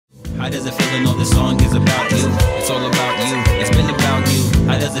How does it feel to know this song is about you? It's all about you. It's been about you.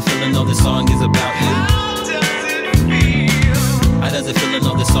 How does it feel to know this song is about you? How does it feel to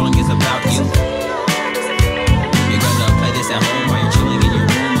know this song is about you? You're gonna play this at home while you're chilling in your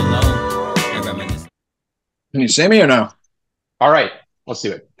room alone and reminisce. Can you see me or no? All right, let's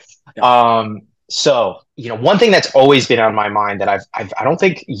do it. Yeah. So, one thing that's always been on my mind that I don't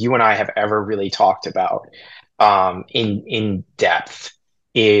think you and I have ever really talked about in depth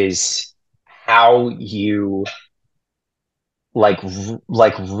is how you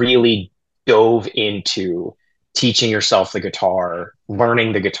really dove into teaching yourself the guitar,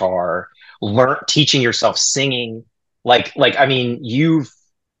 learning the guitar, teaching yourself singing. I mean, you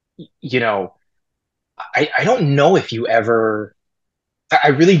know, I don't know if you ever, I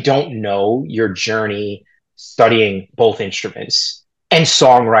really don't know your journey studying both instruments and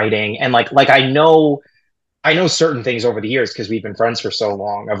songwriting. And I know certain things over the years because we've been friends for so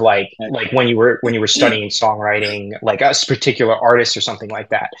long of like when you were studying songwriting, like a particular artist or something like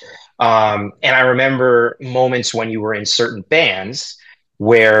that. And I remember moments when you were in certain bands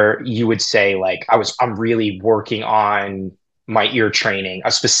where you would say like I'm really working on my ear training,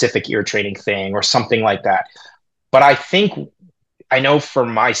 a specific ear training thing or something like that. But I know for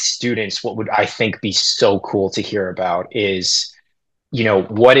my students, what would I think be so cool to hear about is,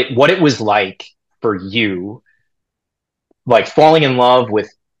 what it was like for you, like falling in love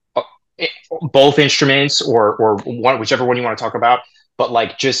with uh, both instruments or one, whichever one you want to talk about, but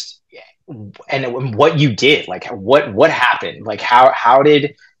like just and what you did, like what happened, like how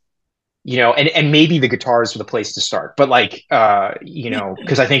did and maybe the guitars were the place to start, but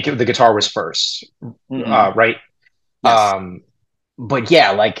because I think the guitar was first, Mhm. right? Yes. Um, but yeah,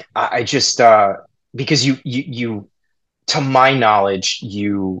 like I just because you to my knowledge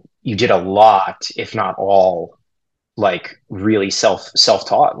you did a lot, if not all, like really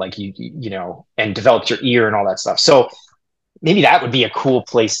self-taught, like and developed your ear and all that stuff. So maybe that would be a cool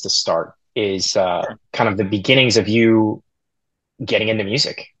place to start is kind of the beginnings of you getting into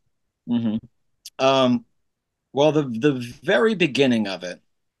music. hmm Um, well, the very beginning of it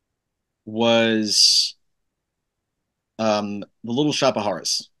was The Little Shop of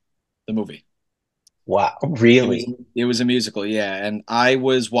Horrors, the movie. Wow, It was really? it was a musical, yeah, and I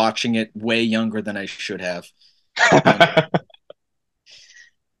was watching it way younger than I should have,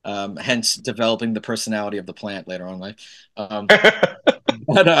 and hence developing the personality of the plant later on in life.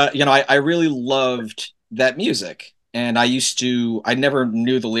 But I really loved that music. And I never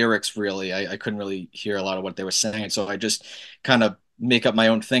knew the lyrics really. I couldn't really hear a lot of what they were saying. So I just kind of make up my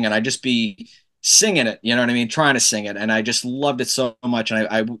own thing and I just be singing it, you know what I mean? Trying to sing it. And I just loved it so much. And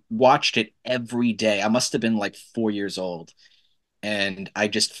I watched it every day. I must have been like 4 years old. And I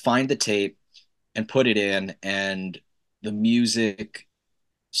just find the tape and put it in, and the music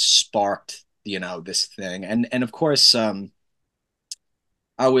sparked, this thing. And of course, I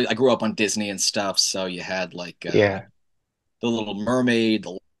grew up on Disney and stuff, so you had like Yeah. the Little Mermaid,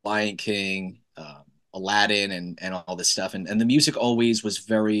 the Lion King, Aladdin, and all this stuff, and the music always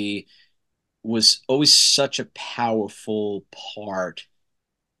was always such a powerful part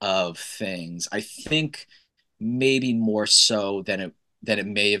of things. I think maybe more so than it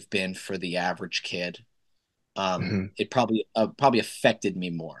may have been for the average kid. Mhm. It probably affected me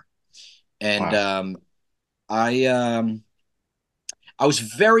more, and Wow. I was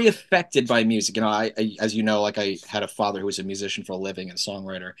very affected by music. As you know, like I had a father who was a musician for a living and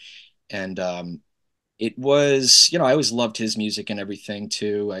songwriter, and it was, I always loved his music and everything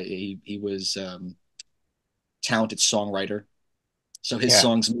too. He was talented songwriter, so his Yeah.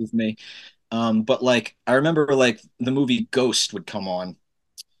 songs moved me. But like I remember, like the movie Ghost would come on,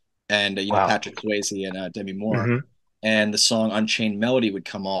 and Wow. Patrick Swayze and Demi Moore, Hmm. and the song Unchained Melody would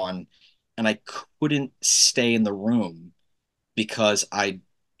come on, and I couldn't stay in the room because I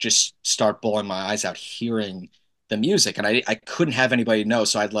just start bawling my eyes out hearing the music, and I couldn't have anybody know,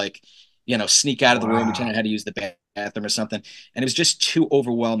 so I'd like sneak out of the room, pretend I Wow. had to use the bathroom or something, and it was just too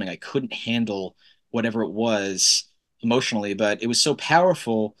overwhelming. I couldn't handle whatever it was emotionally, but it was so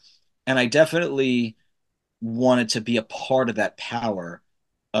powerful, and I definitely wanted to be a part of that power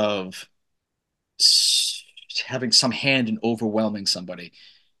of having some hand in overwhelming somebody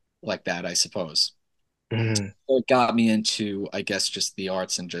like that, I suppose. Mhm. So it got me into, I guess, just the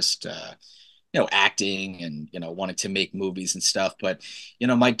arts and just acting and wanting to make movies and stuff. But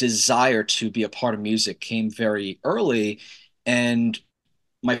my desire to be a part of music came very early, and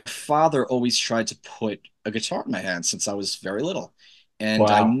my father always tried to put a guitar in my hand since I was very little, and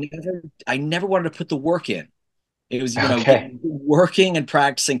Wow. I never wanted to put the work in. It was, Okay. working and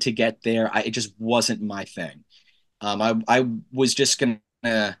practicing to get there. It just wasn't my thing. I was just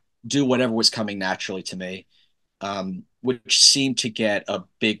gonna do whatever was coming naturally to me, which seemed to get a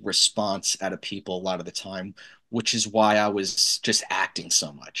big response out of people a lot of the time, which is why I was just acting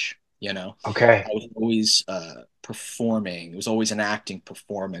so much. I Okay. was always performing. It was always an acting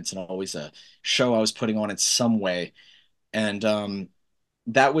performance and always a show I was putting on in some way. And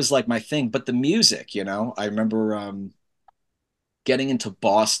that was like my thing. But the music, I remember getting into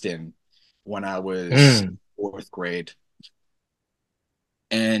Boston when I was Mm. fourth grade,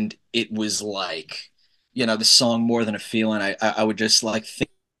 and it was like, the song More Than a Feeling. I would just like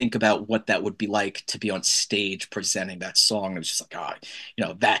think about what that would be like to be on stage presenting that song. It was just like,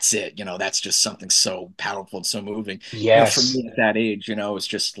 oh, that's it. That's just something so powerful and so moving. For Yes. me at that age, it's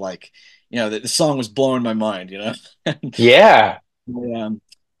just like, the song was blowing my mind. Yeah. um,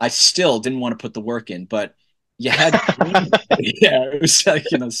 I still didn't want to put the work in, but you had Green Day. Yeah, it was like,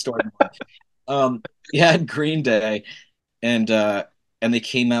 story. You had Green Day, and they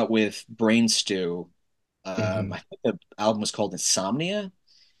came out with Brain Stew. Hmm. I think the album was called Insomnia,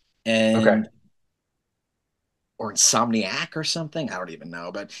 Okay. and or Insomniac or something. I don't even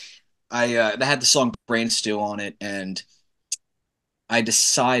know, but they had the song Brain Stew on it, and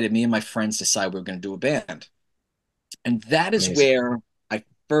me and my friends decided we were going to do a band. And that is Amazing. where I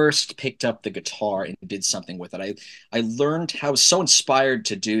first picked up the guitar and did something with it. I learned how I was so inspired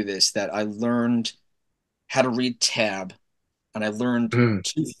to do this that I learned how to read tab, and I learned Mm.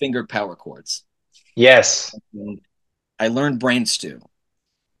 two finger power chords. Yes. And I learned brain stew,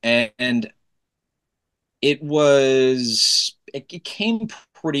 and it came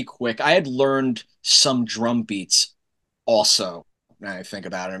pretty quick. I had learned some drum beats also. Now I think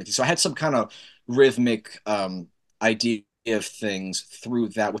about it and everything, so I had some kind of rhythmic idea of things through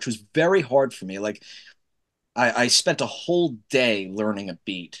that, which was very hard for me. Like I spent a whole day learning a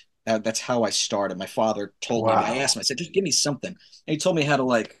beat. That's how I started. My father told me. I asked Wow. him. I said, "Just give me something." And he told me how to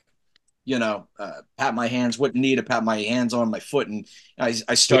like pat my hands, what knee to pat my hands on, my foot, and I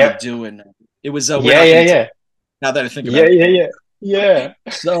started Yep. doing. It was Yeah, without yeah, intent. yeah. Now that I think Yeah, about yeah, it, yeah. Yeah.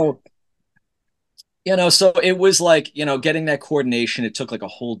 so so it was like getting that coordination. It took like a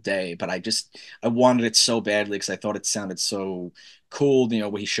whole day, but I wanted it so badly because I thought it sounded so cool.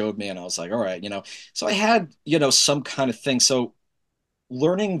 What he showed me, and I was like, all right. So I had some kind of thing. So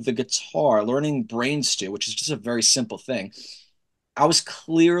learning the guitar, learning brain stew, which is just a very simple thing. I was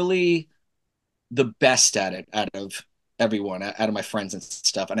clearly the best at it out of everyone, out of my friends and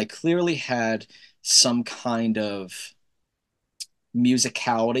stuff. And I clearly had some kind of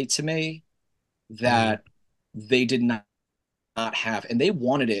musicality to me Mhm. that they did not have. And they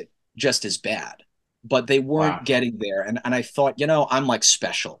wanted it just as bad, but they weren't Wow. getting there. And I thought, I'm like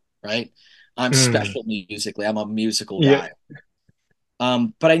special, right? I'm Mm. special musically. I'm a musical Yeah. guy.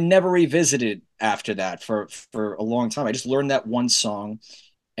 But I never revisited after that for a long time. I just learned that one song,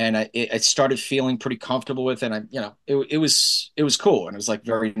 and I started feeling pretty comfortable with it. And it was cool, and it was like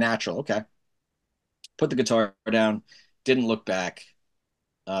very natural. Okay, put the guitar down, didn't look back.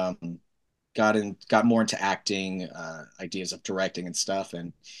 Um, got more into acting, ideas of directing and stuff,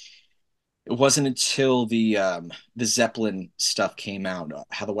 and it wasn't until the Zeppelin stuff came out,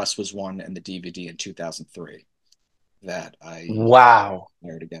 How the West Was Won, and the DVD in 2003 that I Wow.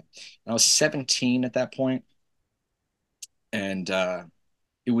 married again. I was 17 at that point, and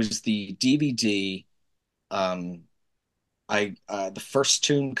it was the DVD. Um, I The first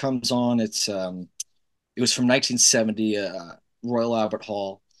tune comes on. It was from 1970, Royal Albert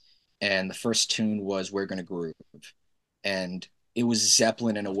Hall, and the first tune was "We're Gonna Groove," and it was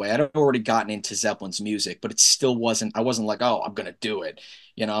Zeppelin in a way. I'd already gotten into Zeppelin's music, but it still wasn't. I wasn't like, oh, I'm gonna do it.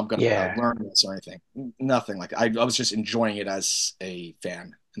 I'm gonna Yeah. learn this or anything. Nothing like I was just enjoying it as a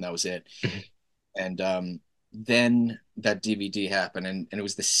fan, and that was it. Mhm. And then that DVD happened, and it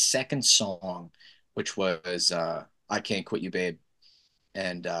was the second song, which was "I Can't Quit You, Babe."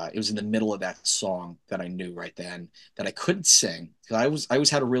 And it was in the middle of that song that I knew right then that I couldn't sing because I always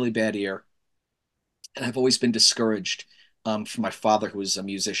had a really bad ear, and I've always been discouraged from my father, who was a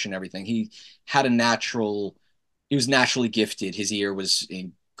musician and everything. He was naturally gifted. His ear was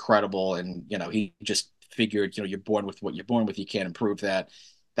incredible, and he just figured, you're born with what you're born with. You can't improve that.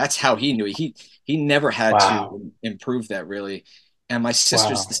 That's how he knew. He never had Wow. to improve that really. And my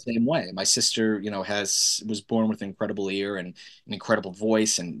sister's the Wow. same way. My sister, was born with an incredible ear and an incredible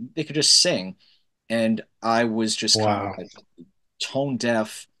voice, and they could just sing. And I was just kind of Wow. like tone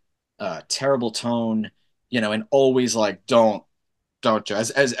deaf, terrible tone, and always like don't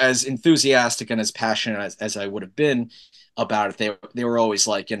as enthusiastic and as passionate as I would have been about it. They were always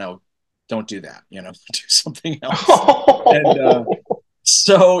like, don't do that, do something else. And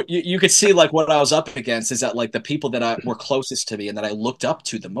So you could see like what I was up against is that like the people that were closest to me and that I looked up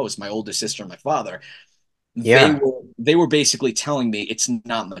to the most, my older sister and my father, Yeah. they were basically telling me it's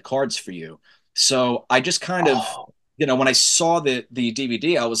not in the cards for you. So I just kind of, Oh, when I saw the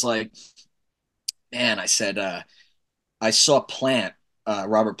DVD, I was like, man, I said, I saw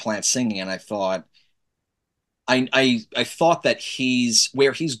Robert Plant singing, and I thought, I thought that he's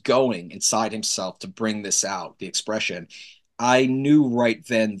where he's going inside himself to bring this out, the expression. I knew right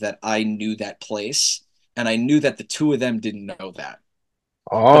then that I knew that place, and I knew that the two of them didn't know that.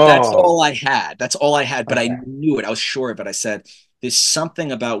 But that's oh, all I had. That's all I had. But I okay. knew it. I was sure of it. I said, there's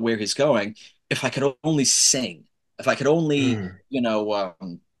something about where he's going. If I could only sing, if I could only, Mm,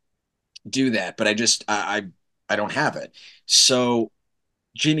 do that. But I don't have it. So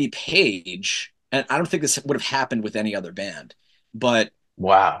Jimmy Page, and I don't think this would have happened with any other band, but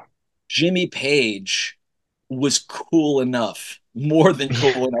wow. Jimmy Page was cool enough, more than Yeah.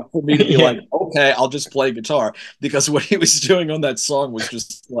 cool enough for me to be like, Yeah. okay, I'll just play guitar because what he was doing on that song was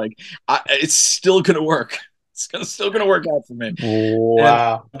just like, it's still gonna work. Still gonna work out for me. And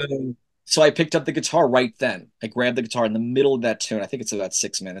Wow. so I picked up the guitar right then. I grabbed the guitar in the middle of that tune. I think it's about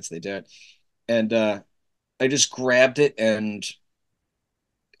 6 minutes they do it, and I just grabbed it and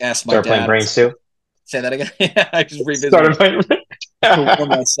asked my Start playing dad. Brains too. Say that again. Yeah, I just revisited Started playing. to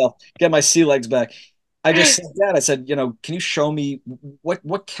warm myself, get my sea legs back. I just said that. I said, can you show me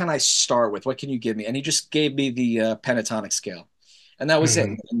what can I start with? What can you give me? And he just gave me the pentatonic scale, and that was it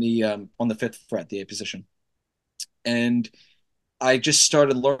Mhm. in the on the fifth fret, the A position. And I just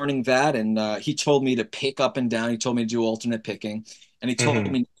started learning that, and he told me to pick up and down. He told me to do alternate picking, and he told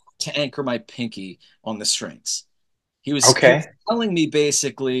Mhm. me to anchor my pinky on the strings. He was Okay. telling me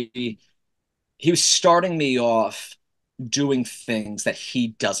basically he was starting me off doing things that he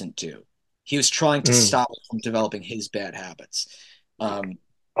doesn't do. He was trying to Mm. stop me from developing his bad habits. Um,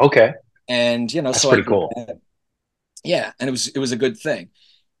 Okay. and That's so I pretty did cool. that. Yeah, and it was a good thing.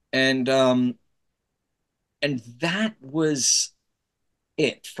 And that was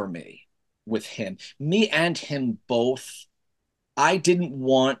it for me with him. Me and him both. I didn't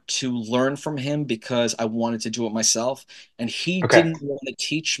want to learn from him because I wanted to do it myself, and he Okay. didn't want to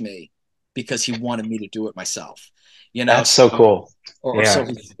teach me because he wanted me to do it myself. That's so So cool. or Yeah.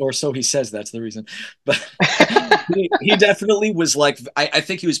 so he says that's the reason. But he definitely was like I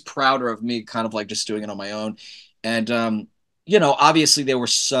think he was prouder of me kind of like just doing it on my own. And obviously there were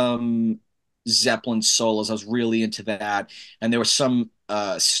some Zeppelin solos. I was really into that. And there was some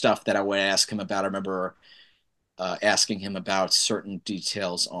stuff that I would ask him about. I remember asking him about certain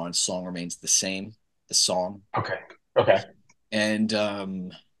details on Song Remains the Same, the song. Okay. Okay. And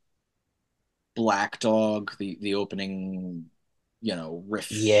Black Dog, the opening, riff,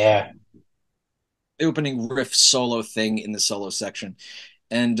 Yeah. opening riff solo thing in the solo section,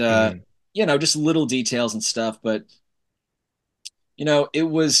 and Mhm. just little details and stuff. But it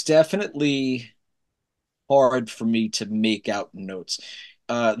was definitely hard for me to make out notes.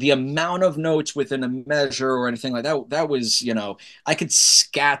 The amount of notes within a measure or anything like that was, I could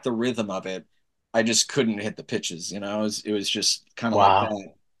scat the rhythm of it. I just couldn't hit the pitches, it was just kind of like Wow. that.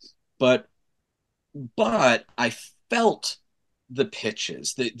 But I felt the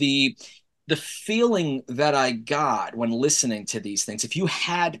pitches, the feeling that I got when listening to these things. If you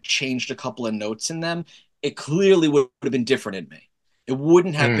had changed a couple of notes in them, it clearly would have been different in me. It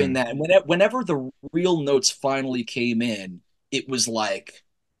wouldn't have been Mm. that. And whenever the real notes finally came in, it was like,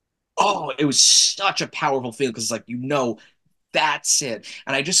 oh, it was such a powerful feeling because it's like, that's it.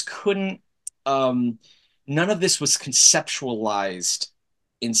 And I just couldn't, um, none of this was conceptualized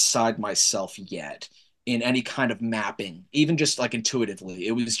inside myself yet in any kind of mapping, even just like intuitively.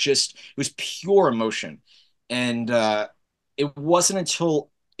 It was pure emotion. And it wasn't until,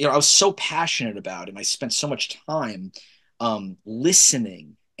 I was so passionate about it. And I spent so much time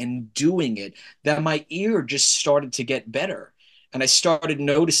listening and doing it that my ear just started to get better. And I started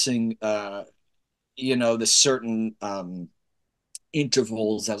noticing, the certain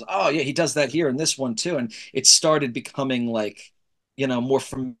intervals. I was, oh yeah, he does that here in this one too, and it started becoming like, more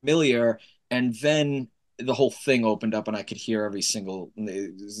familiar. And then the whole thing opened up, and I could hear every single.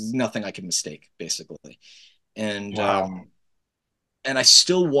 There's nothing I could mistake, basically. And Wow. I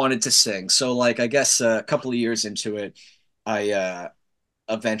still wanted to sing. So like, I guess a couple of years into it, I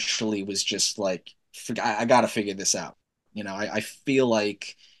eventually was just like, I got to figure this out. I feel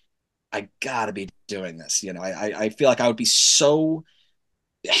like I gotta be doing this. I feel like I would be so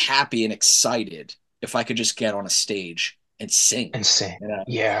happy and excited if I could just get on a stage and sing. Insane. You know?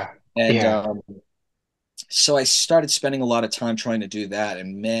 Yeah. And Yeah. so I started spending a lot of time trying to do that.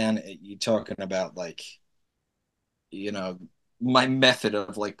 And man, you talking about like, you know, my method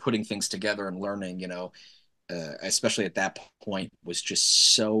of like putting things together and learning, especially at that point, was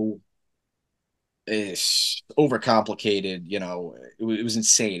just so overcomplicated. It was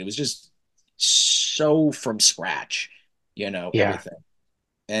insane. It was just so from scratch, Yeah. everything.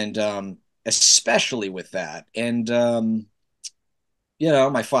 And especially with that. And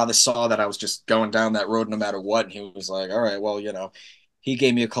my father saw that I was just going down that road no matter what, and he was like, "All right, well, he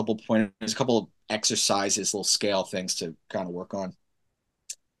gave me a couple pointers, a couple of exercises, little scale things to kind of work on.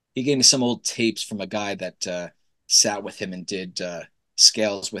 He gave me some old tapes from a guy that sat with him and did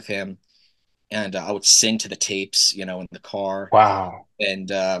scales with him, and I would sing to the tapes, in the car, Wow. and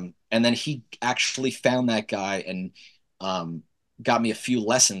then he actually found that guy and got me a few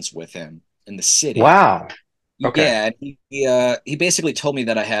lessons with him in the city. Wow. Okay. Yeah, he basically told me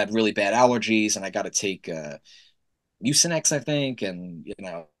that I had really bad allergies and I got to take Mucinex, I think, and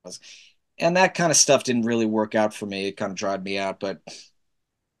and that kind of stuff didn't really work out for me. It kind of dried me out, but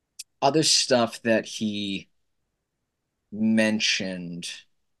other stuff that he mentioned,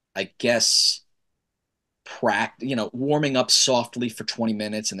 I guess, warming up softly for 20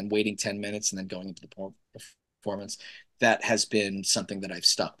 minutes and then waiting 10 minutes and then going into the performance. That has been something that I've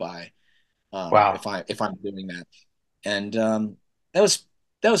stuck by. Wow. If I'm doing that, and that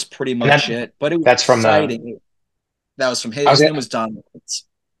was pretty And much it. But it was that's from exciting. That was from I was his name was Don Lawrence,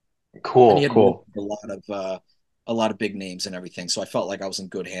 and he cool, had worked cool. with a lot of big names and everything. So I felt like I was in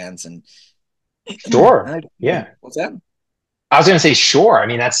good hands. And Sure. Yeah. what's that? I was gonna say sure. I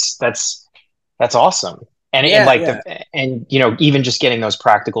mean, that's awesome. And Yeah, like yeah. even just getting those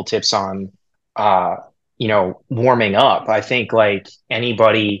practical tips on warming up. I think like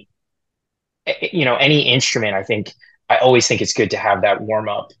anybody, any instrument, I always think it's good to have that warm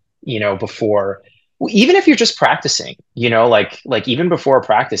up, before, even if you're just practicing, like even before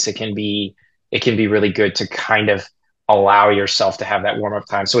practice, it can be really good to kind of allow yourself to have that warm up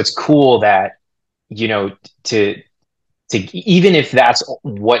time. So it's cool that, you know, to even if that's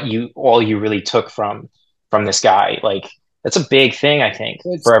what you all you really took from this guy, like that's a big thing, I think,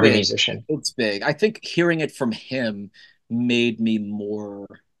 It's for every big. musician. It's big. I think hearing it from him made me more.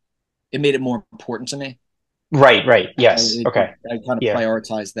 It made it more important to me. Right, right. I, Yes. it, Okay. I kind of Yeah.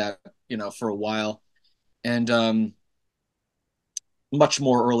 prioritized that, for a while, and much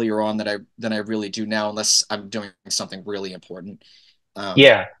more earlier on than I really do now, unless I'm doing something really important. Um,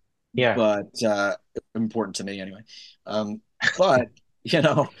 Yeah. Yeah. but important to me anyway. But you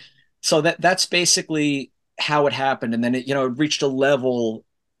know, so that's basically how it happened, and then it reached a level.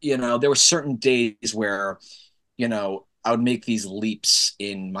 There were certain days where I would make these leaps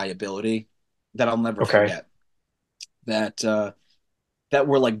in my ability that I'll never Okay. forget. That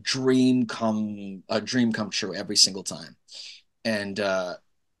were like dream come true every single time, and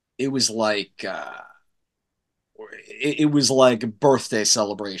it was like it was like a birthday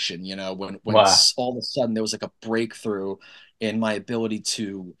celebration, when Wow. all of a sudden there was like a breakthrough in my ability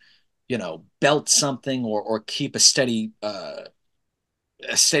to, belt something or keep a steady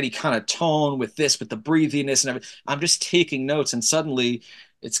kind of tone with this, with the breathiness and everything. I'm just taking notes, and suddenly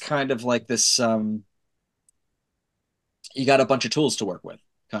it's kind of like this. You got a bunch of tools to work with,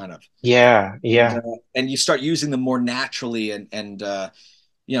 kind of, Yeah. and Yeah. you start using them more naturally, and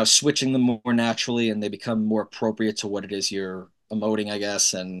switching them more naturally, and they become more appropriate to what it is you're emoting, I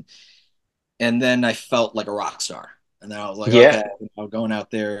guess. And then I felt like a rock star. And then I was like, Yeah. okay, going out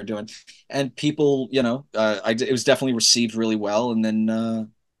there doing, and people, it was definitely received really well. And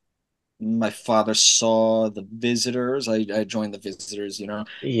then my father saw the visitors. I joined the visitors,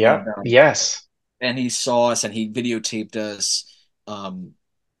 Yeah. and Yes. he saw us and he videotaped us um,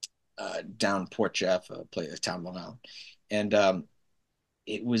 down Port Jeff, play a town Long Island, and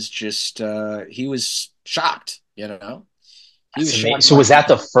it was just he was shocked. He was That's amazing. shocked So by was that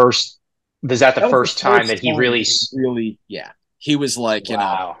the that was the first time first that he time really that he really, yeah, he was like,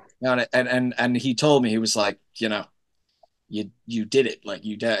 wow. and he told me, he was like, you did it, like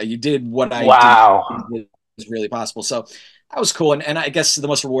you did what I didn't think Wow. was really possible. So that was cool, and I guess the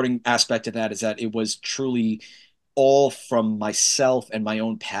most rewarding aspect of that is that it was truly all from myself and my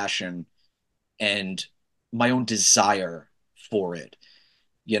own passion and my own desire for it,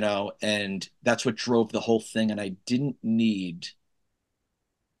 and that's what drove the whole thing. And I didn't need,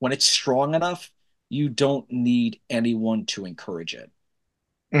 when it's strong enough, you don't need anyone to encourage it.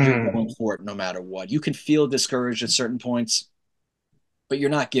 You're Mm. going for it no matter what. You can feel discouraged at certain points, but you're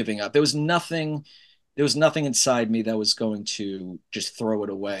not giving up. There was nothing inside me that was going to just throw it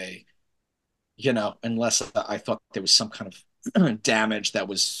away, unless I thought there was some kind of damage that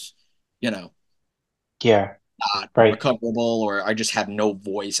was, you know, Yeah. not Right. recoverable, or I just had no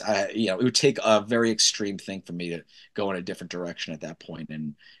voice. It would take a very extreme thing for me to go in a different direction at that point.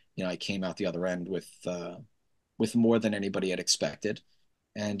 And, I came out the other end with more than anybody had expected.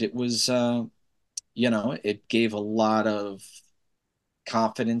 And it was, it gave a lot of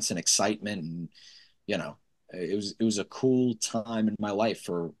confidence and excitement. And, it was a cool time in my life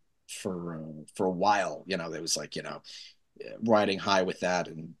for a while. There was like, riding high with that,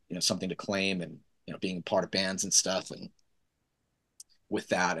 and, something to claim, and, being part of bands and stuff, and with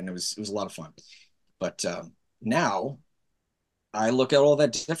that. And it was a lot of fun. But now I look at all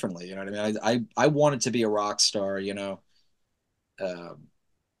that differently. You know what I mean? I wanted to be a rock star, um,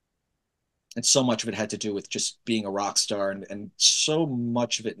 and so much of it had to do with just being a rock star, and so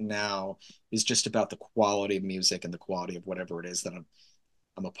much of it now is just about the quality of music and the quality of whatever it is that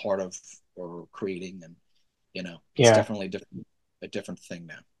I'm a part of or creating. And, it's Yeah. definitely a different thing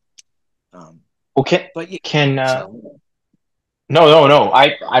now. Well, But yeah, can so no.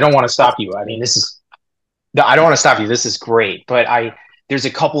 I don't want to stop you. I mean, this is no, I don't want to stop you. This is great, but there's a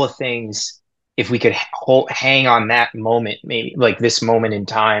couple of things. If we could hang on that moment, maybe like this moment in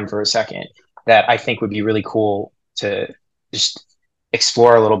time for a second, that I think would be really cool to just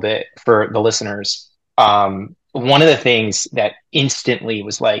explore a little bit for the listeners. One of the things that instantly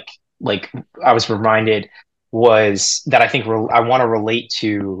was like I was reminded was that I think I want to relate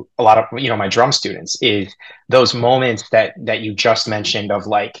to a lot of my drum students is those moments that you just mentioned of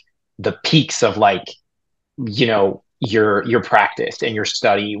like the peaks of like your practice and your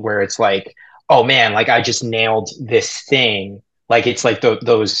study where it's like, oh man, like I just nailed this thing. Like it's like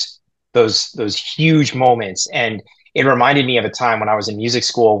those huge moments. And it reminded me of a time when I was in music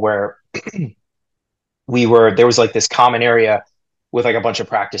school where there was like this common area with like a bunch of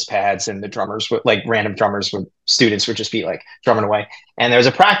practice pads, and the drummers would like random drummers would students would just be like drumming away. And there's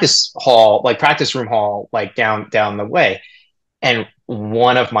a practice hall, like practice room hall, like down the way. And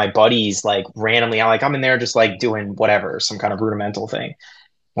one of my buddies, like randomly, I'm in there just like doing whatever, some kind of rudimental thing.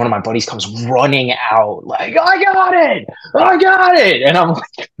 One of my buddies comes running out, like, I got it, I got it. And I'm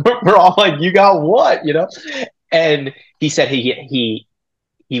like, we're all like, you got what, And he said he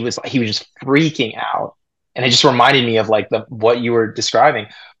was just freaking out. And it just reminded me of like what you were describing.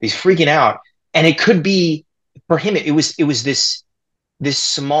 He's freaking out. And it could be for him, it was this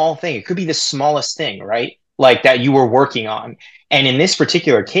small thing. It could be the smallest thing, right? Like that you were working on. And in this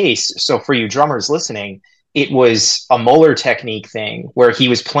particular case, so for you drummers listening, it was a Moeller technique thing where he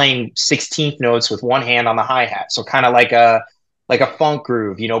was playing 16th notes with one hand on the hi-hat. So kind of like a funk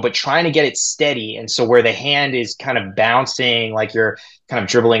groove, but trying to get it steady. And so where the hand is kind of bouncing, like you're kind of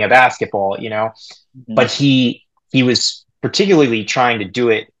dribbling a basketball, mm-hmm. But he was particularly trying to do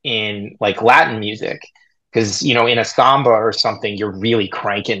it in like Latin music. Because in a samba or something, you're really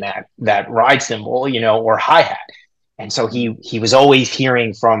cranking that ride cymbal, or hi hat, and so he was always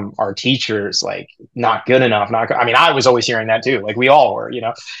hearing from our teachers like not good enough, not good. I mean, I was always hearing that too, like we all were,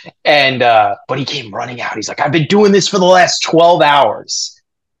 And but he came running out. He's like, I've been doing this for the last 12 hours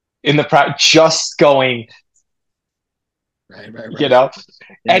in the just going, right.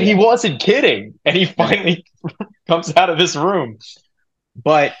 And he wasn't kidding. And he finally comes out of this room,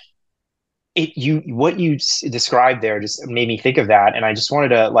 but. What you described there just made me think of that, and I just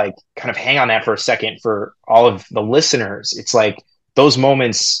wanted to like kind of hang on that for a second for all of the listeners. It's like those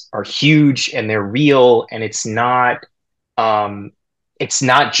moments are huge and they're real, and it's not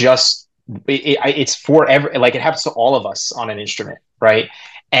just it's forever. Like it happens to all of us on an instrument, right?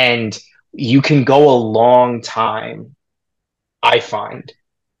 And you can go a long time, I find,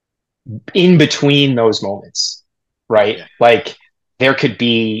 in between those moments, right? Yeah. Like there could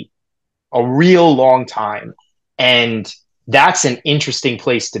be a real long time. And that's an interesting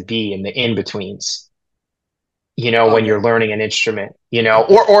place to be in the in-betweens, when you're learning an instrument,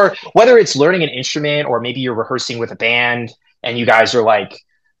 or whether it's learning an instrument or maybe you're rehearsing with a band and you guys are like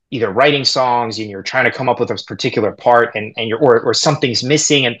either writing songs and you're trying to come up with a particular part and you're, or something's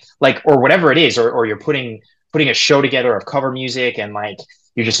missing and like, or whatever it is, or you're putting a show together of cover music and like,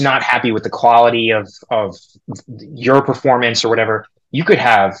 you're just not happy with the quality of your performance or whatever. You could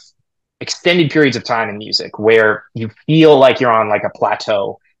have extended periods of time in music where you feel like you're on like a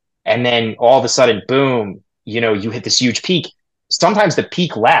plateau, and then all of a sudden, boom, you hit this huge peak. Sometimes the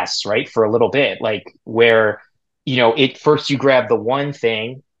peak lasts, right, for a little bit, like where, it first you grab the one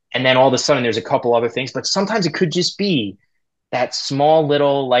thing and then all of a sudden there's a couple other things, but sometimes it could just be that small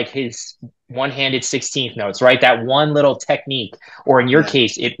little, like his one-handed 16th notes, right? That one little technique, or in your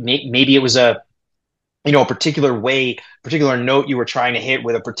case, maybe it was a particular note you were trying to hit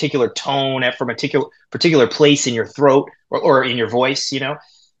with a particular tone from a particular place in your throat or in your voice,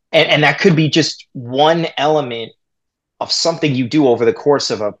 and that could be just one element of something you do over the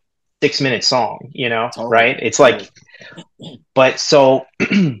course of a 6 minute song, Totally, right? It's totally. like, but so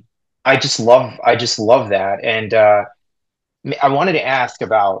I just love that. And I wanted to ask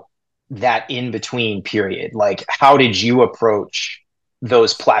about that in between period. Like, how did you approach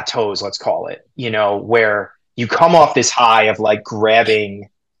those plateaus, let's call it, where you come off this high of like grabbing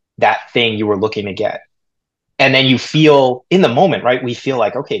that thing you were looking to get. And then you feel in the moment, right? We feel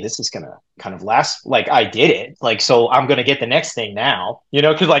like, okay, this is going to kind of last. Like, I did it. Like, so I'm going to get the next thing now,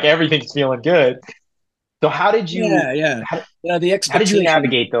 because like everything's feeling good. So Yeah, yeah. The how did you expectation.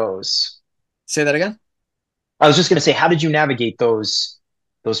 navigate those? Say that again. I was just going to say, how did you navigate those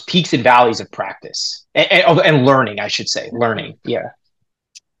peaks and valleys of practice and learning? I should say, learning. Yeah.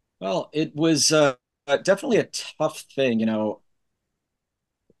 Well, it was definitely a tough thing.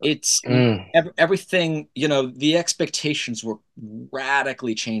 It's Mm, everything. The expectations were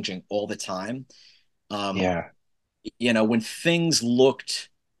radically changing all the time. Um, yeah. when things looked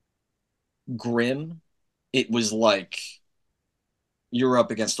grim, it was like you're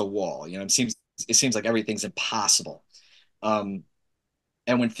up against a wall. It seems like everything's impossible. Um,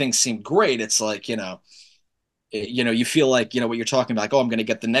 and when things seem great, it's like you feel like what you're talking about. Like, oh, I'm going to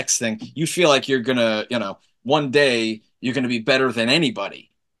get the next thing. You feel like you're gonna one day you're going to be better than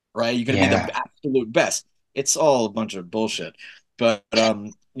anybody, right? You're going to be the Yeah. absolute best. It's all a bunch of bullshit. But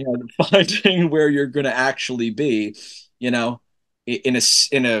finding where you're going to actually be, you know, in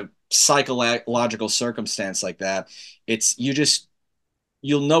a psychological circumstance like that, it's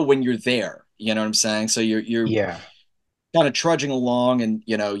you'll know when you're there. You know what I'm saying? So you're Yeah. kind of trudging along, and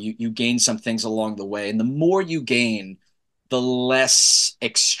you gain some things along the way, and the more you gain, the less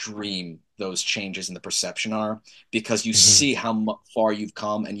extreme those changes in the perception are, because you Hmm. see how far you've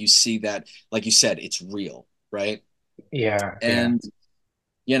come, and you see that, like you said, it's real, right? Yeah. Yeah. And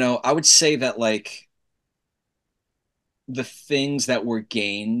I would say that, like, the things that were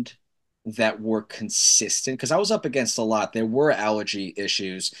gained that were consistent, because I was up against a lot. There were allergy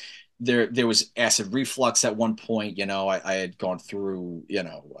issues. There was acid reflux at one point. I had gone through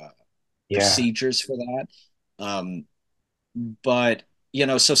Yeah. procedures for that. Um, but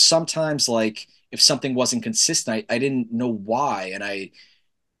so sometimes, like, if something wasn't consistent, I didn't know why, and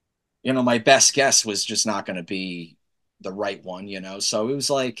my best guess was just not going to be the right one. So it was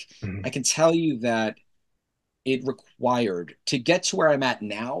like, I Hmm. can tell you that it required to get to where I'm at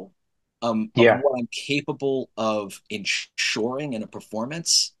now, of Yeah. what I'm capable of ensuring in a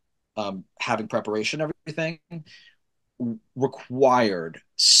performance, having preparation, everything required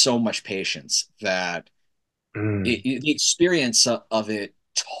so much patience that Mm, the experience of it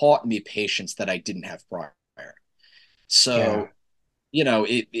taught me patience that I didn't have prior. yeah. So,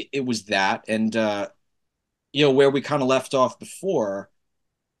 it was that. And, where we kind of left off before,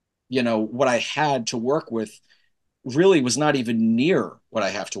 what I had to work with really was not even near what I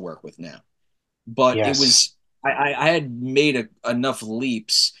have to work with now. But it Yes. was, I had made enough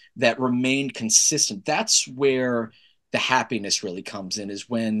leaps that remained consistent. That's where the happiness really comes in, is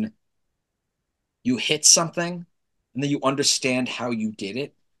when you hit something and then you understand how you did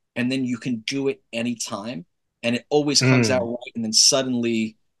it, and then you can do it anytime, and it always comes out Mm, right. And then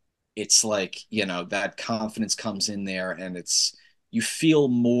suddenly it's like, that confidence comes in there, and you feel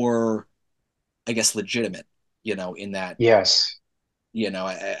more, I guess, legitimate, in that, yes.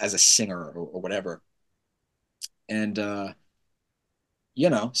 as a singer, or whatever. And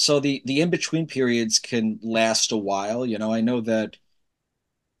so the in between periods can last a while. I know that,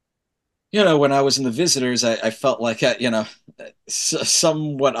 when I was in the visitors, I felt like,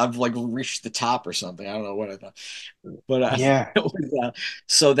 somewhat I've like reached the top or something. I don't know what I thought, but Yeah. it was,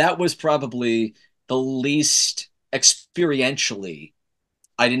 so that was probably the least experientially.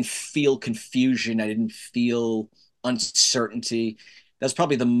 I didn't feel confusion. I didn't feel uncertainty. That's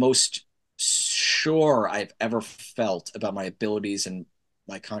probably the most sure I've ever felt about my abilities and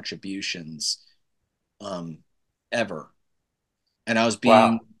my contributions, um, ever. And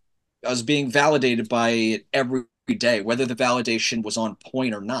Wow. I was being validated by it every day, whether the validation was on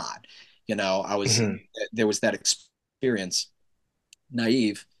point or not. I was Hmm. there was that experience,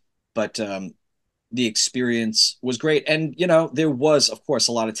 naive, but the experience was great. And there was, of course,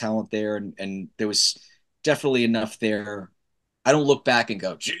 a lot of talent there, and there was definitely enough there. I don't look back and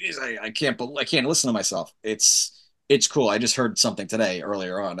go, geez, I can't listen to myself. It's cool. I just heard something today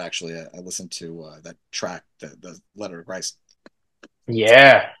earlier on. Actually, I listened to that track, the Letter of Christ,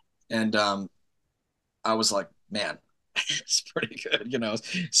 Yeah. and I was like, man, it's pretty good.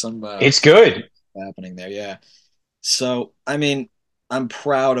 Some It's good. happening there. Yeah. So, I mean, I'm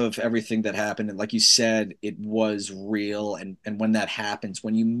proud of everything that happened. And like you said, it was real. And when that happens,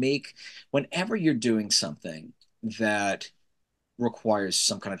 whenever you're doing something that requires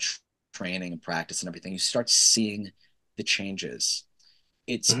some kind of training and practice and everything, you start seeing the changes.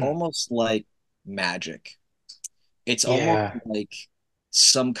 It's Mm. almost like magic. It's almost Yeah. like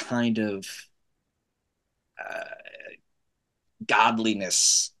some kind of uh,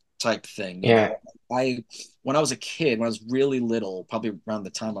 godliness type thing, you Yeah. know. I When I was a kid, when I was really little, probably around the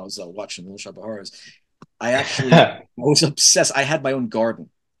time I was watching Little Shop of Horrors, I was obsessed. I had my own garden.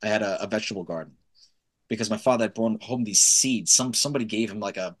 I had a vegetable garden because my father had brought home these seeds. Somebody gave him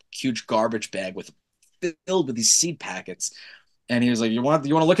like a huge garbage bag with filled with these seed packets, and he was like, "You want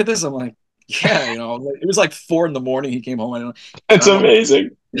to look at this?" I'm like, "Yeah." You know, it was like 4 in the morning. He came home, and That's I'm like,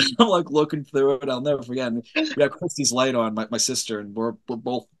 amazing. I'm like looking through it. I'll never forget. And we had Christie's light on, my sister, and we're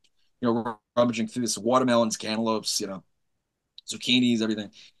both, rummaging through this watermelons, cantaloupes, zucchinis,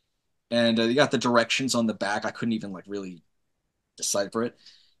 everything. And you got the directions on the back. I couldn't even like really decipher it,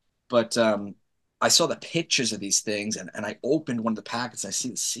 but I saw the pictures of these things, and I opened one of the packets. I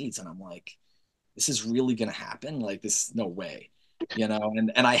see the seeds, and I'm like, this is really gonna happen? Like this, no way,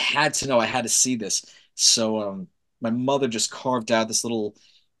 And I had to know, I had to see this. So my mother just carved out this little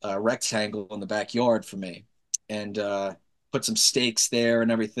rectangle in the backyard for me, and put some stakes there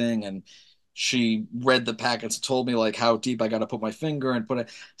and everything. And she read the packets and told me like how deep I got to put my finger and put it.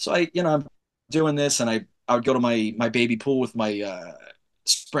 So I'm doing this, and I would go to my baby pool with my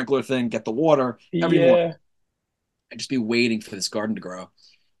sprinkler thing, get the water every morning. Yeah. I'd just be waiting for this garden to grow.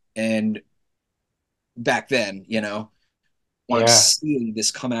 And back then, when I'm Yeah. seeing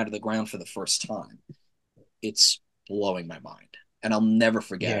this come out of the ground for the first time, it's blowing my mind. And I'll never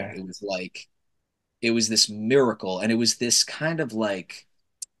forget it. Yeah. It was this miracle. And it was this kind of like,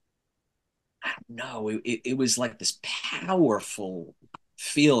 I don't know, it was like this powerful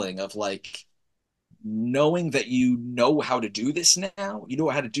feeling of like knowing that you know how to do this now. You know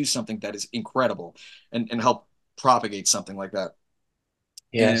how to do something that is incredible and help propagate something like that.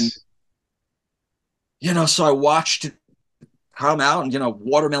 And, Yes. so I watched it come out, and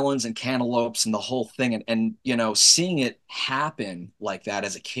watermelons and cantaloupes and the whole thing, and seeing it happen like that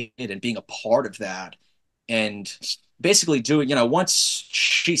as a kid and being a part of that, and basically doing, once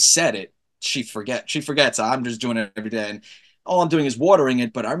she said it, she forgets I'm just doing it every day, and all I'm doing is watering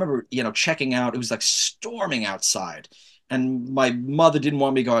it. But I remember, checking out, it was like storming outside, and my mother didn't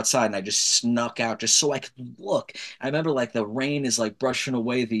want me to go outside, and I just snuck out just so I could look. I remember like the rain is like brushing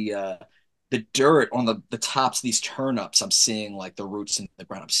away the dirt on the tops of these turnips. I'm seeing like the roots in the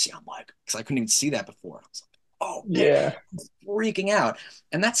ground. I'm like, because I couldn't even see that before. I was like, oh man, Yeah. I'm freaking out.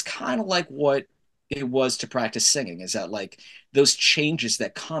 And that's kind of like what it was to practice singing, is that like those changes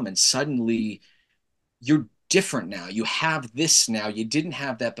that come, and suddenly you're different now. You have this now. You didn't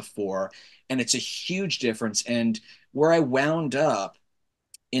have that before. And it's a huge difference. And where I wound up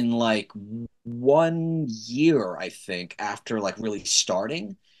in like 1 year, I think, after like really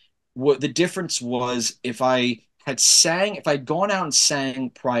starting, what the difference was, if I'd gone out and sang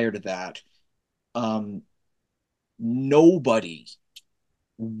prior to that, um, nobody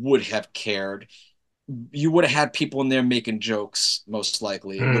would have cared. You would have had people in there making jokes, most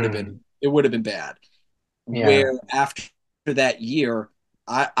likely. Mm. It would have been bad. Yeah. Where after that year,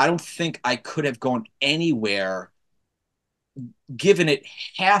 I don't think I could have gone anywhere, given it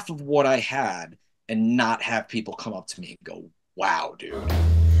half of what I had, and not have people come up to me and go, wow, dude.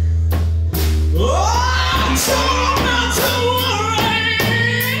 Wow.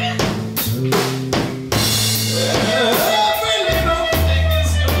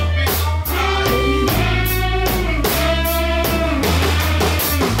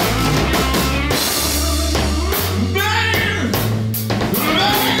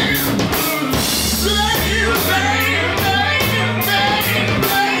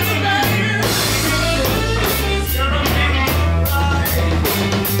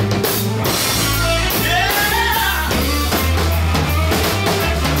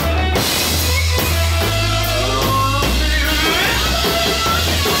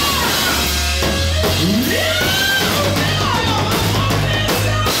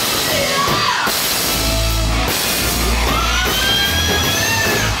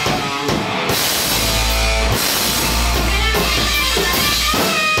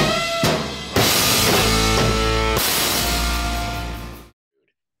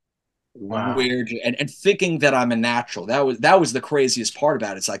 And thinking that I'm a natural. That was the craziest part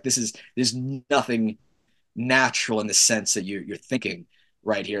about it. It's like there's nothing natural in the sense that you're thinking.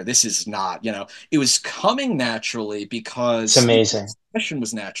 right here. This is not, it was coming naturally It's because amazing. expression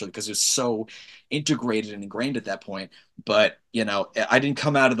was naturally because it was so integrated and ingrained at that point. But, I didn't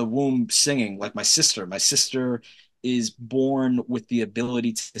come out of the womb singing like my sister. My sister is born with the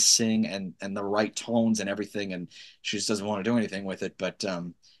ability to sing and the right tones and everything, and she just doesn't want to do anything with it. But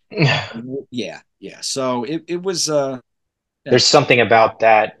yeah, yeah. So it was yeah, There's something about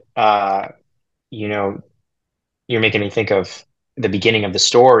that, you know, you're making me think of the beginning of the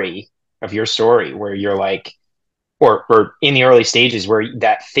story of your story where you're like, or in the early stages where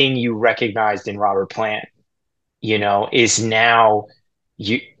that thing you recognized in Robert Plant, is now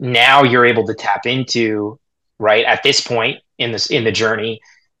you're able to tap into, right, at this point in the journey.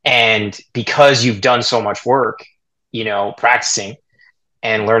 And because you've done so much work, practicing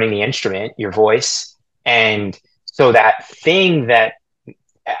and learning the instrument, your voice, and so that thing that,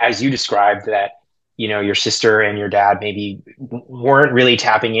 as you described, that your sister and your dad maybe weren't really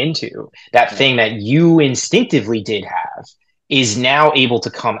tapping into, that right, thing that you instinctively did have is now able to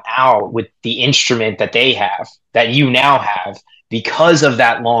come out with the instrument that they have, that you now have, because of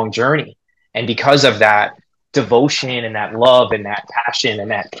that long journey and because of that devotion and that love and that passion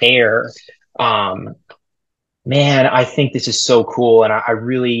and that care. um Man, I think this is so cool, and I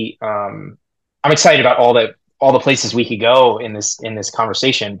really, I'm excited about all the places we could go in this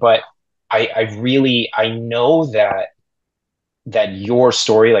conversation. But I know that your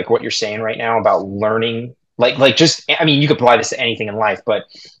story, like what you're saying right now about learning, like just, I mean, you could apply this to anything in life, but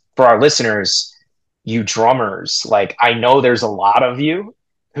for our listeners, you drummers, like I know there's a lot of you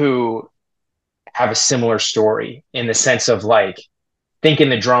who have a similar story in the sense of like thinking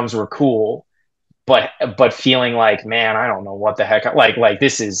the drums were cool, but feeling like, man, I don't know what the heck, like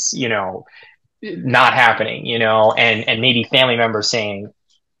this is, not happening, and maybe family members saying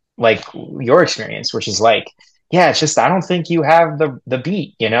like your experience, which is like, yeah, it's just I don't think you have the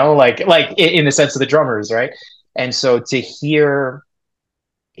beat, like in the sense of the drummers, right? And so to hear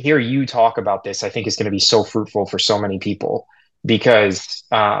you talk about this, I think is going to be so fruitful for so many people because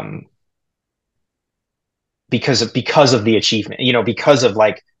because of the achievement, because of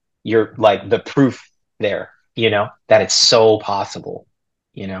like your like the proof there, that it's so possible,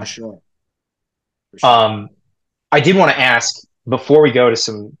 you for know. sure, for sure. Um, I did want to ask before we go to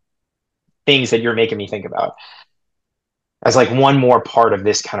some things that you're making me think about as like one more part of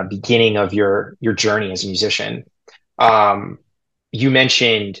this kind of beginning of your journey as a musician. Um, you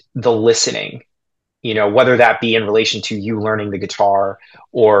mentioned the listening, whether that be in relation to you learning the guitar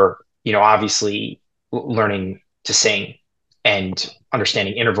or, obviously learning to sing and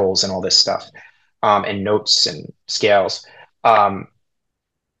understanding intervals and all this stuff, and notes and scales. Um,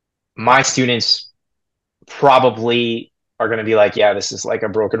 my students probably are going to be like, yeah, this is like a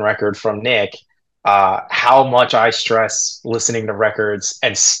broken record from Nick. How much I stress listening to records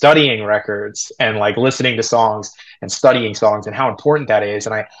and studying records and like listening to songs and studying songs and how important that is.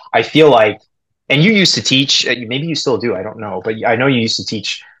 And I feel like, and you used to teach, maybe you still do, I don't know, but I know you used to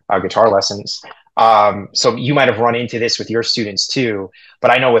teach guitar lessons. So you might have run into this with your students too.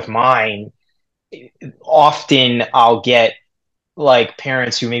 But I know with mine, often I'll get like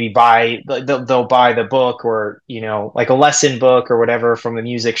parents who maybe they'll buy the book or like a lesson book or whatever from the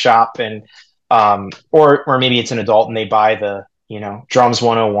music shop, and or maybe it's an adult and they buy the drums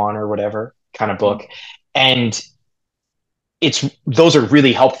 101 or whatever kind of book, and it's those are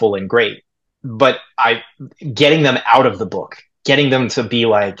really helpful and great, but I getting them out of the book, getting them to be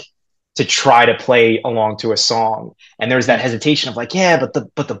like to try to play along to a song, and there's that hesitation of like, yeah, but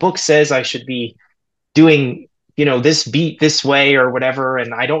the book says I should be doing this beat this way or whatever,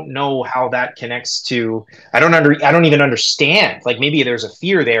 and I don't know how that connects to, I don't even understand, like maybe there's a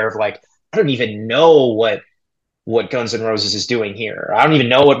fear there of like, I don't even know what Guns N' Roses is doing here, I don't even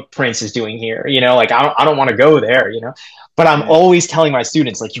know what Prince is doing here, like I don't want to go there, but I'm Yeah, always telling my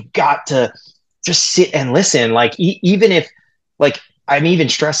students like, you got to just sit and listen, like even if, like I'm even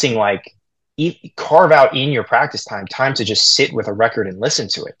stressing like, carve out in your practice time to just sit with a record and listen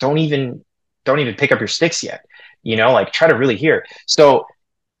to it. Don't even pick up your sticks yet, like try to really hear. So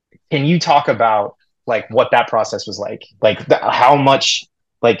can you talk about like what that process was like how much,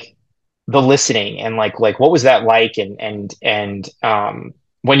 like the listening and like what was that like, and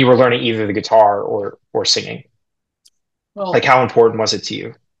when you were learning either the guitar or singing, like well, how important was it to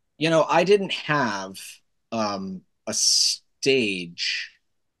you? I didn't have a stage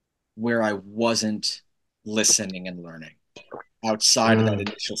where I wasn't listening and learning outside of that Mm,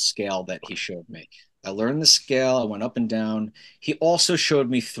 initial scale that he showed me. I learned the scale, I went up and down. He also showed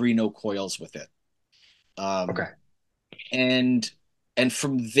me three no coils with it. Um, okay. and and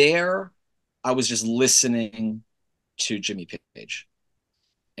from there, I was just listening to Jimmy Page.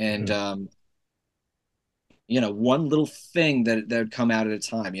 And Mhm. one little thing that would come out at a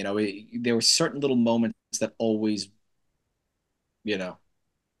time. There were certain little moments that always, you know,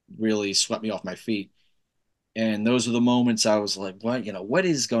 really swept me off my feet. And those are the moments I was like, what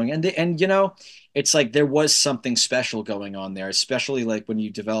is going on? And it's like there was something special going on there, especially like when you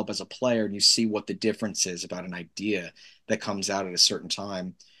develop as a player and you see what the difference is about an idea that comes out at a certain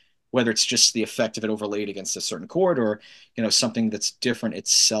time, whether it's just the effect of it overlaid against a certain chord or, something that's different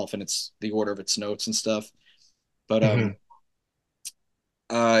itself and it's the order of its notes and stuff. But Mhm.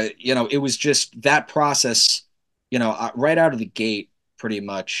 it was just that process, right out of the gate, pretty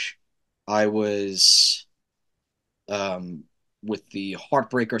much. I was um, with the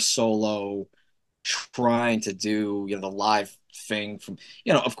Heartbreaker solo, trying to do, the live thing from,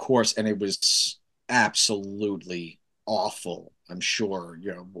 of course, and it was absolutely awful. I'm sure,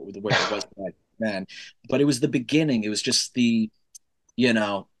 the way it was back then, but it was the beginning. It was just it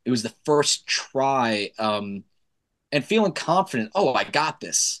was the first try, and feeling confident. Oh, I got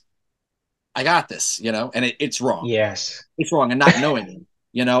this. I got this, and it's wrong. Yes. It's wrong, and not knowing it,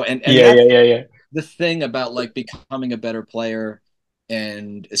 and Yeah, that's yeah, yeah, yeah. the thing about like becoming a better player,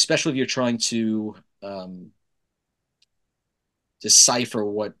 and especially if you're trying to decipher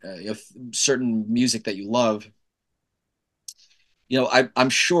what certain music that you love. I'm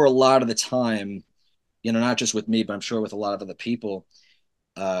sure a lot of the time, not just with me, but I'm sure with a lot of other people,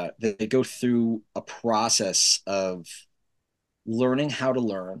 they go through a process of learning how to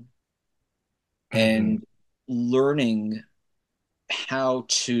learn Mhm. and learning how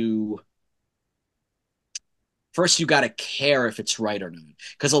to first you got to care if it's right or not,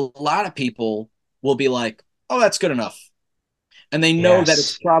 because a lot of people will be like, oh, that's good enough, and they know that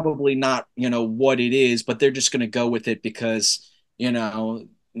it's Yes. probably not, what it is, but they're just going to go with it because,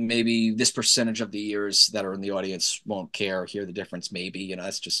 maybe this percentage of the ears that are in the audience won't care, hear the difference. Maybe,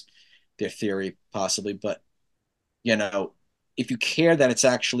 that's just their theory, possibly. But, you know, if you care that it's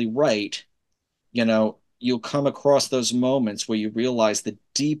actually right, you'll come across those moments where you realize the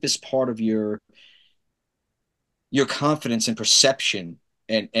deepest part of your confidence and perception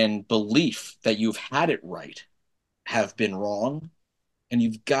and belief that you've had it right have been wrong, and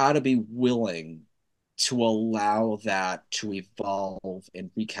you've got to be willing to allow that to evolve and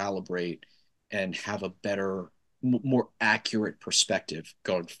recalibrate and have a better, more accurate perspective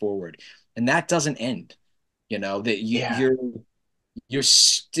going forward. And that doesn't end. That Yeah. you're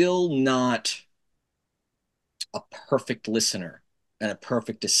still not a perfect listener and a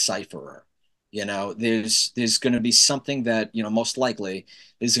perfect decipherer. There's going to be something that, most likely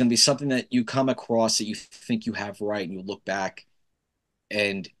there's going to be something that you come across that you think you have right, and you look back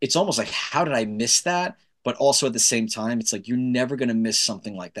and it's almost like, how did I miss that? But also at the same time, it's like you're never going to miss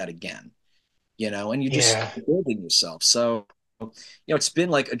something like that again, and you just Yeah. building yourself. So, it's been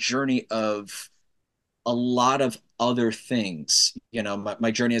like a journey of a lot of other things.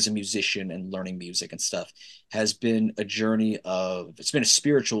 My journey as a musician and learning music and stuff has been a journey of, it's been a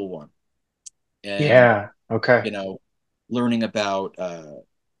spiritual one. And, Yeah. Okay. you know, learning about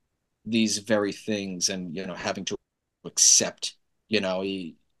these very things and, having to accept, you know,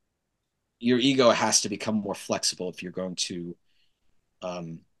 your ego has to become more flexible if you're going to,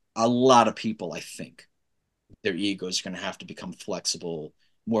 um, a lot of people, I think their ego is going to have to become flexible,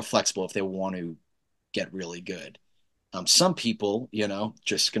 more flexible if they want to get really good. Some people,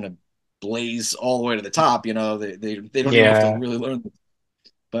 just gonna blaze all the way to the top. They don't even have to Yeah. really learn.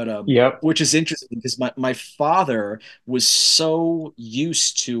 But Yep. which is interesting because my father was so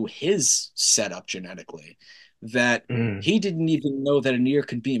used to his setup genetically that Mm. he didn't even know that an ear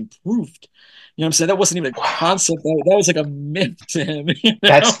could be improved. You know what I'm saying? That wasn't even a Wow. concept. That was like a myth to him.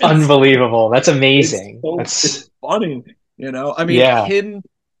 That's It's unbelievable. That's it's amazing. so it's That's funny, I mean, yeah.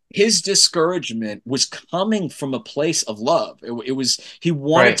 his discouragement was coming from a place of love. It was, he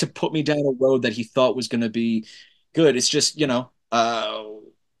wanted Right. to put me down a road that he thought was going to be good. It's just,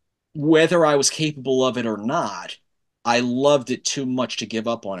 whether I was capable of it or not, I loved it too much to give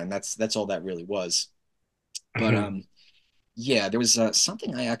up on it. And that's all that really was. But Mhm. yeah, there was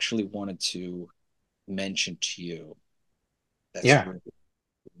something I actually wanted to mention to you. That's Yeah. really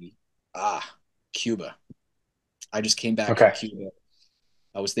ah Cuba. I just came back from Okay. Cuba.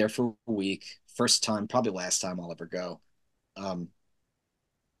 I was there for a week. First time, probably last time I'll ever go. Um,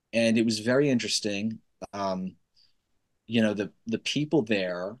 and it was very interesting. Um, the people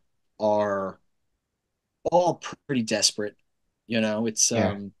there are all pretty desperate. It's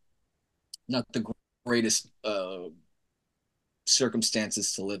Yeah. not the greatest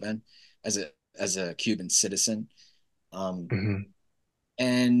circumstances to live in as a Cuban citizen. Um, Mhm.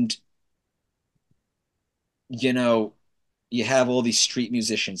 and you know, you have all these street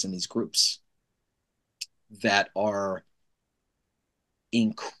musicians in these groups that are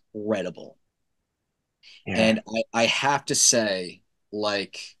incredible. Yeah. And I have to say,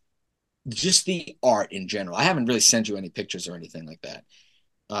 like, just the art in general. I haven't really sent you any pictures or anything like that.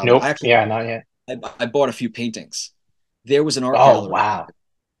 I Nope. actually Yeah, not yet. I bought a few paintings. There was an art Oh, gallery, wow.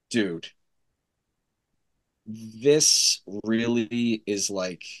 dude. This really is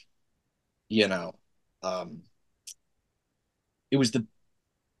like, you know, um, it was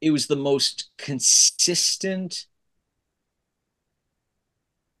the most consistent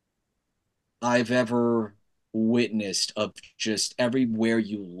I've ever witnessed of just everywhere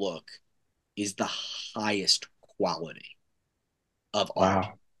you look is the highest quality of art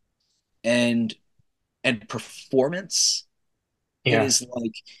Wow. and performance. It Yeah. is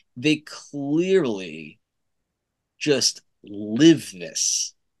like they clearly just live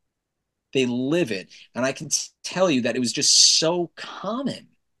this. They live it. And I can tell you that it was just so common.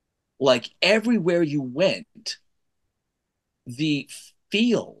 Like everywhere you went, the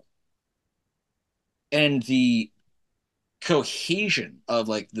feel and the cohesion of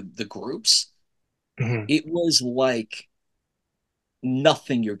like the groups, Hmm. it was like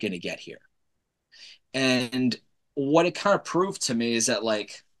nothing you're gonna get here. And what it kind of proved to me is that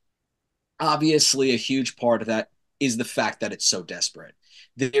like obviously a huge part of that is the fact that it's so desperate.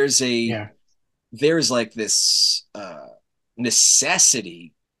 There's a Yeah. there's like this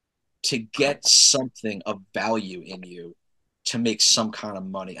necessity to get something of value in you to make some kind of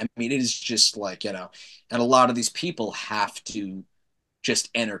money. I mean, it is just like, and a lot of these people have to just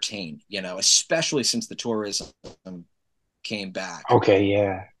entertain, especially since the tourism came back. Okay.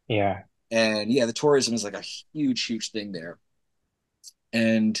 Yeah. Yeah. And yeah, the tourism is like a huge, huge thing there.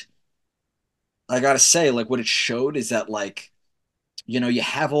 And I gotta say, like, what it showed is that, like, you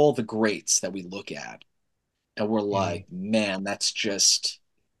have all the greats that we look at, and we're Hmm. like, man, that's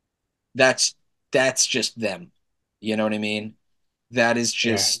that's just them. You know what I mean? That is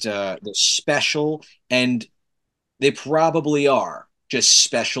Yeah. just they're special, and they probably are just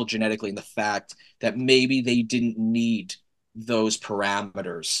special genetically in the fact that maybe they didn't need those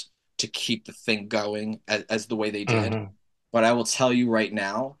parameters to keep the thing going as the way they did. Hmm. But I will tell you right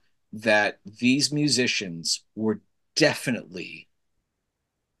now that these musicians were definitely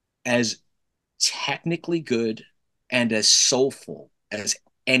as technically good and as soulful as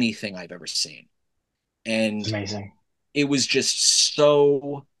anything I've ever seen. It's And amazing. it was just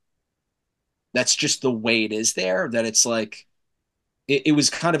so, that's just the way it is there, that it's like it was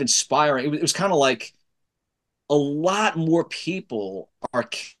kind of inspiring. It was kind of like a lot more people are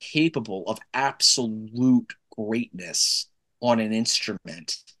capable of absolute greatness on an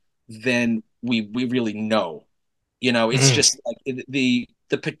instrument than we really know. It's Hmm. just like the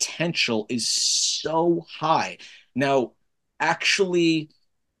potential is so high. Now, actually,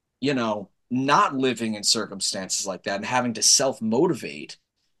 not living in circumstances like that and having to self-motivate,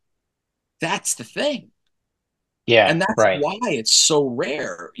 that's the thing. Yeah. And that's Right. why it's so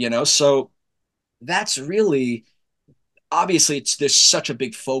rare, So that's really obviously there's such a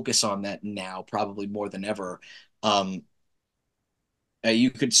big focus on that now, probably more than ever. Um,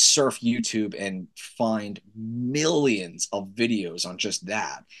 you could surf YouTube and find millions of videos on just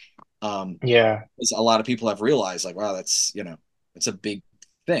that. Yeah. Because a lot of people have realized, like, wow, it's a big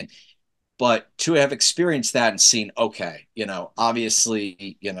thing. But to have experienced that and seen, okay,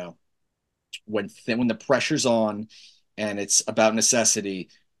 obviously, when the pressure's on and it's about necessity,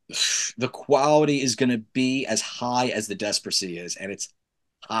 the quality is going to be as high as the desperacy is, and it's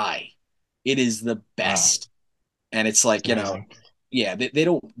high. It is the Wow. best, and it's It's like, amazing. yeah, they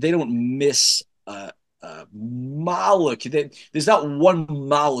don't miss a molecule. There's not one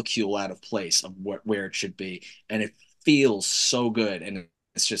molecule out of place of where it should be, and it feels so good, and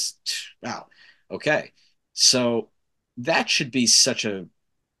it's just wow. Okay, so that should be such a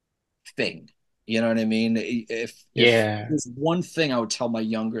thing. You know what I mean? If Yeah. there's one thing I would tell my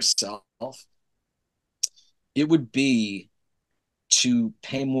younger self, it would be to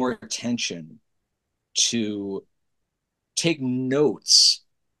pay more attention, to take notes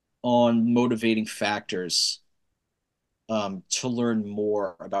on motivating factors, to learn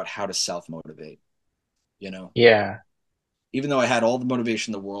more about how to self-motivate, you know? Yeah. Even though I had all the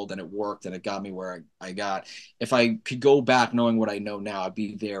motivation in the world and it worked and it got me where I got, if I could go back knowing what I know now, I'd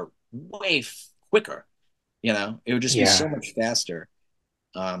be there way quicker, It would just be so Yeah. much faster.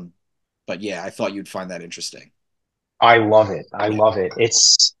 Um, but yeah, I thought you'd find that interesting. I love it. I Yeah. love it. It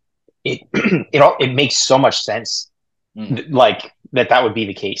it makes so much sense. Mm, Like that would be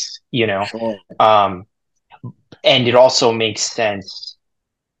the case, you know. sure. Um, and it also makes sense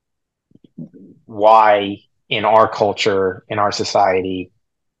why in our culture, in our society,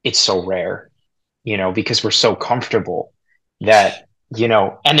 it's so rare, because we're so comfortable that,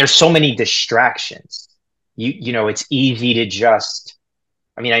 and there's so many distractions. It's easy to just,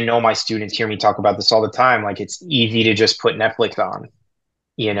 I mean, I know my students hear me talk about this all the time. Like, it's easy to just put Netflix on,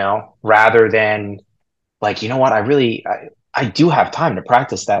 rather than like, what, I do have time to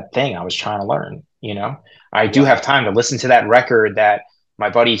practice that thing I was trying to learn, I do have Right. time to listen to that record that my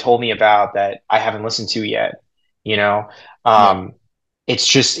buddy told me about that I haven't listened to yet, you know. Yeah. It's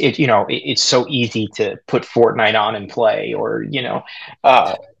just it's so easy to put Fortnite on and play, or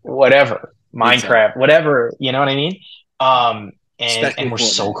whatever, Exactly. Minecraft, whatever, you know what I mean? And Especially we're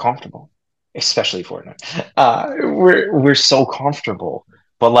so Fortnite. comfortable, especially Fortnite. We're so comfortable,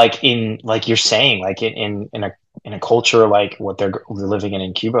 but like, in like you're saying, like in a culture like what they're living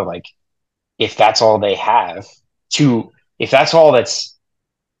in Cuba, like, if that's all they have to if that's all that's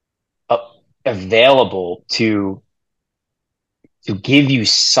uh, available to give you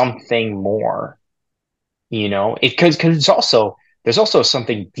something more, it because there's also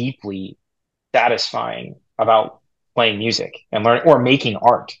something deeply satisfying about playing music and learning or making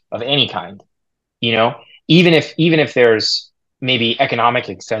art of any kind, you know even if there's maybe economic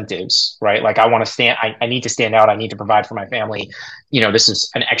incentives, right? Like, I need to stand out, I need to provide for my family, this is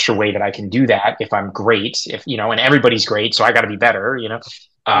an extra way that I can do that. If I'm great, if and everybody's great, so I got to be better,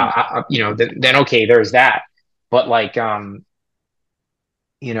 Mm. then okay, there's that. But like,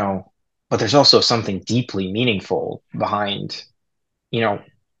 you know but there's also something deeply meaningful behind, you know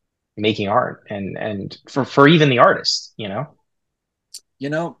making art, and for even the artist, You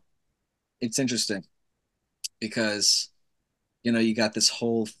know, it's interesting because, you got this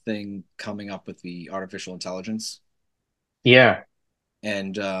whole thing coming up with the artificial intelligence, yeah,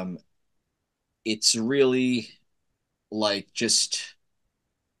 and it's really like just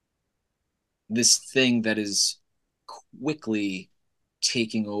this thing that is quickly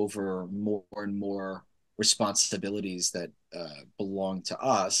taking over more and more responsibilities that belong to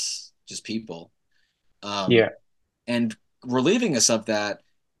us, just people, um, yeah, and relieving us of that.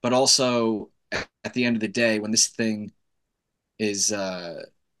 But also, at the end of the day, when this thing is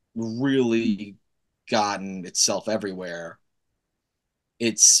really gotten itself everywhere,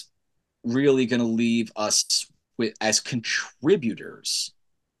 it's really going to leave us with as contributors.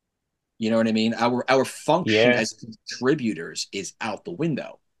 You know what I mean? Our function yeah, as contributors is out the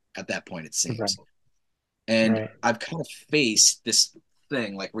window at that point, it right, seems. And right, I've kind of faced this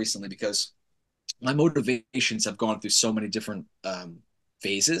thing like recently because my motivations have gone through so many different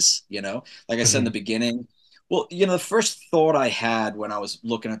phases. Like I said in the hmm, beginning. Well, the first thought I had when I was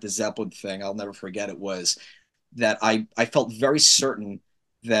looking at the Zeppelin thing, I'll never forget it, was that I felt very certain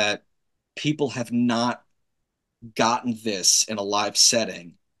that people have not gotten this in a live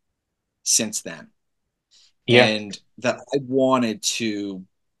setting since then, yeah, and that I wanted to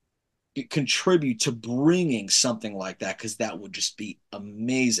contribute to bringing something like that because that would just be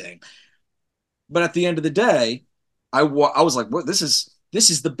amazing. But at the end of the day, I was like, "What? This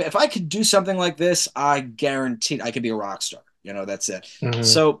is the if I could do something like this, I guaranteed I could be a rock star." That's it. hmm,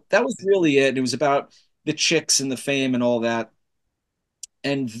 So that was really it. It was about the chicks and the fame and all that.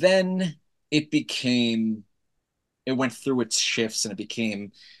 And then it became it went through its shifts and it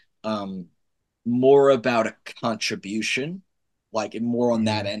became um more about a contribution, like more on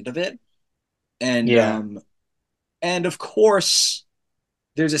that hmm, end of it. And yeah, of course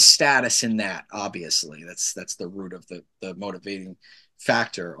there's a status in that, obviously. That's the root of the motivating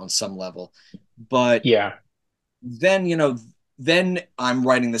factor on some level. But yeah, then, then I'm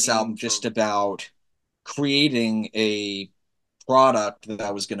writing this album just about creating a product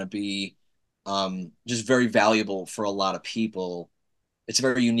that was going to be just very valuable for a lot of people. It's a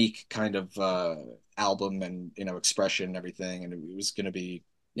very unique kind of album and expression and everything, and it was going to be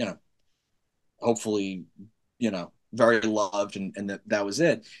you know hopefully very loved, and that was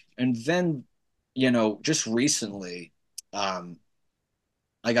it. And then just recently, um,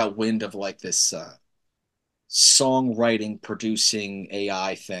 I got wind of like this songwriting producing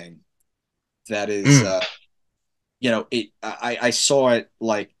AI thing that is mm, I saw it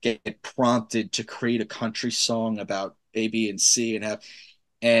like get prompted to create a country song about A, B, and C and have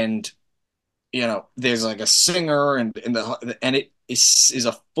and there's like a singer and it is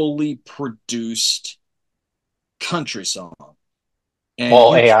a fully produced country song. And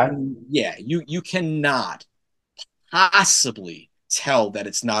all AI. you cannot possibly tell that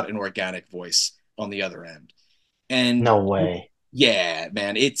it's not an organic voice on the other end. And No way. yeah,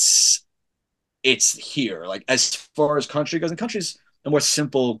 man, it's here. Like as far as country goes, and country's a more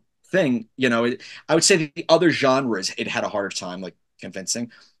simple thing. I would say the other genres it had a harder time like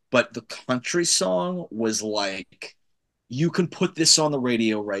convincing. but the country song was like, you can put this on the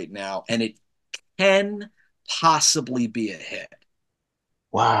radio right now and it can possibly be a hit.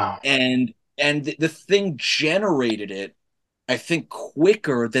 Wow. And the thing generated it, I think,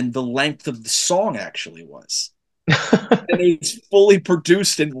 quicker than the length of the song actually was. And it's fully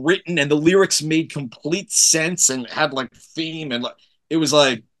produced and written, and the lyrics made complete sense and had like theme, and like it was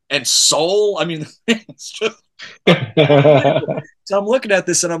like, and soul. I mean, it's just unbelievable. So I'm looking at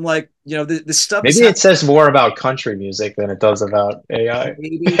this and I'm like, this stuff is Maybe it says more about country music than it does about AI.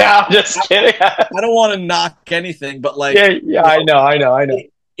 maybe. Yeah, I'm just kidding. I don't want to knock anything, but like, Yeah, yeah, I know, I know, I know.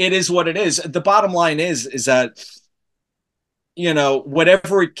 it is what it is. The bottom line is that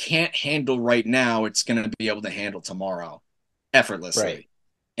whatever it can't handle right now, it's going to be able to handle tomorrow effortlessly. Right,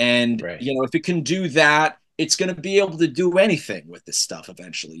 And, right. if it can do that, it's going to be able to do anything with this stuff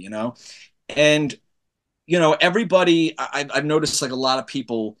eventually, And, everybody, I've noticed like a lot of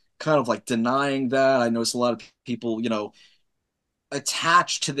people kind of like denying that. I noticed a lot of people,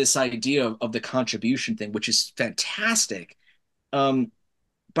 attached to this idea of the contribution thing, which is fantastic.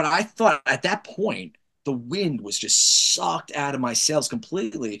 But I thought at that point, the wind was just sucked out of my sails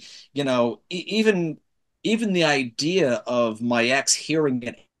completely. Even the idea of my ex hearing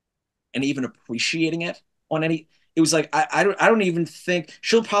it and even appreciating it on any, it was like I don't even think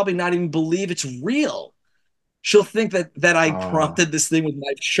she'll probably not even believe it's real. She'll think that I Oh, prompted this thing with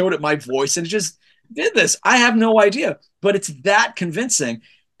my showed it my voice and just did this. I have no idea, but it's that convincing.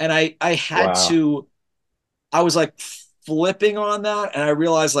 And I had wow. to I was like flipping on that, and I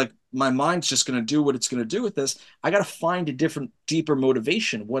realized like my mind's just going to do what it's going to do with this. I got to find a different, deeper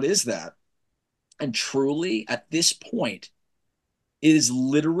motivation. What is that? And truly, at this point, it is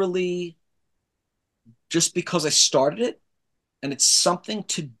literally just because I started it, and it's something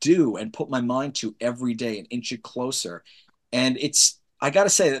to do and put my mind to every day and inch it closer. And I got to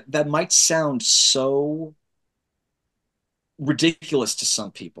say that might sound so ridiculous to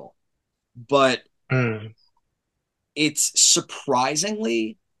some people, but Mm, it's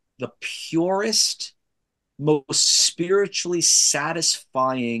surprisingly the purest, most spiritually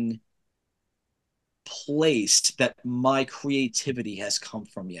satisfying place that my creativity has come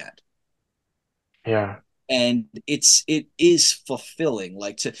from yet. yeah. And it is fulfilling,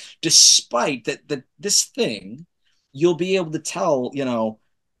 like, to despite that this thing, you'll be able to tell,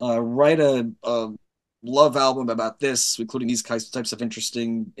 write a love album about this, including these types of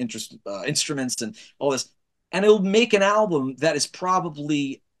instruments and all this, and it'll make an album that is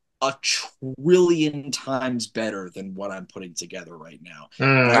probably a trillion times better than what I'm putting together right now.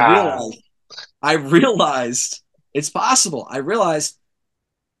 And Mm, ah, I realized it's possible. I realized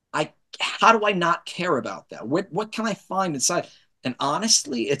I how do I not care about that? What can I find inside? And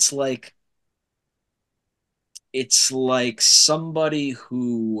honestly, it's like somebody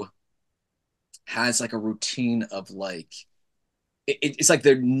who has like a routine of like it's like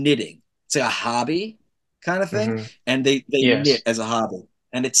they're knitting. It's like a hobby kind of thing, hmm. and they knit Yes, as a hobby,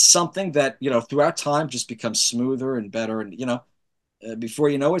 and it's something that throughout time just becomes smoother and better, and before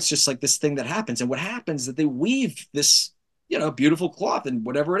you know, it's just like this thing that happens. And what happens is that they weave this, beautiful cloth and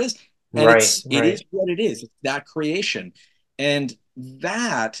whatever it is, and right, it is right. what it is. It's that creation, and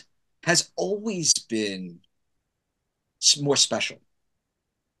that has always been more special.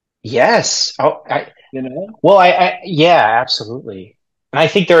 Yes. Oh, You know? well, yeah, absolutely. And I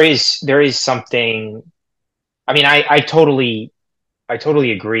think there is something. I mean, I totally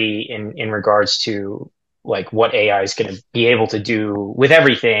agree in regards to like what AI is going to be able to do with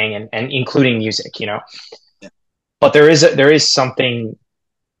everything and including music, you know. Yeah. But there is something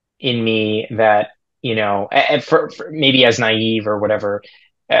in me that, for maybe as naive or whatever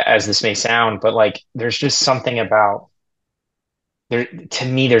as this may sound, but like there's just something about there to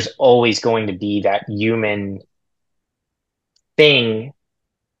me. There's always going to be that human thing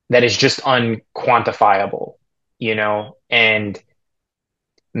that is just unquantifiable, and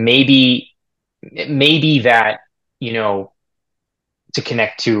maybe that, you know, to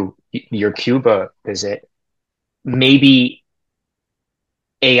connect to your Cuba visit, maybe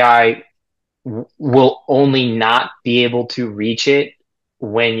AI will only not be able to reach it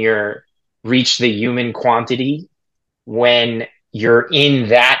when you're reach the human quantity when you're in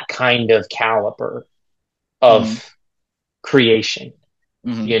that kind of caliber Mm-hmm. of creation,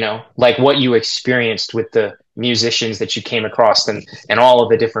 Mm-hmm. like what you experienced with the musicians that you came across and all of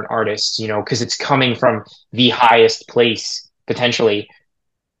the different artists, because it's coming from the highest place potentially,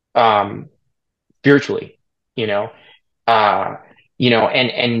 um, spiritually, you know, uh,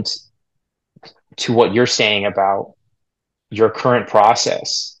 and to what you're saying about your current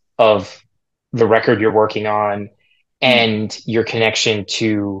process of the record you're working on Mm. and your connection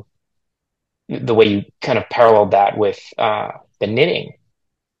to the way you kind of paralleled that with the knitting.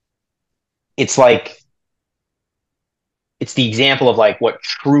 It's like it's the example of like what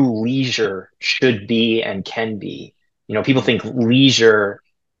true leisure should be and can be. You know, people Mm. think leisure,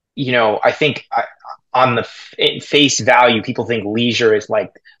 I think on the face value, people think leisure is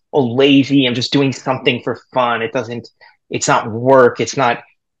like, oh, lazy. I'm just doing something for fun. It's not work. It's not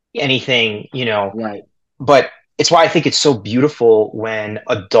anything, Right. but it's why I think it's so beautiful when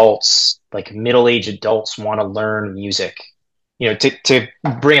adults, like middle-aged adults, want to learn music. To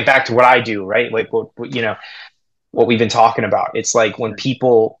bring it back to what I do, right? Like what we've been talking about. It's like when Right.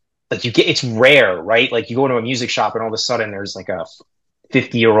 people like it's rare, right? Like you go to a music shop and all of a sudden there's like a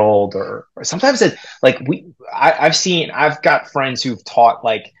 50-year-old or sometimes it like I've got friends who've taught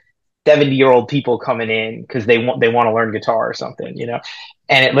like 70-year-old people coming in because they want to learn guitar or something,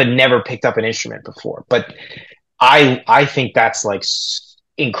 and it had never picked up an instrument before. But I think that's like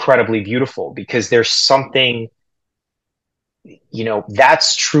incredibly beautiful because there's something,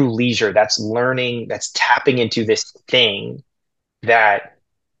 that's true leisure. That's learning, that's tapping into this thing that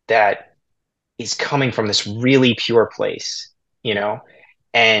that is coming from this really pure place, you know?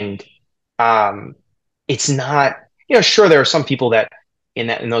 And um it's not, sure there are some people that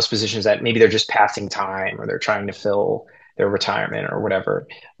in those positions that maybe they're just passing time or they're trying to fill their retirement or whatever.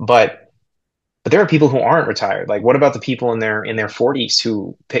 But there are people who aren't retired. Like, what about the people in their 40s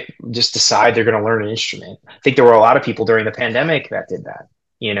who just decide they're going to learn an instrument? I think there were a lot of people during the pandemic that did that,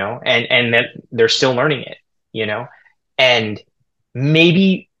 and that they're still learning it, you know, and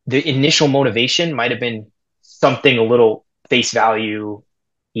maybe the initial motivation might have been something a little face value,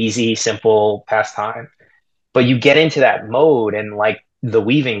 easy, simple pastime, but you get into that mode and like the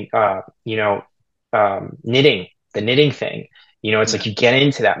weaving, knitting, the knitting thing, it's Yeah. like you get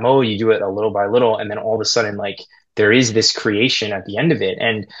into that mode, you do it a little by little, and then all of a sudden, like there is this creation at the end of it.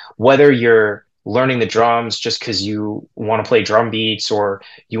 And whether you're learning the drums just because you want to play drum beats or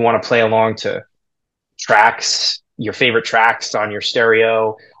you want to play along to tracks, your favorite tracks on your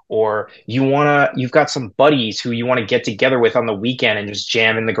stereo, or you've got some buddies who you want to get together with on the weekend and just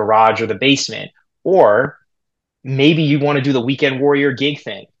jam in the garage or the basement, or maybe you want to do the weekend warrior gig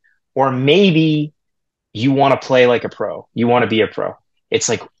thing, or maybe you want to play like a pro, you want to be a pro. It's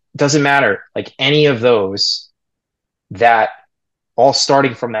like, doesn't matter, like any of those, that all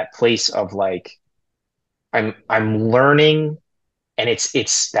starting from that place of like, I'm learning, and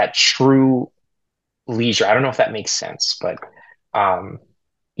it's that true leisure. I don't know if that makes sense, but um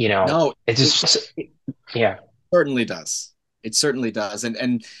No, it's it just, yeah. certainly does. It certainly does.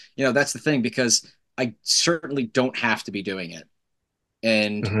 And that's the thing because I certainly don't have to be doing it.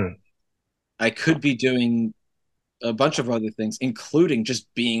 And Hmm. I could be doing a bunch of other things, including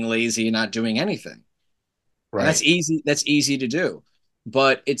just being lazy and not doing anything. And Right. that's easy to do.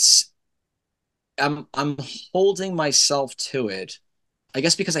 But I'm holding myself to it, I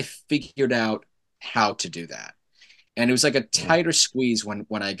guess because I figured out how to do that. And it was like a Mm-hmm. tighter squeeze when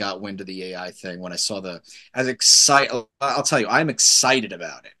I got wind of the AI thing, when I saw as excited, I'll tell you, I'm excited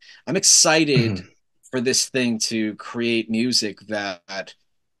about it. I'm excited for this thing to create music that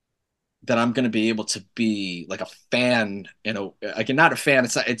I'm going to be able to be like a fan, again, not a fan.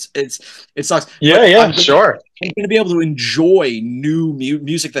 It sucks, Yeah, but yeah, sure. I'm going to be able to enjoy new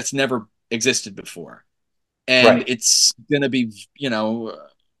music that's never existed before. And Right. it's going to be,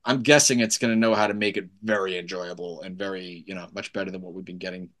 I'm guessing it's going to know how to make it very enjoyable and very, much better than what we've been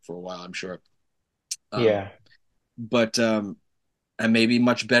getting for a while, I'm sure. Um, Yeah. but and maybe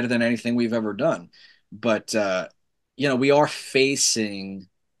much better than anything we've ever done. But, we are facing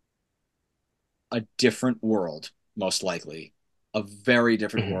a different world, most likely, a very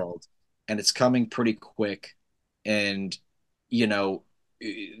different Hmm. world. And it's coming pretty quick. And, you know,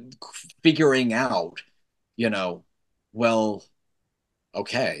 figuring out, you know, well,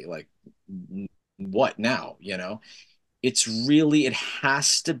 okay, like what now? It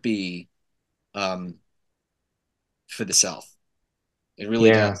has to be um for the South. It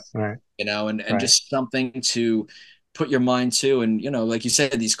really Yeah. does. Right. And Right. just something to put your mind to, and like you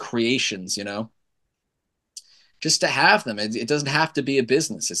said, these creations, just to have them. It doesn't have to be a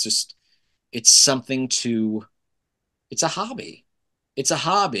business. It's something to it's a hobby. It's a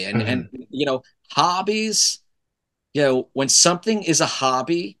hobby. And Hmm. hobbies, when something is a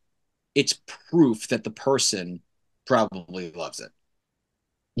hobby, it's proof that the person probably loves it.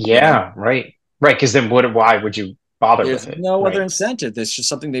 You know, Yeah. Right. Right. Because then why would you bother there's with it? no other Right. incentive. That's just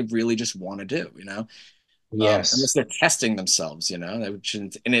something they really just want to do, unless Yes. they're testing themselves, which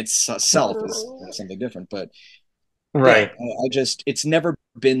in itself is something different. But yeah, Right. it's never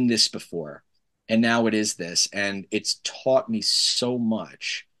been this before. and now it is this, and it's taught me so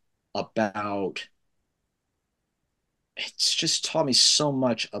much about it's just taught me so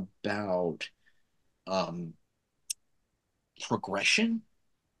much about um progression,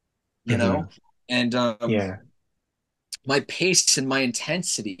 you know, Hmm. and Yeah. my pace and my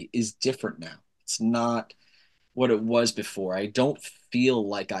intensity is different now. It's not what it was before. I don't feel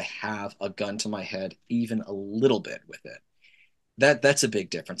like I have a gun to my head even a little bit with it. That's a big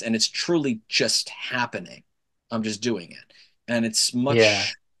difference, and it's truly just happening. I'm just doing it, and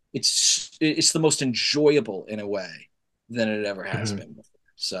Yeah. it's the most enjoyable in a way than it ever has Hmm. been before.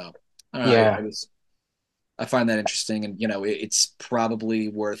 So I don't know. Yeah. I find that interesting, and it's probably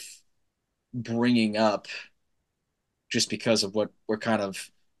worth bringing up just because of what we're kind of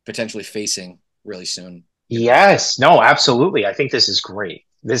potentially facing really soon. Yes. No, absolutely. I think this is great.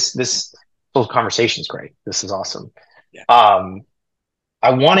 This whole conversation is great. This is awesome. Yeah. Um,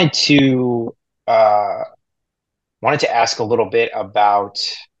 I uh wanted to ask a little bit about,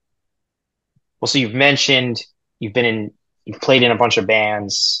 well, so you've mentioned you've been in you've played in a bunch of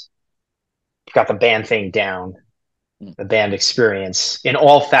bands, you've got the band thing down, Mm. the band experience in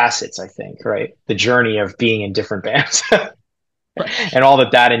all facets, I think, right? The journey of being in different bands Right. and all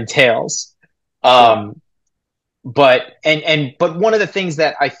that that entails. Yeah. Um, but one of the things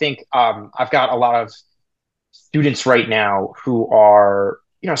that I think I've got a lot of students right now who are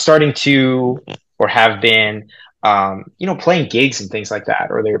starting to or have been playing gigs and things like that,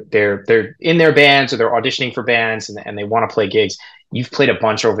 or they're in their bands or they're auditioning for bands and they want to play gigs. You've played a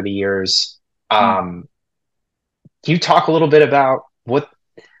bunch over the years. Mm. Can you talk a little bit about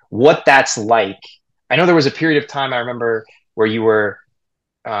what that's like? I know there was a period of time I remember where you were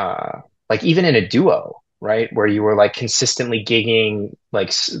like even in a duo, right? Where you were like consistently gigging,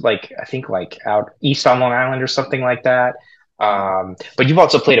 like I think like out east on Long Island or something like that. Mm. But you've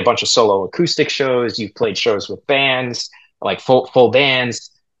also played a bunch of solo acoustic shows. You've played shows with bands, like full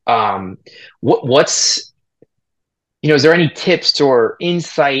bands. Um, what's is there any tips or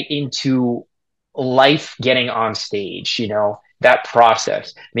insight into life getting on stage? That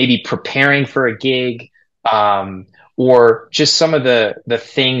process, maybe preparing for a gig, um, or just some of the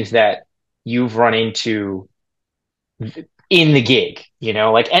things that you've run into in the gig.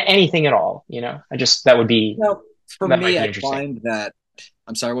 Like anything at all. I just Well, for that might me, be I interesting. find that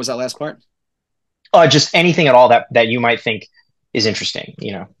I'm sorry, what was that last part? Just anything at all that you might think is interesting.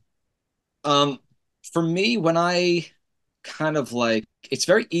 Um, for me, when I kind of like, it's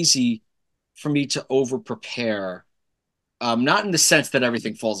very easy for me to over prepare. Not in the sense that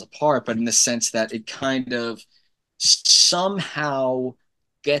everything falls apart, but in the sense that it kind of somehow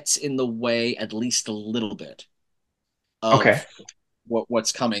gets in the way at least a little bit Okay. of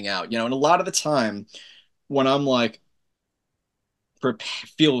what's coming out. And a lot of the time when I'm like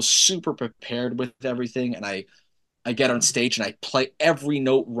feel super prepared with everything, and I get on stage and I play every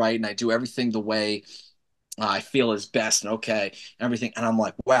note right and I do everything the way I feel is best and okay, and everything, and I'm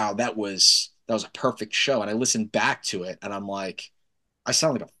like, wow, that was a perfect show, and I listen back to it and I'm like, I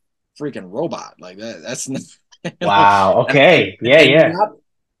sound like a freaking robot. Like that's not, Wow. and Okay. Yeah. and Yeah.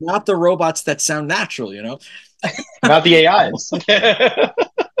 not the robots that sound natural. Not the AIs.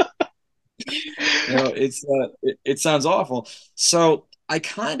 It sounds awful. So I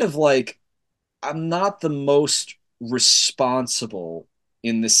kind of like, I'm not the most responsible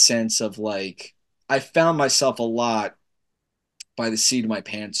in the sense of like, I found myself a lot by the seat of my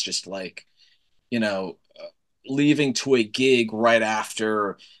pants, just like, you know, leaving to a gig right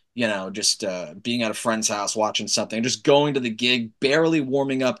after, just being at a friend's house watching something, just going to the gig, barely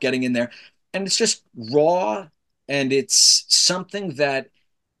warming up, getting in there. And it's just raw. And it's something that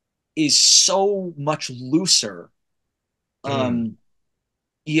is so much looser. Mm, Um,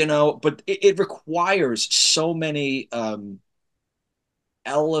 but it requires so many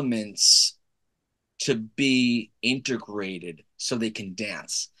elements to be integrated so they can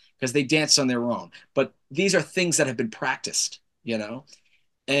dance because they dance on their own. But these are things that have been practiced,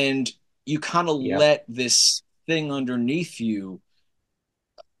 and you kind of yep. let this thing underneath you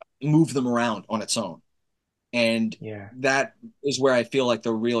move them around on its own. And Yeah. that is where I feel like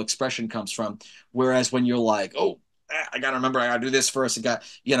the real expression comes from. Whereas when you're like, oh, I got to remember, I got to do this first.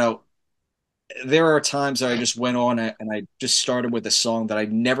 There are times that I just went on and I just started with a song that I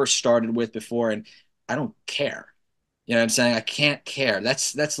never started with before, and I don't care. You know what I'm saying? I can't care.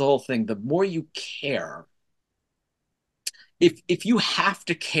 That's the whole thing. The more you care, if you have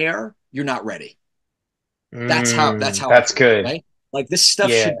to care, you're not ready. That's how I That's feel, good. right? Like this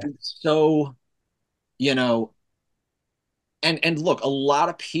stuff Yeah. should be so, you know, and look, a lot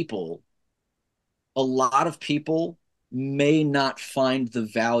of people may not find the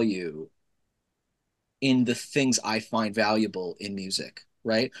value in the things I find valuable in music,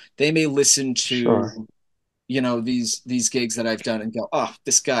 right? They may listen Sure. to, you know, these gigs that I've done and go, oh,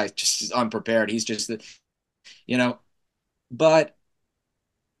 this guy just is unprepared. He's just the, you know, but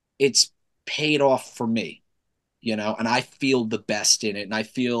it's paid off for me, you know, and I feel the best in it. And I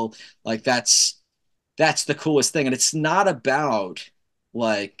feel like that's the coolest thing. And it's not about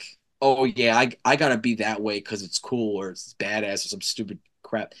like, oh yeah, I gotta be that way because it's cool or it's badass or some stupid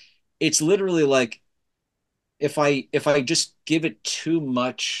crap. It's literally like if I just give it too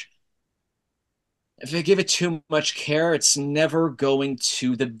much, if I give it too much care, it's never going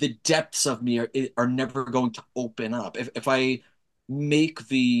to the depths of me are never going to open up. If I make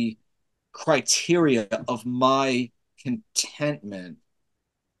the criteria of my contentment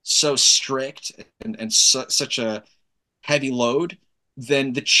so strict and such a heavy load,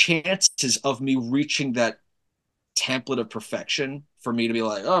 then the chances of me reaching that template of perfection for me to be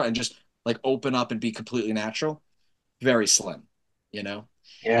like, oh, and just like open up and be completely natural, very slim, you know?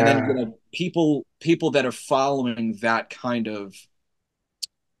 And then, you Yeah. know, people that are following that kind of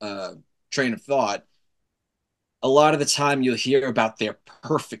uh, train of thought, a lot of the time you'll hear about their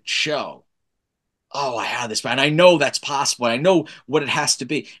perfect show. Oh, I have this, and I know that's possible. I know what it has to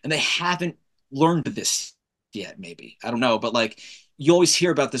be. And they haven't learned this yet, maybe. I don't know. But like you always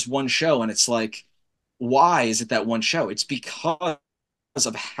hear about this one show, and it's like, why is it that one show? It's because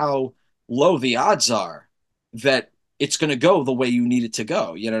of how low the odds are that it's going to go the way you need it to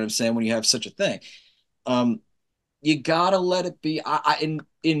go. You know what I'm saying? When you have such a thing, um, you gotta let it be.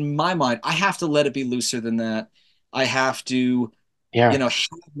 In my mind, I have to let it be looser than that. I have to, you Yeah. know,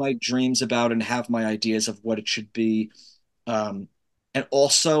 have my dreams about and have my ideas of what it should be, um, and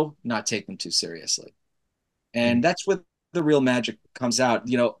also not take them too seriously. And Mm. that's where the real magic comes out.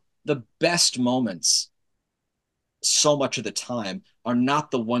 You know, the best moments, so much of the time, are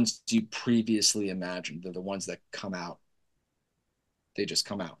not the ones you previously imagined. They're the ones that come out. They just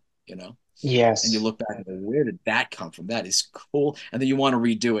come out, you know? And you Yes. look back and go, where did that come from? That is cool. And then you want to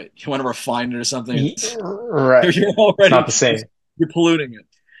redo it. You want to refine it or something. Right. You're It's not already the same. you're polluting it.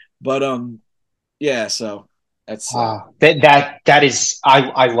 But yeah, so that's That is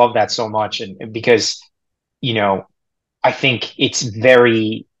I love that so much, and because you know I think it's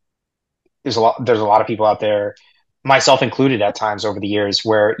very there's a lot of people out there, myself included at times over the years,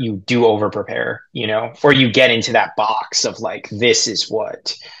 where you do over prepare, or you get into that box of like this is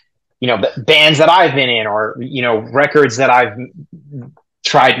what bands that I've been in, or records that I've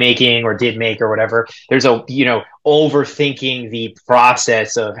tried making or did make or whatever. There's a overthinking the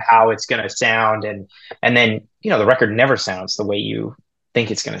process of how it's going to sound, and then the record never sounds the way you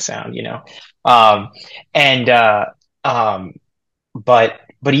think it's going to sound. Um and um but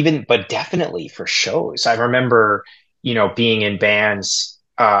definitely for shows, I remember being in bands,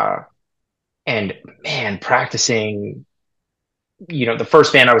 and man, practicing, the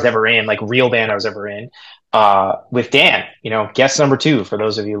first band I was ever in, like real band I was ever in, with Dan, guest number two, for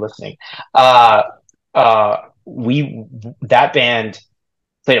those of you listening. Uh, we, that band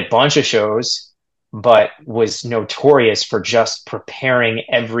played a bunch of shows, but was notorious for just preparing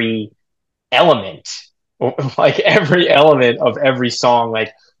every element, like every element of every song,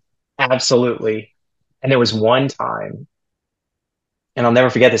 like absolutely. And there was one time, and I'll never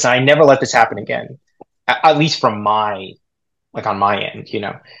forget this, and I never let this happen again, at least from my, like on my end,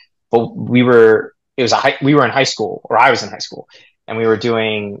 but we were in high school, or I was in high school, and we were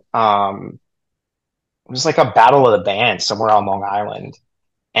doing, it was like a battle of the band somewhere on Long Island.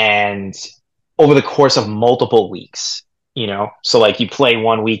 And over the course of multiple weeks, so like you play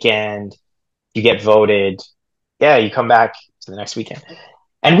one weekend, you get voted, yeah, you come back to the next weekend.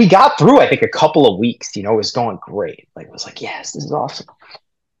 And we got through, I think, a couple of weeks, it was going great. Like, it was like, yes, this is awesome.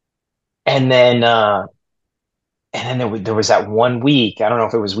 And then, there was that one week. I don't know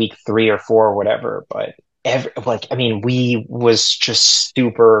if it was week 3 or 4 or whatever, but we was just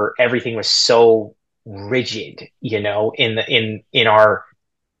super. Everything was so rigid, in our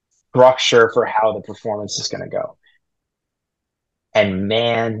structure for how the performance is going to go. And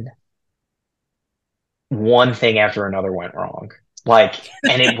man, one thing after another went wrong.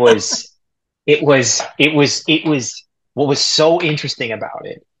 And it was. What was so interesting about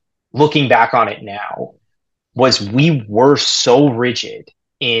it, looking back on it now, was we were so rigid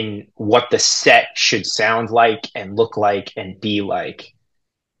in what the set should sound like and look like and be like,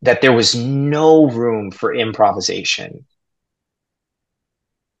 that there was no room for improvisation.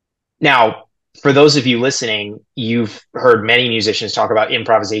 Now, for those of you listening, you've heard many musicians talk about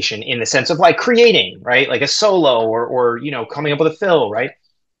improvisation in the sense of like creating, right? Like a solo, or coming up with a fill, right?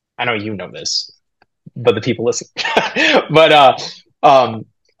 I know this, but the people listening. But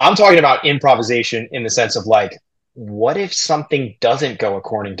I'm talking about improvisation in the sense of like, what if something doesn't go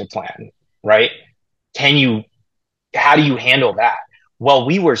according to plan, right? Can you, how do you handle that? Well,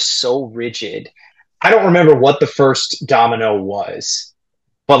 we were so rigid. I don't remember what the first domino was,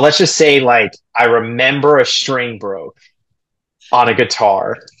 but let's just say like I remember a string broke on a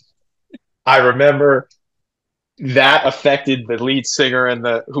guitar. I remember that affected the lead singer and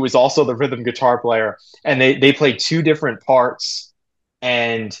the who was also the rhythm guitar player, and they played two different parts,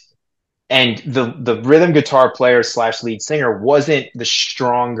 and the rhythm guitar player slash lead singer wasn't the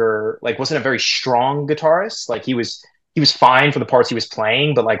stronger, like wasn't a very strong guitarist. Like he was fine for the parts he was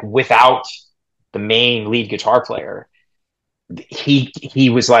playing, but like without the main lead guitar player, he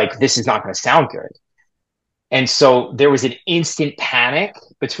was like, this is not going to sound good. And so there was an instant panic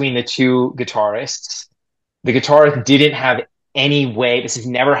between the two guitarists. The guitarist didn't have any way. This has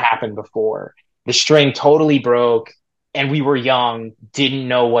never happened before. The string totally broke, and we were young, didn't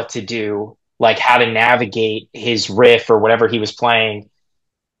know what to do, like how to navigate his riff or whatever he was playing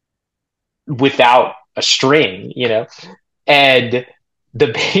without a string, you know? And the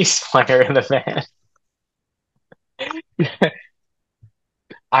bass player in the band,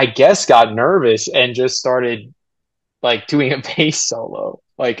 I guess, got nervous and just started like doing a bass solo.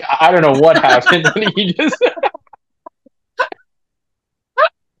 Like, I don't know what happened. And he just,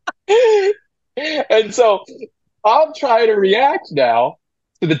 and so I'm trying to react now.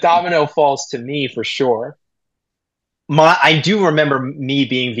 So the domino falls to me for sure. I do remember me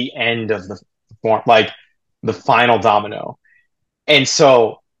being the end of the form, like the final domino. And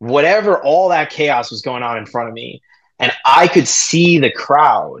so whatever all that chaos was going on in front of me, and I could see the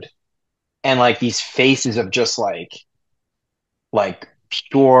crowd and like these faces of just like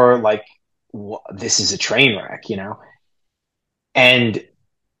pure like this is a train wreck, you know? And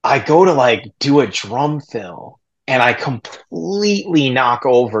I go to like do a drum fill and I completely knock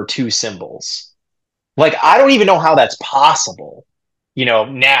over two cymbals. Like I don't even know how that's possible, you know,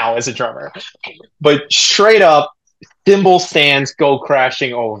 now as a drummer. But straight up, cymbal stands go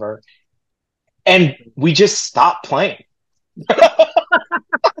crashing over and we just stop playing.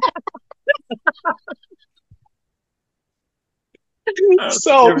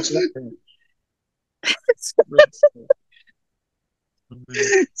 So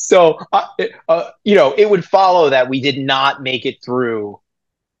you know, it would follow that we did not make it through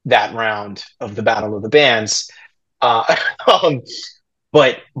that round of the Battle of the Bands. Uh, um,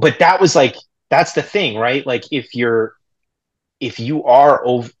 but that was like that's the thing, right? Like if you are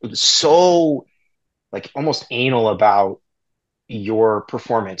so like almost anal about your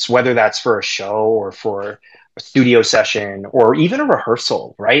performance, whether that's for a show or for a studio session or even a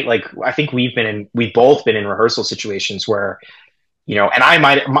rehearsal, right? Like I think we've both been in rehearsal situations where, you know,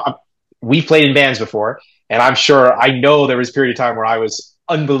 and we played in bands before, and I'm sure I know there was a period of time where I was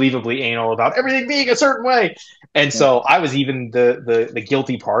unbelievably anal about everything being a certain way. And so I was even the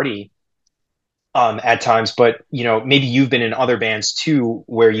guilty party at times, but you know, maybe you've been in other bands too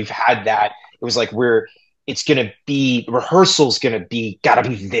where you've had that. It was like it's gonna be rehearsal's gonna be gotta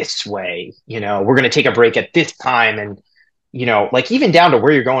be this way, you know, we're gonna take a break at this time, and you know, like even down to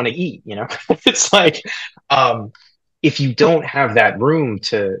where you're going to eat, you know. It's like if you don't have that room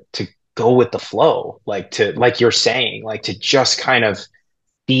to go with the flow, like to like you're saying, like to just kind of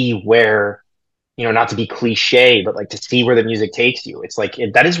be where, you know, not to be cliche, but like to see where the music takes you. It's like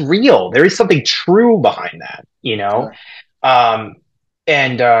that is real. There is something true behind that, you know?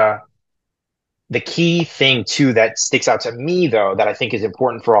 And the key thing too that sticks out to me though, that I think is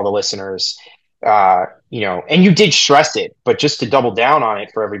important for all the listeners, you know, and you did stress it, but just to double down on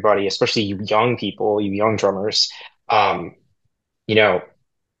it for everybody, especially you young people, you young drummers, you know,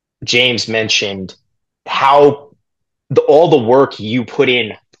 James mentioned how all the work you put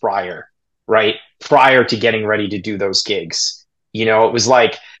in prior, right? Prior to getting ready to do those gigs. You know, it was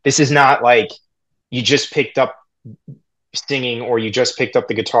like, this is not like you just picked up singing or you just picked up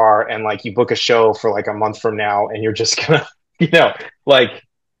the guitar and like you book a show for like a month from now and you're just gonna, you know, like,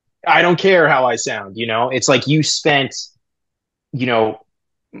 I don't care how I sound, you know? It's like you spent, you know,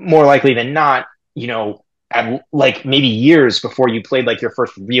 more likely than not, you know, at like maybe years before you played like your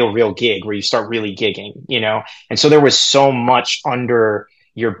first real gig where you start really gigging, you know? And so there was so much under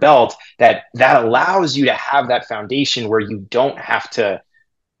your belt that allows you to have that foundation where you don't have to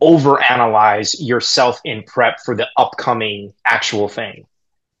overanalyze yourself in prep for the upcoming actual thing.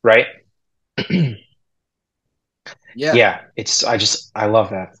 Right. Yeah. I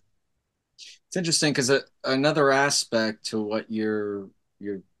love that. It's interesting because another aspect to what you're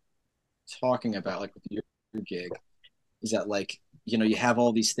talking about, like with your gig, is that like, you know, you have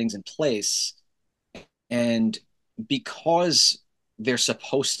all these things in place, and because they're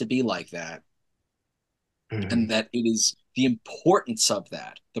supposed to be like that, and Mhm. that it is the importance of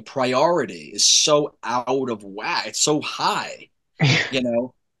that, the priority is so out of whack, it's so high, you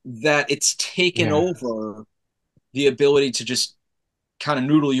know, that it's taken Yeah. over the ability to just kind of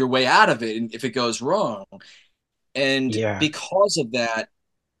noodle your way out of it if it goes wrong. And Yeah. because of that,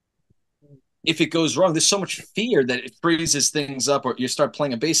 if it goes wrong, there's so much fear that it freezes things up, or you start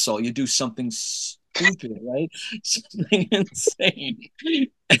playing a bass solo, you do something stupid, right? Something insane.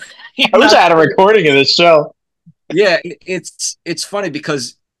 I wish I Not had a recording of this show. Yeah, it's funny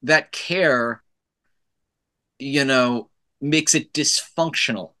because that care, you know, makes it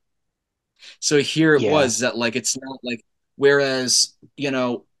dysfunctional. So here it Yeah. was that like it's not like, whereas,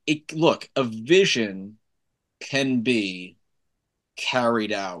 it look, a vision can be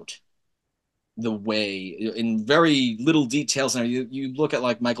carried out the way in very little details. Now you look at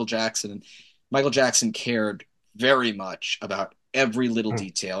like Michael Jackson, and Michael Jackson cared very much about every little Mm.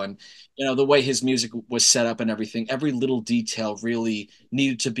 detail, and the way his music was set up and everything, every little detail really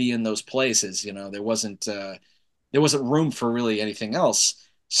needed to be in those places. There wasn't room for really anything else,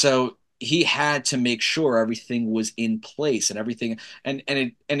 so he had to make sure everything was in place and everything, and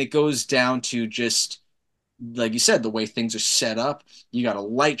it goes down to just like you said, the way things are set up. You got a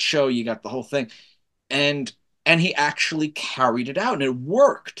light show, you got the whole thing, and he actually carried it out, and it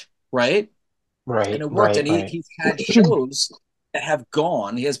worked, right? And Right. it worked, Right. and Right. he's had shows that have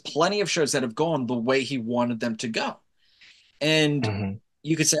gone. He has plenty of shows that have gone the way he wanted them to go, and Mhm.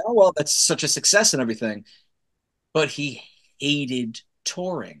 you could say, "Oh well, that's such a success and everything," but he hated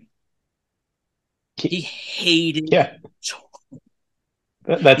touring. He hated Yeah. touring.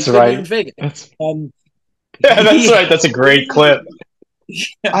 He That's couldn't even right. fake it. That's Um, yeah, that's he right. That's a great clip. yeah,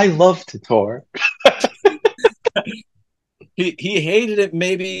 I love to tour. he hated it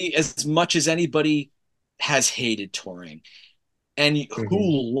maybe as much as anybody has hated touring. And Mhm.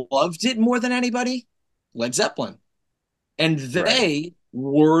 who loved it more than anybody? Led Zeppelin. And Right. they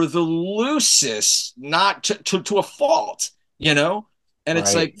were the loosest, not to a fault, you know? And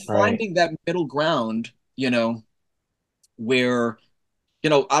it's Right. like Right. finding that middle ground, where,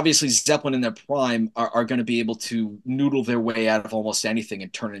 obviously Zeppelin in their prime are going to be able to noodle their way out of almost anything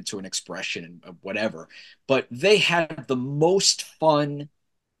and turn it into an expression and whatever. But they had the most fun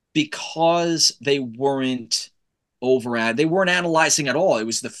because they weren't analyzing at all. It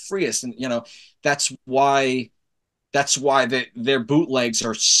was the freest, and that's why their bootlegs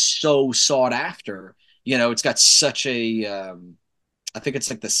are so sought after. It's got such a I think it's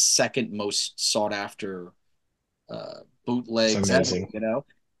like the second most sought after It's bootlegs ever, amazing.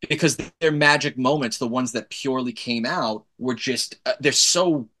 because their magic moments, the ones that purely came out, were just they're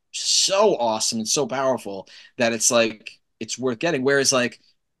so awesome and so powerful that it's like it's worth getting. Whereas like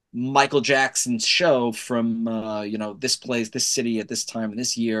Michael Jackson's show from this place, this city at this time and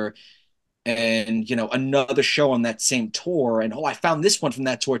this year, and another show on that same tour, and I found this one from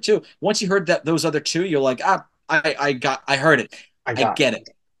that tour too. Once you heard that those other two, you're like, I heard it, I I got get it.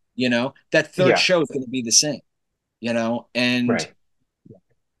 it. That third Yeah. show is going to be the same. And Right.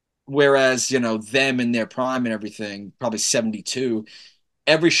 whereas them in their prime and everything, probably 72,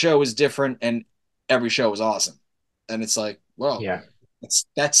 every show is different and every show is awesome, and it's like, well, Yeah.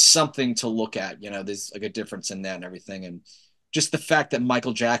 that's something to look at. There's like a difference in that and everything, and just the fact that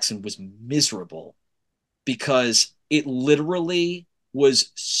Michael Jackson was miserable because it literally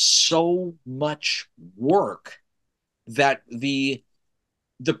was so much work that the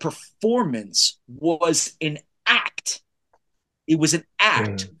performance was an act. It was an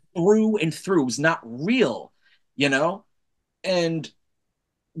act Mm. through and through. It was not real, you know? And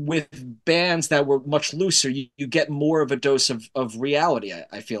with bands that were much looser, you get more of a dose of reality,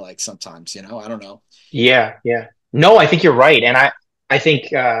 I feel like sometimes, I don't know. Yeah. Yeah. No, I think you're right, and I think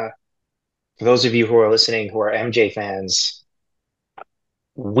for those of you who are listening who are MJ fans,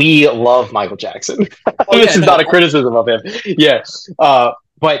 we love Michael Jackson. Oh, This yeah, is no, not a criticism of him. Yeah.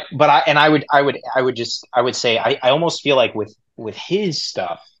 But I would say I almost feel like with his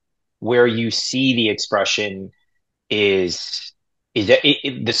stuff where you see the expression is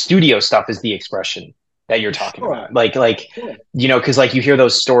the studio stuff is the expression that you're talking sure, about. Like sure. because like you hear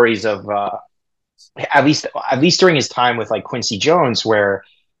those stories of at least during his time with like Quincy Jones where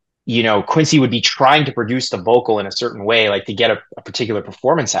Quincy would be trying to produce the vocal in a certain way, like to get a particular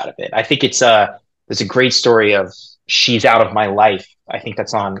performance out of it. I think there's a great story of She's Out of My Life. I think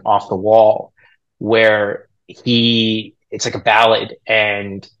that's on Off the Wall, where it's like a ballad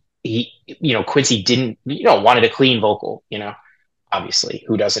and Quincy didn't, wanted a clean vocal, obviously,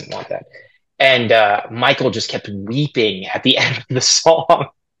 who doesn't want that? And Michael just kept weeping at the end of the song,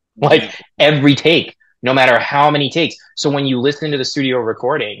 like Yeah, every take. no matter how many takes. So when you listen to the studio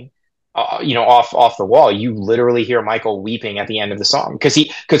recording, off the wall, you literally hear Michael weeping at the end of the song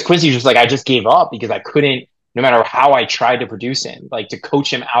because Quincy's just like, I just gave up because I couldn't, no matter how I tried to produce him, like to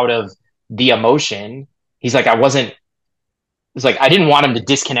coach him out of the emotion. He's like, it's like I didn't want him to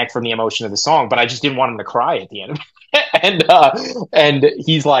disconnect from the emotion of the song, but I just didn't want him to cry at the end of it. And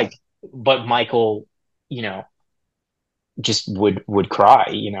he's like, but Michael, just would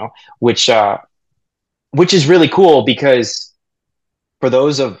cry, which is really cool because for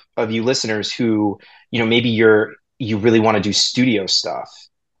those of you listeners who, maybe you really want to do studio stuff.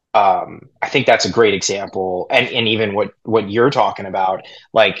 I think that's a great example. And even what you're talking about,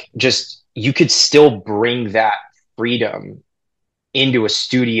 like just, you could still bring that freedom into a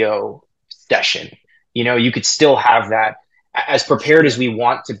studio session. You could still have that as prepared as we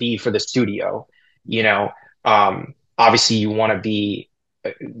want to be for the studio, obviously you want to be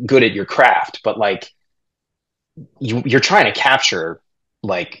good at your craft, but like you're trying to capture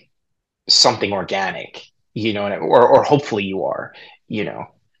like something organic, or hopefully you are,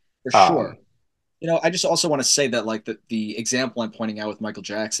 For sure. I just also want to say that like the example I'm pointing out with Michael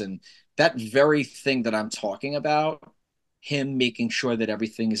Jackson, that very thing that I'm talking about, him making sure that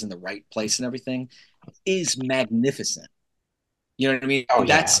everything is in the right place and everything, is magnificent. You know what I mean? Oh,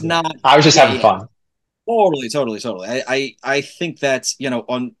 That's yeah. not. I was just having fun. Totally. I think that's,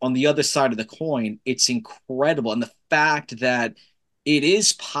 on the other side of the coin, it's incredible. And the fact that it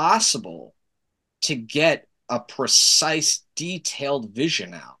is possible to get a precise, detailed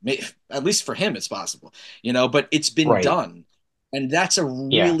vision out. At least for him, it's possible, but it's been Right. done. And that's a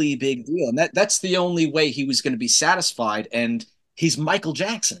really big deal. And that's the only way he was going to be satisfied. And he's Michael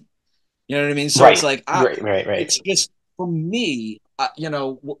Jackson. You know what I mean? So it's like, right. it's just, for me,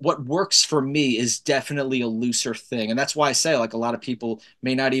 what works for me is definitely a looser thing. And that's why I say, like, a lot of people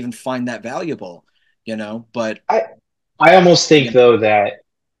may not even find that valuable, but I almost think though that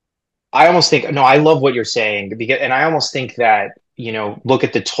no, I love what you're saying and I almost think that, look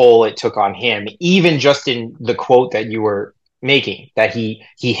at the toll it took on him, even just in the quote that you were making, that he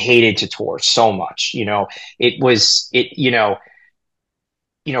hated to tour so much, for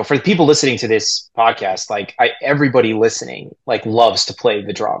the people listening to this podcast, like everybody listening, like loves to play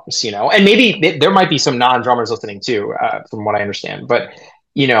the drums, and maybe there might be some non-drummers listening too, from what I understand, but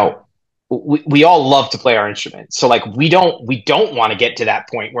we all love to play our instruments. So like, we don't want to get to that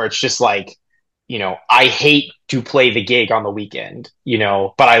point where it's just like, I hate to play the gig on the weekend,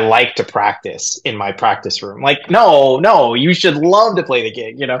 but I like to practice in my practice room. Like, no, you should love to play the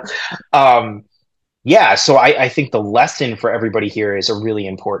gig, yeah. So I think the lesson for everybody here is a really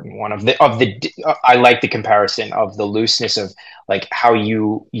important one I like the comparison of the looseness of like how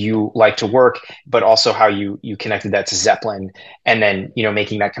you like to work, but also how you connected that to Zeppelin, and then,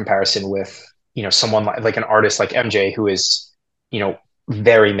 making that comparison with, someone like an artist like MJ, who is,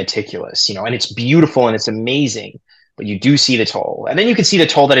 very meticulous, and it's beautiful and it's amazing, but you do see the toll, and then you can see the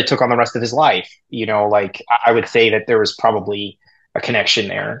toll that it took on the rest of his life. Like I would say that there was probably a connection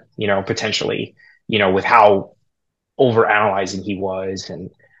there, potentially, with how over analyzing he was, and,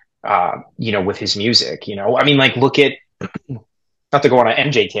 with his music, I mean, like, look at, not to go on an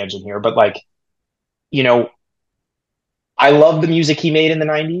MJ tangent here, but like, I love the music he made in the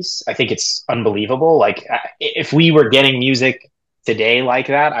 90s. I think it's unbelievable. Like, if we were getting music today like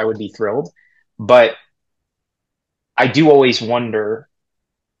that, I would be thrilled. But I do always wonder,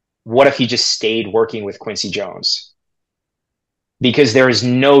 what if he just stayed working with Quincy Jones? Because there is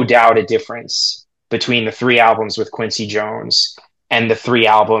no doubt a difference between the 3 albums with Quincy Jones and the 3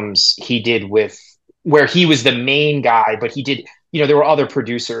 albums he did where he was the main guy, but he did, there were other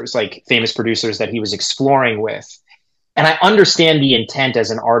producers, like famous producers that he was exploring with. And I understand the intent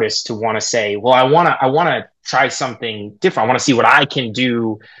as an artist to want to say, well, I want to try something different. I want to see what I can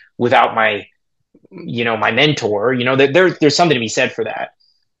do without my, my mentor, there's something to be said for that.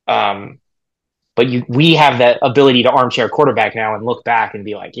 But we have that ability to armchair quarterback now and look back and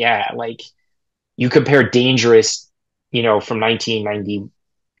be like, yeah, like, you compare Dangerous, from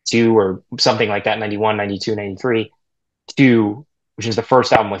 1992 or something like that, 91, 92, 93, to, which is the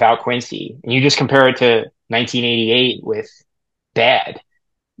first album without Quincy, and you just compare it to 1988 with Bad,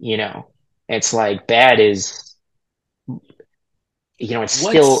 it's like Bad is,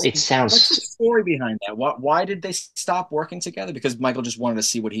 it sounds. What's the story behind that? Why did they stop working together? Because Michael just wanted to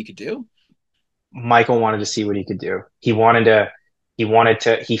see what he could do? Michael wanted to see what he could do. He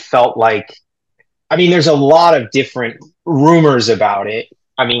felt like, I mean, there's a lot of different rumors about it.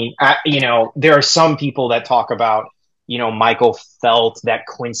 I mean, there are some people that talk about, Michael felt that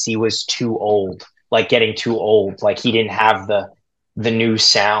Quincy was too old, like getting too old, like he didn't have the the new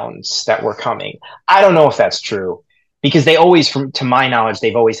sounds that were coming. I don't know if that's true because they always, to my knowledge,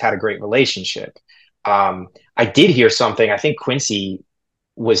 they've always had a great relationship. I did hear something. I think Quincy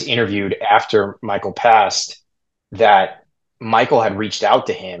was interviewed after Michael passed that Michael had reached out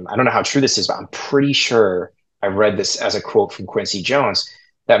to him. I don't know how true this is, but I'm pretty sure I read this as a quote from Quincy Jones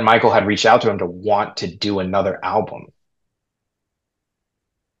that Michael had reached out to him to want to do another album,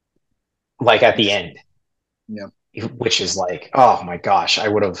 like at the end. Yeah. Which is like, oh my gosh, I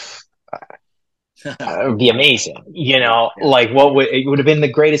would have, it would be amazing, you know, like it would have been the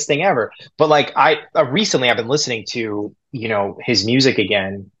greatest thing ever. But like recently I've been listening to, you know, his music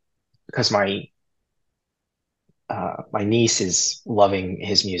again because my niece is loving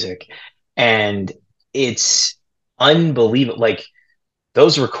his music and it's unbelievable. Like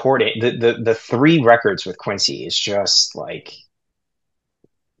those recording, the three records with Quincy is just like,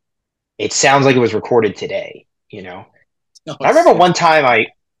 it sounds like it was recorded today. You know, I remember one time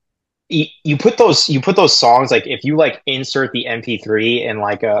you put those songs, like if you like insert the MP3 in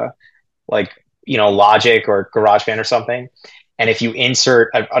like you know, Logic or GarageBand or something, and if you insert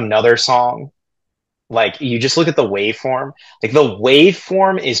another song, like you just look at the waveform, like the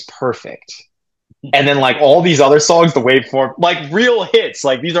waveform is perfect. And then like all these other songs, the waveform, like real hits,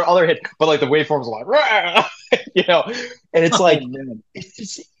 like these are other hits, but like the waveform's like, rah! You know, and it's like, it's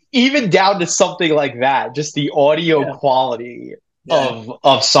just, even down to something like that, just the audio quality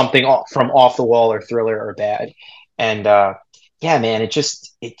of something from Off the Wall or Thriller or Bad. And yeah, man, it's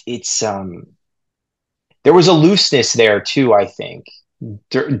there was a looseness there too, I think,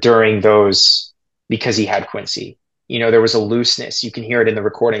 during those, because he had Quincy. You know, there was a looseness. You can hear it in the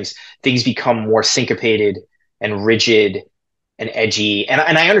recordings. Things become more syncopated and rigid and edgy. And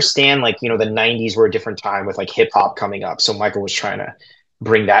I understand, like, you know, the 90s were a different time with like hip hop coming up. So Michael was trying to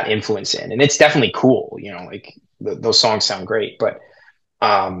bring that influence in. And it's definitely cool, you know, like those songs sound great. But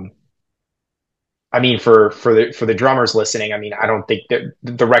I mean, for the drummers listening, I mean, I don't think that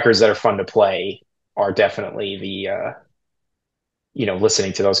the records that are fun to play are definitely the you know,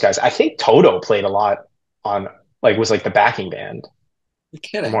 listening to those guys. I think Toto played a lot on, like, was like the backing band,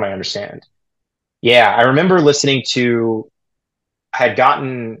 from what I understand. Yeah, I remember listening to, I had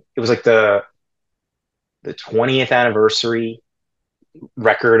gotten, it was like the 20th anniversary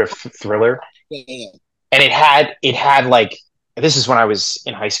record of Thriller. Yeah. And it had like, this is when I was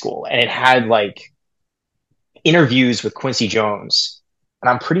in high school, and it had like interviews with Quincy Jones. And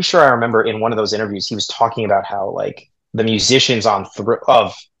I'm pretty sure I remember in one of those interviews, he was talking about how like the musicians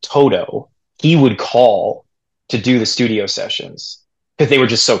of Toto, he would call to do the studio sessions because they were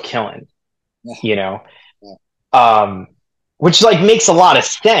just so killing, you know? Which like makes a lot of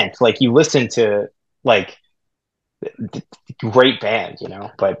sense. Like you listen to like great band, you know,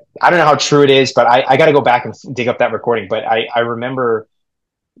 but I don't know how true it is, but I got to go back and dig up that recording. But I remember,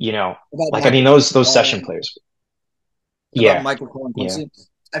 you know, like, I mean, those session players. About Michael calling Quincy.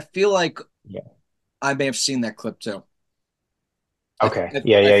 I feel like I may have seen that clip too. Okay.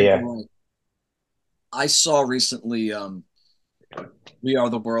 Yeah. I saw recently We Are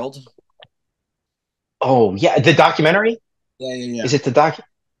the World. Oh, yeah. The documentary? Yeah. Is it the doc?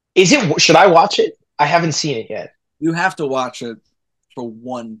 Should I watch it? I haven't seen it yet. You have to watch it for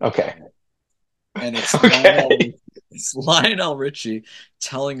one. Okay. And it's Okay. it's Lionel Richie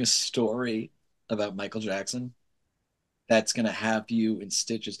telling a story about Michael Jackson that's going to have you in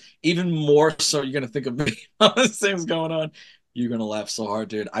stitches. Even more so, you're going to think of me. All these things going on. You're going to laugh so hard,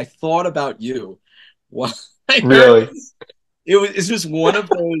 dude. I thought about you. Really? It's just one of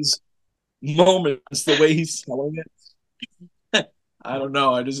those moments, the way he's telling it. I don't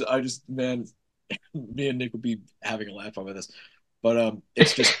know. I just, man, me and Nick would be having a laugh over this. But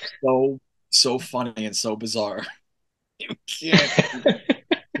it's just so funny and so bizarre. You can't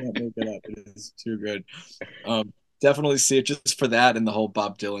make it up. It is too good. Definitely see it just for that and the whole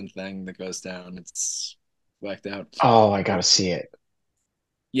Bob Dylan thing that goes down. It's whacked out. Oh, I gotta see it.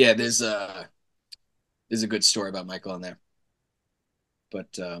 Yeah, there's a good story about Michael in there.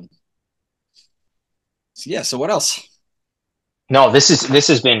 But so yeah, so what else? No, this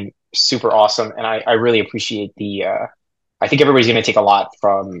has been super awesome, and I really appreciate the I think everybody's gonna take a lot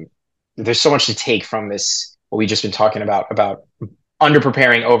from, there's so much to take from this, what we've just been talking about under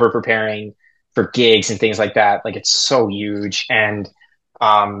preparing, over preparing for gigs and things like that. Like, it's so huge. And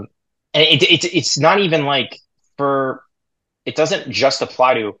it's not even like it doesn't just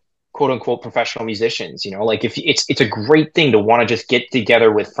apply to quote unquote professional musicians, you know, like if it's a great thing to want to just get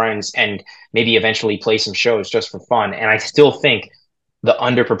together with friends and maybe eventually play some shows just for fun. And I still think the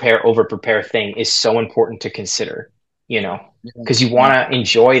under prepare, over prepare thing is so important to consider, you know, because you want to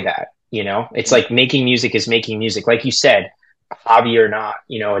enjoy that, you know, it's like making music is making music. Like you said, hobby or not.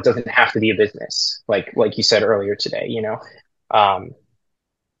 It doesn't have to be a business, like you said earlier today. Um,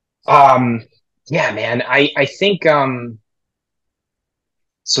 um, yeah, man. I think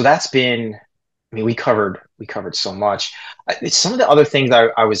so. That's been. I mean, we covered so much. Some of the other things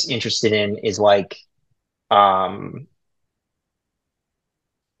I was interested in is like, um,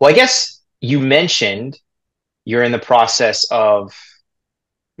 well, I guess you mentioned you're in the process of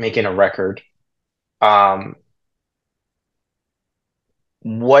making a record. Um,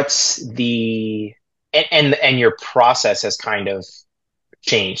 what's the and your process has kind of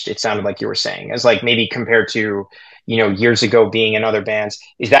changed. It sounded like you were saying, as like maybe compared to, years ago being in other bands.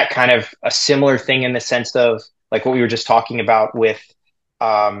 Is that kind of a similar thing in the sense of like what we were just talking about with,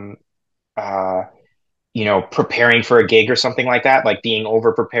 um, uh, preparing for a gig or something like that, like being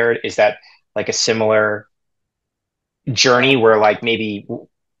over prepared? Is that like a similar journey where like maybe,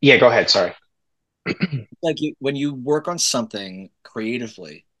 yeah, go ahead. Sorry. Like when you work on something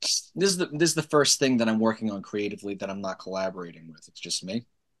creatively, this is the first thing that I'm working on creatively that I'm not collaborating with. It's just me.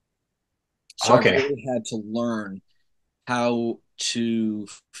 So I've Okay. really had to learn how to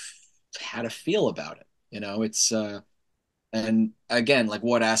how to feel about it. It's and again, like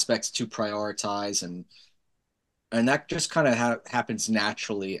what aspects to prioritize, and that just kind of happens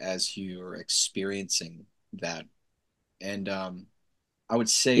naturally as you're experiencing that. And I would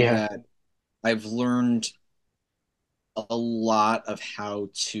say Yeah. that I've learned a lot of how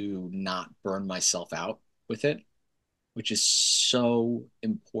to not burn myself out with it, which is so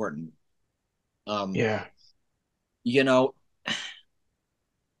important. Um, Yeah. you know,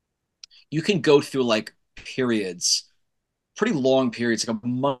 you can go through like periods, pretty long periods, like a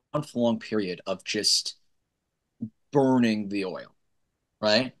month long period of just burning the oil,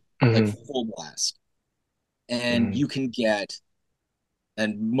 right? Like Hmm. full blast. And Hmm. you can get,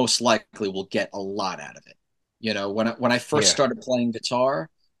 and most likely will get a lot out of it. When I first Yeah. started playing guitar,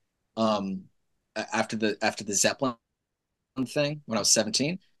 um, after the Zeppelin thing when I was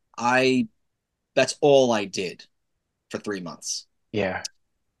 17, I that's all I did for 3 months. Yeah.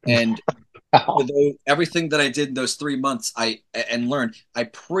 And Wow. everything that I did in those 3 months, and learned, I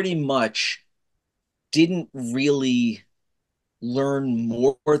pretty much didn't really learn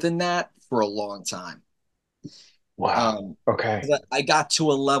more than that for a long time. Wow. Um, Okay. 'Cause I got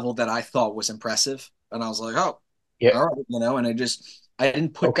to a level that I thought was impressive, and I was like, oh, Yeah. all right, and I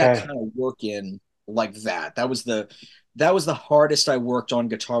didn't put that Okay. kind of work in like that. That was the hardest I worked on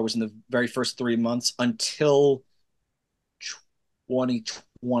guitar, was in the very first 3 months until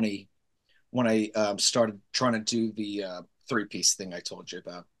 2020, when I started trying to do the three-piece thing I told you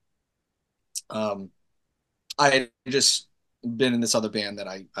about. Um, I had just been in this other band that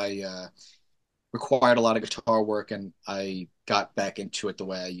I required a lot of guitar work, and I got back into it the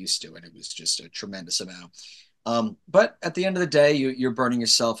way I used to, and it was just a tremendous amount. But at the end of the day, you're burning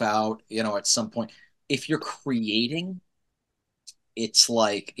yourself out. At some point, if you're creating, it's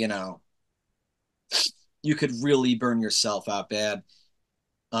like you could really burn yourself out bad.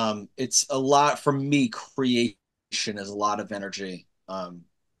 It's a lot for me. Creation is a lot of energy.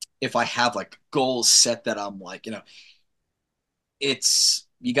 If I have like goals set that I'm like, it's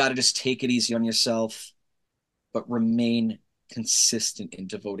you got to just take it easy on yourself, but remain consistent in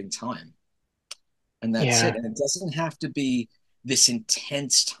devoting time. And that's it. Yeah. And it doesn't have to be this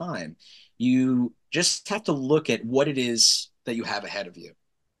intense time. You just have to look at what it is that you have ahead of you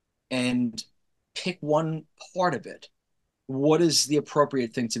and pick one part of it. What is the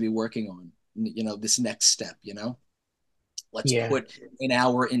appropriate thing to be working on? This next step, let's Yeah. put an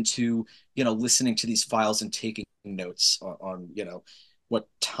hour into, listening to these files and taking notes on what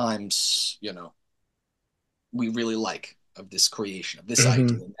times, we really like of this creation, of this idea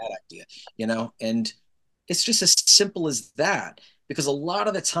Hmm. and that idea, and it's just as simple as that. Because a lot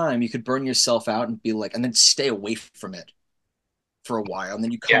of the time you could burn yourself out and be like, and then stay away from it for a while. And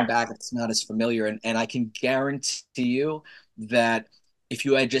then you come Yeah. back, it's not as familiar. And I can guarantee you that if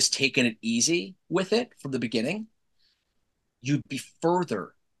you had just taken it easy with it from the beginning, you'd be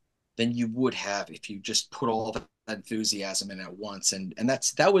further than you would have if you just put all the enthusiasm in at once. And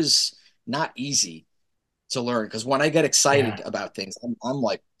that was not easy to learn, because when I get Yeah. excited about things, I'm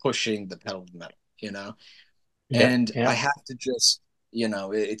like pushing the pedal to the metal. Yeah. And I Yeah. have to just,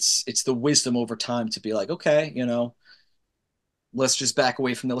 it's the wisdom over time to be like, okay, let's just back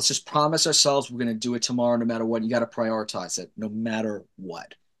away from that. Let's just promise ourselves we're going to do it tomorrow, no matter what. You got to prioritize it, no matter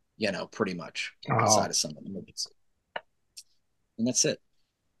what, pretty much outside Oh, of some emergency. And that's it.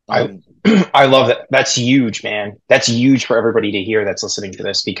 I Um, I love that. That's huge, man. That's huge for everybody to hear that's listening to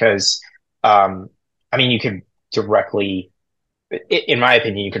this because, um, I mean, you could directly, in my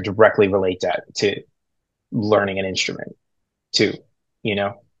opinion, you could directly relate that to learning an instrument. too,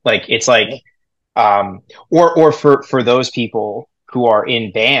 like it's like, or for those people who are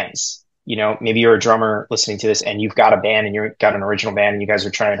in bands, maybe you're a drummer listening to this and you've got a band and you've got an original band and you guys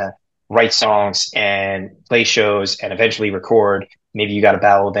are trying to write songs and play shows and eventually record. Maybe you got a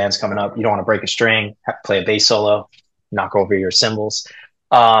battle of bands coming up. You don't want to break a string, have to play a bass solo, knock over your cymbals.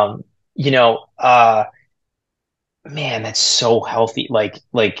 Um, you know, uh, Man, that's so healthy. Like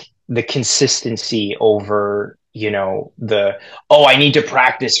the consistency over, oh, I need to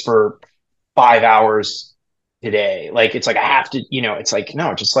practice for 5 hours today. Like it's like I have to, it's like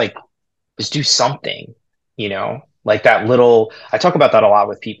no, just do something, like that little. I talk about that a lot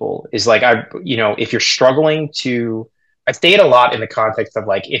with people. Is like if you're struggling to, I say it a lot in the context of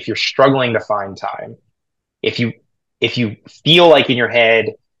like if you're struggling to find time, if you if you feel like in your head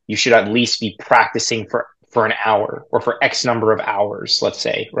you should at least be practicing for an hour or for X number of hours, let's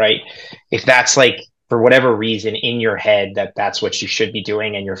say, right? If that's like for whatever reason in your head that's what you should be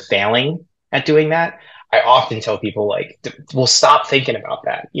doing and you're failing at doing that, I often tell people like, well, stop thinking about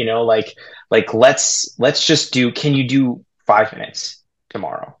that, like let's just do, can you do 5 minutes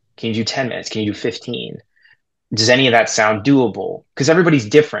tomorrow? Can you do 10 minutes? Can you do 15? Does any of that sound doable? Because everybody's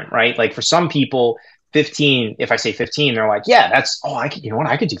different, right? Like for some people, 15, if I say 15, they're like, yeah, I could,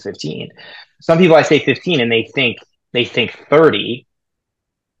 I could do 15. Some people I say 15 and they think 30.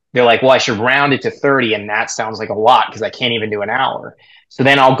 They're like, well, I should round it to 30. And that sounds like a lot because I can't even do an hour. So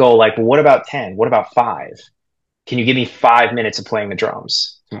then I'll go like, well, what about 10? What about 5? Can you give me 5 minutes of playing the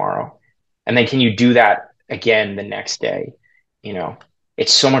drums tomorrow? And then can you do that again the next day?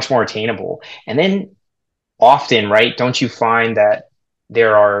 It's so much more attainable. And then often, right, don't you find that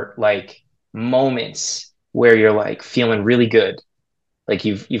there are like moments where you're like feeling really good? Like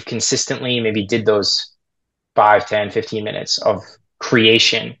you've consistently maybe did those 5, 10, 15 minutes of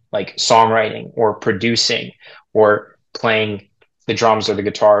creation, like songwriting or producing or playing the drums or the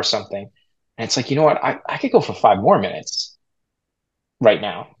guitar or something. And it's like, you know what? I could go for 5 more minutes right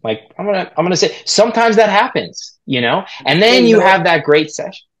now. Like I'm gonna say sometimes that happens, and then you have that great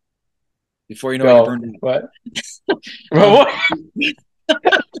session. Before you know it, you burned out. What?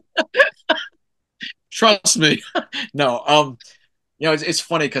 Trust me. No, it's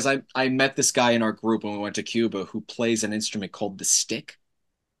funny because I met this guy in our group when we went to Cuba who plays an instrument called the stick.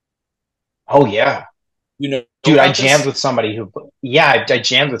 Oh yeah. Dude, I jammed this? with somebody I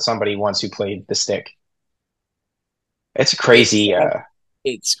jammed with somebody once who played the stick. It's crazy.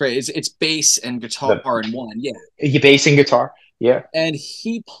 It's great. It's bass and guitar in one. Yeah. Your bass and guitar. Yeah. And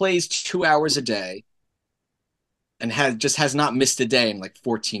he plays 2 hours a day and has not missed a day in like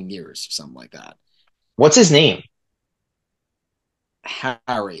 14 years or something like that. What's his name?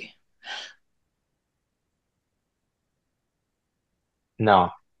 Harry. No,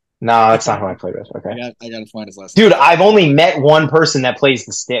 that's not who I played with. Okay. I gotta find his last name. Dude, name. I've only met one person that plays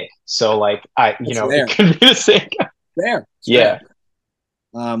the stick. So like it could be the same guy. There. Yeah.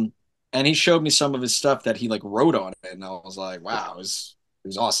 And he showed me some of his stuff that he like wrote on it, and I was like, wow, it was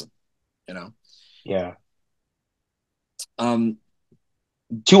awesome. Yeah. 2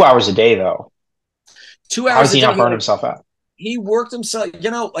 hours a day though. 2 hours. How does he not burn himself out? He worked himself,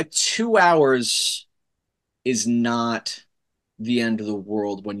 like 2 hours is not the end of the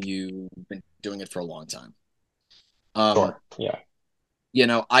world when you've been doing it for a long time. Sure. Yeah.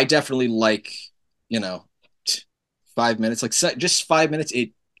 I definitely like, 5 minutes, like just 5 minutes.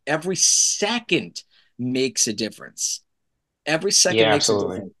 Every second makes a difference. Every second makes a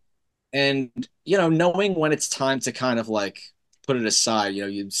difference. And, knowing when it's time to kind of like put it aside,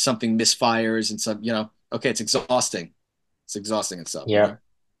 something misfires and some, okay, it's exhausting. It's exhausting and stuff. Yeah.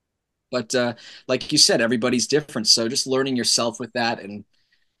 But like you said, everybody's different. So just learning yourself with that, and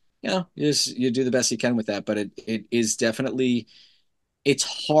you do the best you can with that. But it is definitely,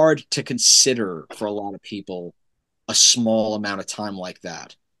 it's hard to consider for a lot of people a small amount of time like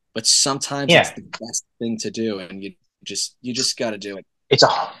that. But sometimes it's the best thing to do, and you just got to do it. It's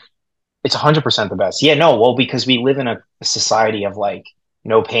 100% the best. Yeah, no, well, because we live in a society of like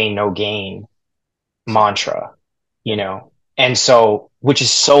no pain, no gain mantra, and so, which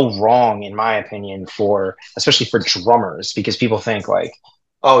is so wrong in my opinion especially for drummers, because people think like,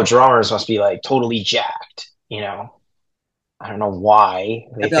 oh, drummers must be like totally jacked, I don't know why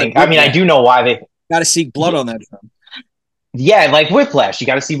they think. I mean, I do know why they got to see blood on that drum. Yeah, like Whiplash, you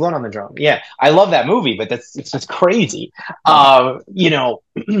got to see blood on the drum. Yeah, I love that movie, but it's crazy, But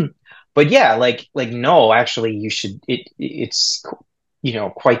yeah, like no, actually, you should. It's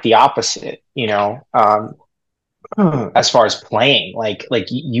quite the opposite. As far as playing, like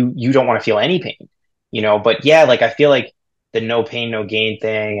you don't want to feel any pain, But yeah, like I feel like the no pain, no gain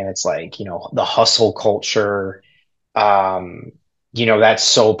thing, and it's like the hustle culture Um, that's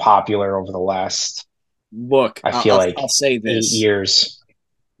so popular over the last, Look, I feel I'll like, say 8 this. years.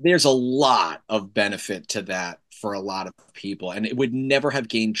 There's a lot of benefit to that for a lot of people, and it would never have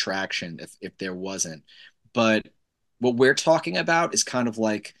gained traction if there wasn't. But what we're talking about is kind of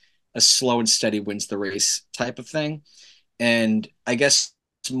like a slow and steady wins the race type of thing. And I guess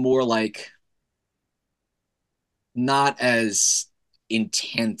it's more like not as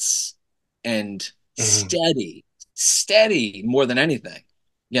intense and Mhm. steady more than anything,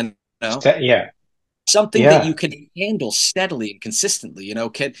 you know? Yeah, Something that yeah, you can handle steadily and consistently.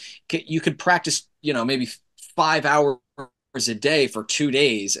 Can you could practice, maybe 5 hours a day for 2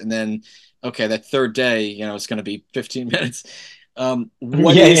 days, and then okay, that third day, it's going to be 15 minutes.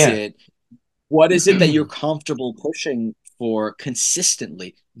 What yeah, is yeah, it? What is it that you're comfortable pushing for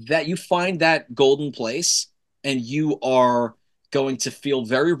consistently that you find that golden place and you are going to feel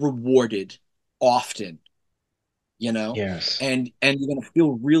very rewarded often, you know yes, and you're going to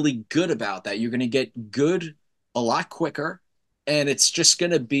feel really good about that. You're going to get good a lot quicker, and it's just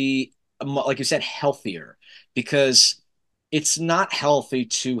going to be, like you said, healthier, because it's not healthy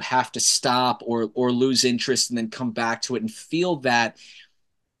to have to stop or lose interest and then come back to it and feel that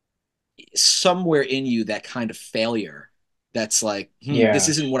somewhere in you, that kind of failure that's like, this yeah.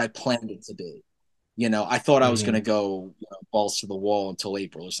 isn't what I planned it to be. I thought I was going to Mhm. go, balls to the wall until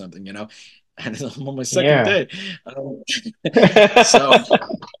April or something, and I'm on my second Yeah. day. Um, so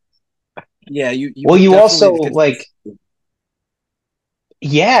yeah, you Well, could you definitely also get. like,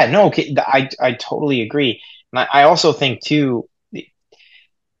 yeah, no, okay, I totally agree. And I also think too,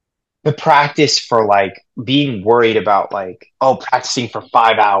 the practice for like being worried about like, oh, practicing for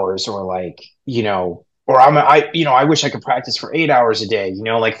 5 hours, or like, or I wish I could practice for 8 hours a day,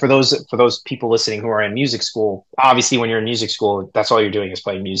 like for those people listening who are in music school. Obviously, when you're in music school, that's all you're doing is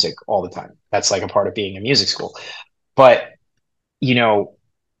playing music all the time. That's like a part of being in music school. But, you know,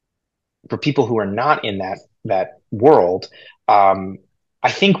 for people who are not in that world, um,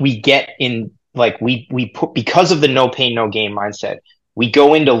 I think we get in like we put, because of the no pain no gain mindset, we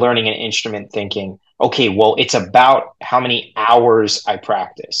go into learning an instrument thinking, okay, well, it's about how many hours I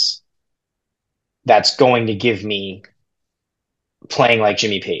practice that's going to give me playing like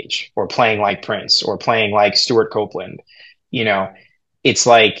Jimmy Page or playing like Prince or playing like Stuart Copeland. You know, it's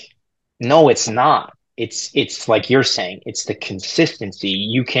like, no, it's not. It's like you're saying, it's the consistency.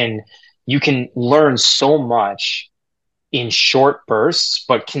 You can learn so much in short bursts,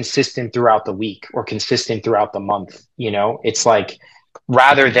 but consistent throughout the week or consistent throughout the month. It's like,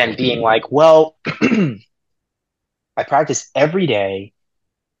 rather than being like, well, I practice every day,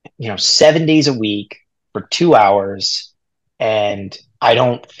 7 days a week for 2 hours, and I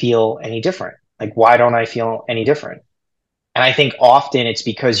don't feel any different. Like, why don't I feel any different? And I think often it's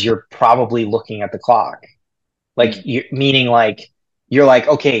because you're probably looking at the clock. Like, meaning like, you're like,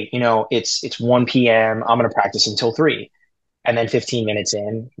 okay, it's 1 p.m. I'm going to practice until 3. And then 15 minutes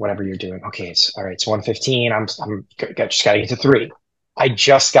in, whatever you're doing, okay, it's all right. It's 1:15. I'm just got to get to 3. I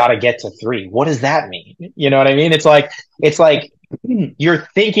just got to get to 3. What does that mean? You know what I mean? It's like you're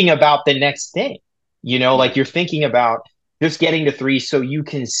thinking about the next thing. Like, Right. you're thinking about just getting to 3 so you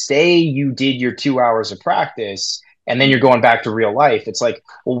can say you did your 2 hours of practice, and then you're going back to real life. It's like,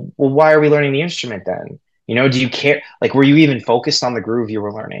 well, why are we learning the instrument then? Do you care? Like, were you even focused on the groove you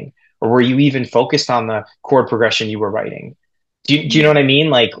were learning, or were you even focused on the chord progression you were writing? Do you know what I mean?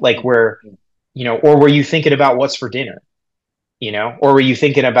 Like where, or were you thinking about what's for dinner? Or were you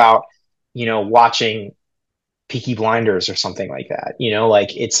thinking about, watching Peaky Blinders or something like that?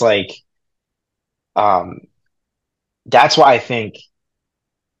 Like, it's like, um, that's why I think,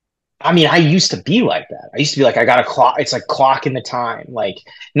 I mean, I used to be like that. I used to be like, I got a clock. It's like clock in the time. Like,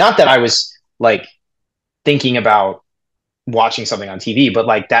 not that I was like thinking about watching something on TV, but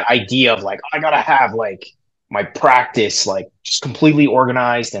like that idea of like, I gotta have like my practice like just completely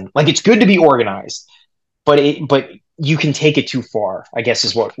organized, and like, it's good to be organized, but you can take it too far, I guess,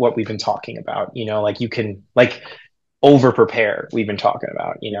 is what we've been talking about. Like, you can like over prepare. We've been talking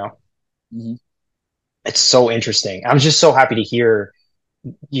about. Mm-hmm. It's so interesting. I'm just so happy to hear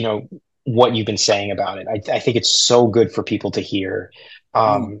you know what you've been saying about it. I think it's so good for people to hear,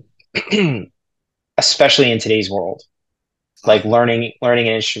 Mm. um, especially in today's world. Like, Ah, learning an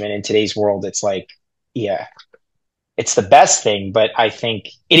instrument in today's world, it's like, yeah, it's the best thing. But I think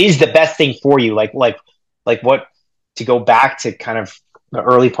it is the best thing for you. Like what, to go back to kind of the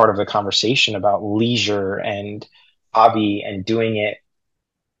early part of the conversation about leisure and hobby and doing it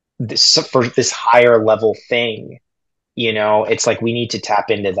for this higher level thing. It's like we need to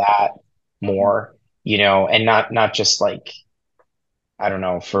tap into that more. And not just like, I don't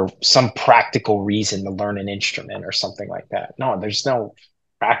know, for some practical reason to learn an instrument or something like that. No, there's no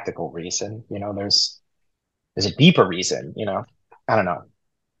practical reason. There's a deeper reason, I don't know.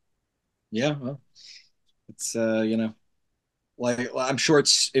 Yeah, well, it's like I'm sure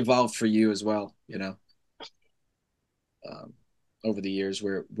it's evolved for you as well, um, over the years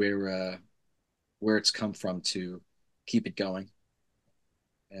where it's come from to keep it going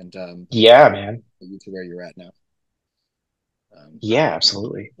and Yeah, man. you to where you're at now. Yeah,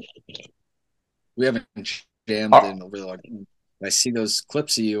 absolutely. We haven't jammed Uh, in a really long time. I see those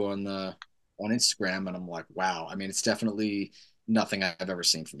clips of you on Instagram, and I'm like, wow. I mean, it's definitely nothing I've ever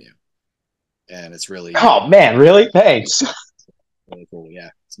seen from you, and it's really, oh man, really? Thanks. really cool. Yeah,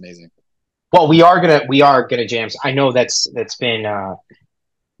 it's amazing. Well, we are gonna jam. I know that's been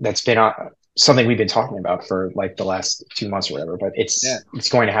something we've been talking about for like the last 2 months or whatever, but Yeah, it's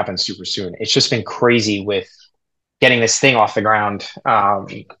going to happen super soon. It's just been crazy with getting this thing off the ground.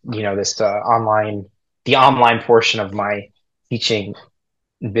 This the online portion of my teaching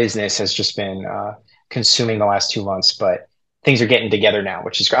business has just been consuming the last 2 months, but things are getting together now,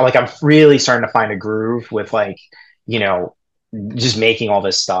 which is great. Like I'm really starting to find a groove with like, you know, just making all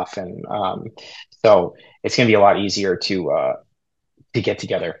this stuff, and so it's going to be a lot easier to get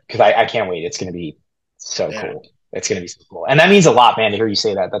together because I can't wait. It's going to be so yeah, cool. It's going to be so cool, and that means a lot, man. To hear you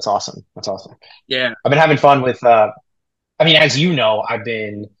say that, that's awesome. That's awesome. yeah. I've been having fun with. I mean, as you know, I've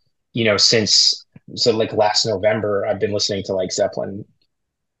been, since so like last November, I've been listening to like Zeppelin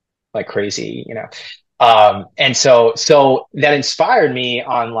like crazy, and so that inspired me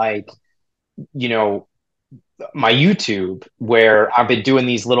on like, you know, my YouTube where I've been doing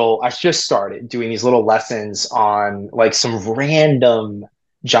these little, I just started doing these little lessons on like some random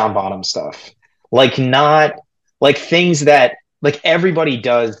John Bonham stuff. Like not like things that like everybody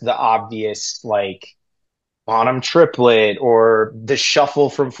does the obvious like Bonham triplet or the shuffle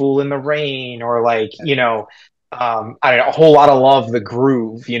from Fool in the Rain or like, I don't know, a whole lot of love, the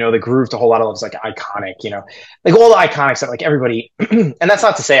groove, the groove to a whole lot of love is like iconic, like all the iconic stuff, like everybody, and that's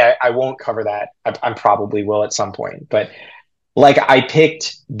not to say I won't cover that. I probably will at some point, but like I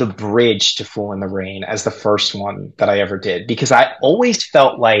picked the bridge to Fool in the Rain as the first one that I ever did because I always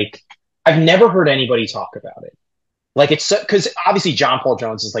felt like I've never heard anybody talk about it. Like it's because obviously John Paul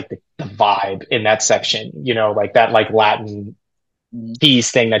Jones is like the vibe in that section, like that like Latin Mhm.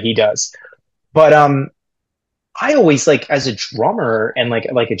 keys thing that he does. But I always like as a drummer and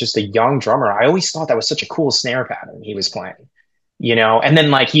just a young drummer, I always thought that was such a cool snare pattern he was playing, and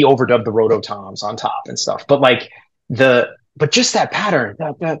then like he overdubbed the roto toms on top and stuff. But like but just that pattern,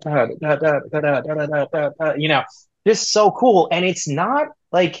 just so cool. And it's not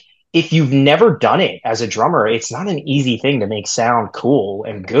like if you've never done it as a drummer, it's not an easy thing to make sound cool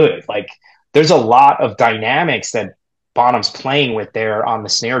and good. Like there's a lot of dynamics that Bonham's playing with there on the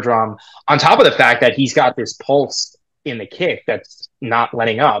snare drum, on top of the fact that he's got this pulse in the kick that's not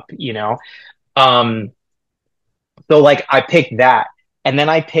letting up, Um, so like I picked that, and then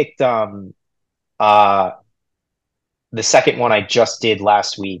I picked uh the second one I just did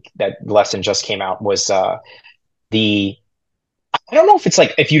last week. That lesson just came out was the I don't know if it's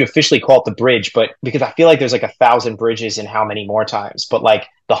like if you'd officially call it the bridge, but because I feel like there's like 1,000 bridges and how many more times, but like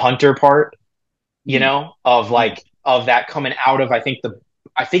the hunter part, Mhm. of like of that coming out of I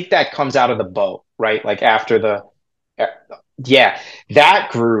think that comes out of the bow, right? Like after the uh, yeah, that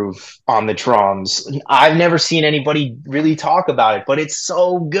groove on the drums. I've never seen anybody really talk about it, but it's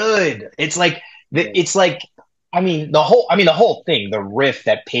so good. It's like the whole thing, the riff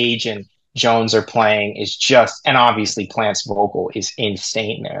that Page and Jones are playing is just, and obviously Plant's vocal is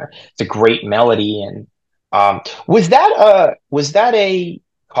insane there. It's a great melody. And was that a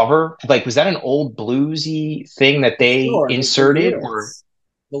cover? Like was that an old bluesy thing that they Sure, the inserted, or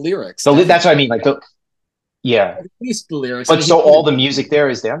lyrics, that's definitely. what I mean, like yeah. At least the lyrics. I But mean, he so put all it. the music there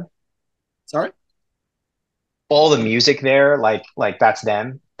is them? Sorry. All the music there, like that's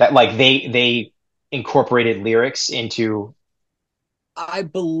them. That like they incorporated lyrics into. I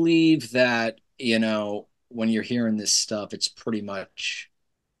believe that, when you're hearing this stuff, it's pretty much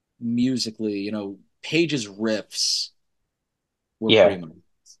musically, Page's riffs were pretty Yeah, much,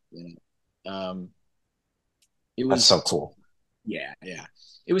 you it that's so was, cool. yeah, yeah.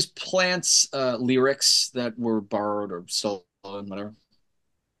 It was Plant's lyrics that were borrowed or stolen, whatever,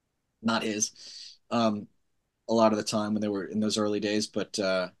 not his, a lot of the time when they were in those early days. But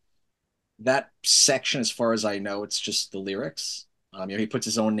that section, as far as I know, it's just the lyrics. He puts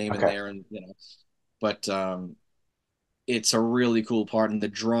his own name in Okay. there, and but it's a really cool part, and the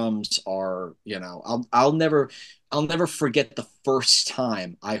drums are, you know, I'll never forget the first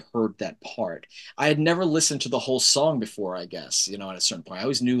time I heard that part. I had never listened to the whole song before, I guess, you know, at a certain point. I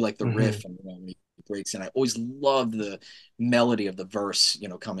always knew like the Hmm. riff and, you know, when he breaks in. I always loved the melody of the verse, you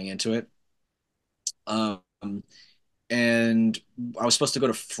know, coming into it. Um, and I was supposed to go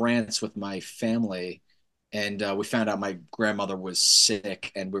to France with my family, and we found out my grandmother was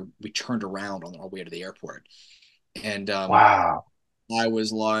sick, and we turned around on our way to the airport. And Wow. I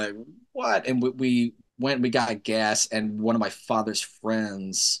was like, what? And we went, we got gas, and one of my father's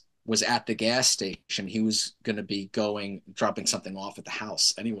friends was at the gas station. He was going to be going, dropping something off at the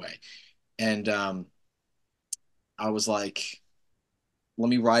house anyway. And I was like, let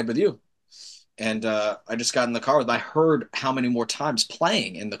me ride with you. And I just got in the car with, I heard How Many More Times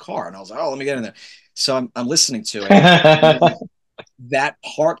playing in the car. And I was like, oh, let me get in there. So I'm listening to it. And that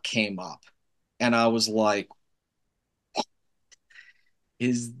part came up. And I was like,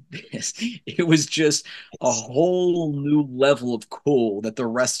 is this? It was just a whole new level of cool that the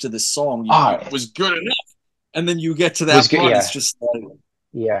rest of the song Oh, was good enough. And then you get to was that good. part, Yeah. it's just like,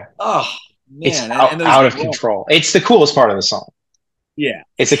 Yeah. oh It's man. And those out of drums, control. It's the coolest part of the song. yeah,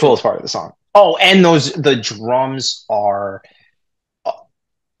 for It's the sure. coolest part of the song. Oh, and the drums are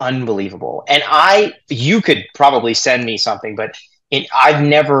unbelievable. And you could probably send me something, but I've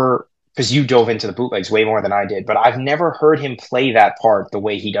never, because you dove into the bootlegs way more than I did, but I've never heard him play that part the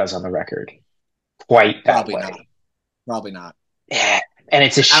way he does on the record, quite that Probably not. way. Probably not. Yeah. And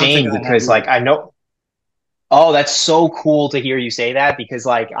it's a I don't think shame I have because like either. I know, oh, that's so cool to hear you say that because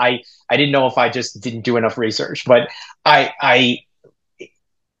like I didn't know if I just didn't do enough research, but I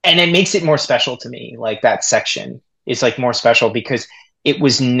and it makes it more special to me. Like that section is like more special because it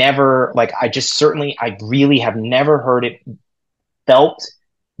was never like I really have never heard it felt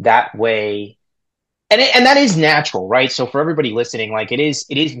that way. And that is natural, right? So for everybody listening, like it is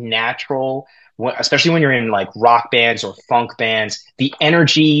natural, especially when you're in like rock bands or funk bands. The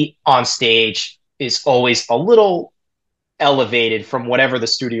energy on stage is always a little elevated from whatever the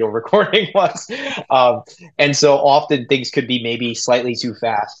studio recording was. Um, and so often things could be maybe slightly too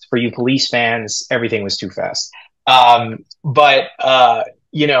fast. For you police fans, everything was too fast. But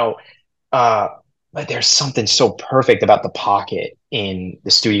you know, uh, but there's something so perfect about the pocket in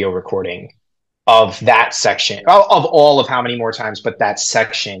the studio recording of that section of all of How Many More Times, but that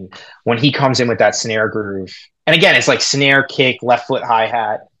section when he comes in with that snare groove. And again, it's like snare, kick, left foot, hi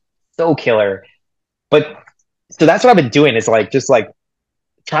hat, so killer. But so that's what I've been doing is like just like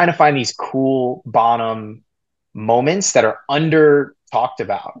trying to find these cool Bonham moments that are under talked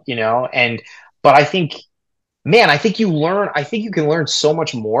about, you know? And but I think, man, I think you can learn so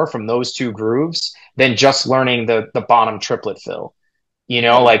much more from those two grooves than just learning the Bonham triplet fill, you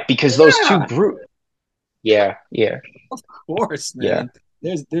know, Oh like because those two yeah, grooves, yeah, yeah, of course, yeah, man.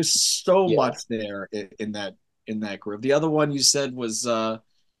 There's so yeah. much there in that group. The other one you said was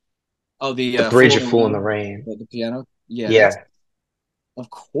oh, the The bridge Fool of in the Fool in the Rain, Rain. the piano. Yeah, that's, Yeah, of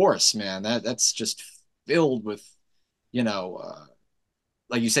course, man. That's just filled with, you know,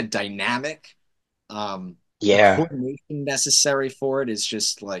 like you said, dynamic. The yeah. coordination necessary for it is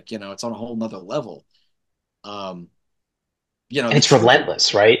just like, you know, it's on a whole nother level. Um, you know, And the it's triple,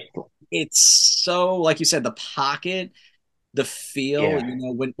 relentless, right? it's so, like you said, the pocket, the feel, Yeah, you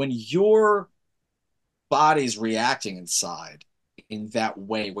know, when your body's reacting inside in that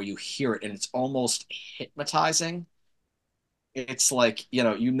way where you hear it and it's almost hypnotizing. It's like, you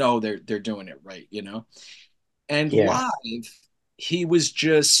know they're doing it right, you know. And yeah, live, he was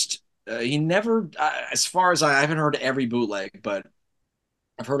just he never, as far as I haven't heard every bootleg, but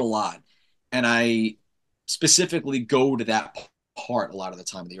I've heard a lot, and I specifically go to that part a lot of the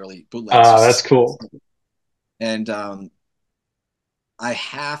time, the early bootlegs, that's just cool. and I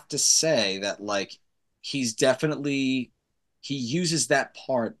have to say that like he's definitely, he uses that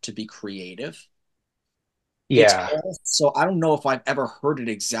part to be creative. It's Yeah, also, I don't know if I've ever heard it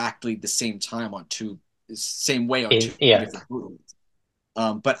exactly the same time on two, same way on two yeah, different bootlegs.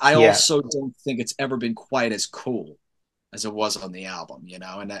 But I yeah. also don't think it's ever been quite as cool as it was on the album, you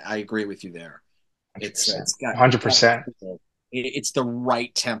know. And I agree with you there. It's 100%. got that 100%. feel. It's the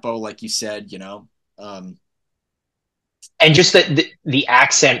right tempo, like you said, you know. Um, And just the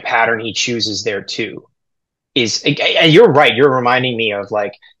accent pattern he chooses there too is, and you're right. You're reminding me of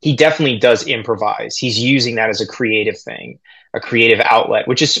like, he definitely does improvise. He's using that as a creative thing, a creative outlet,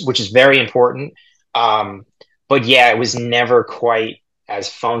 which is very important. Um, but yeah, it was never quite as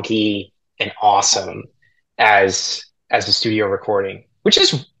funky and awesome as the studio recording,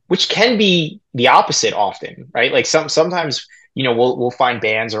 which can be the opposite often, right? Like sometimes, we'll find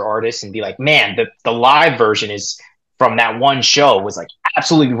bands or artists and be like, man, the live version is from that one show was like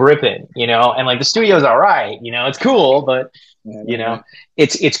absolutely ripping, you know, and like the studio's all right, you know, it's cool, but you know,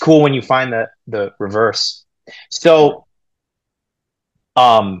 it's cool when you find the reverse. So,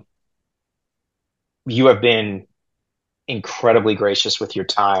 you have been incredibly gracious with your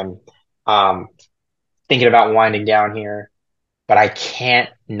time. Um, Thinking about winding down here, but I can't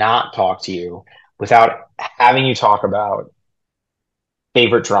not talk to you without having you talk about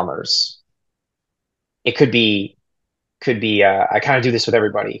favorite drummers. It could be I kind of do this with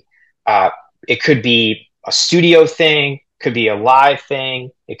everybody. Uh, it could be a studio thing, could be a live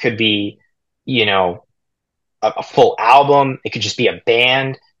thing, it could be, you know, a full album, it could just be a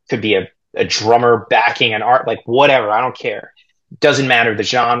band, could be a drummer backing an art, like whatever, I don't care. Doesn't matter the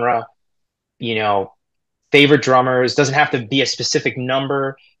genre, you know, favorite drummers, doesn't have to be a specific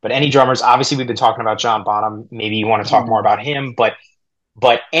number, but any drummers. Obviously, we've been talking about John Bonham. Maybe you want to talk more about him, but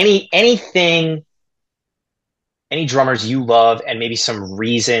anything, any drummers you love, and maybe some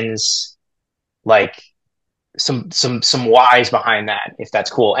reasons, like some whys behind that, if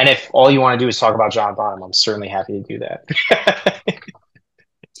that's cool. And if all you want to do is talk about John Bonham, I'm certainly happy to do that.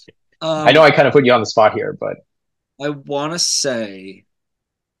 I know I kind of put you on the spot here, but I want to say,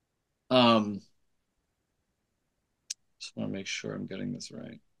 just want to make sure I'm getting this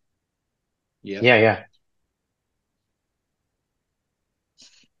right. Yep. yeah.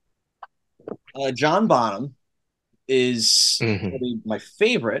 John Bonham is probably my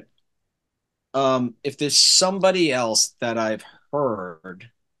favorite. If there's somebody else that I've heard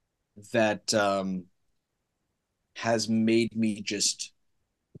that has made me just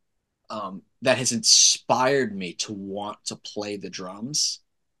that has inspired me to want to play the drums,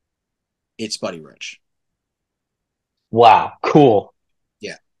 it's Buddy Rich. Wow, cool.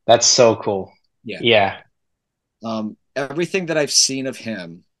 Yeah. That's so cool. Yeah. Everything that I've seen of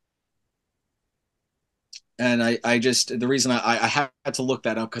him, and I just, the reason I had to look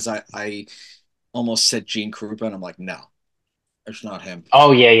that up because I almost said Gene Krupa, and I'm like, no, it's not him.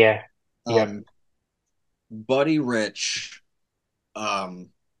 Oh yeah. Buddy Rich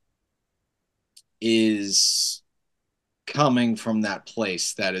is coming from that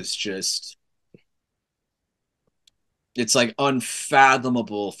place that is just, it's like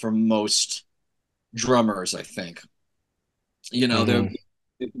unfathomable for most drummers, I think. You know,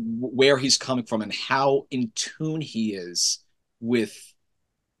 where he's coming from and how in tune he is with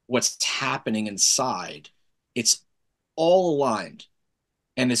what's happening inside. It's all aligned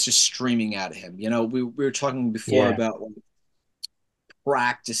and it's just streaming out of him. You know, we were talking before about like,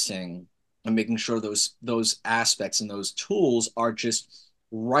 practicing and making sure those aspects and those tools are just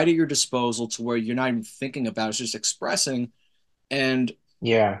right at your disposal to where you're not even thinking about it, it's just expressing. And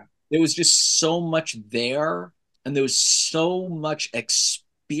there was just so much there, and there was so much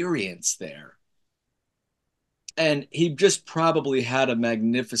experience there, and he just probably had a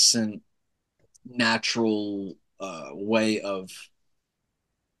magnificent natural way of,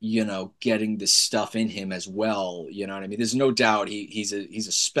 you know, getting this stuff in him as well. You know what I mean? There's no doubt he's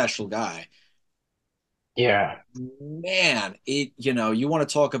a special guy. Yeah. Man, you know, you want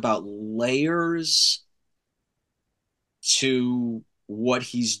to talk about layers to what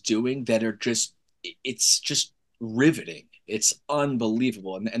he's doing that are just, it's just riveting. It's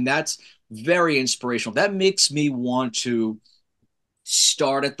unbelievable. And that's very inspirational. That makes me want to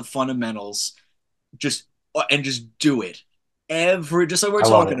start at the fundamentals, just do it. Just like we're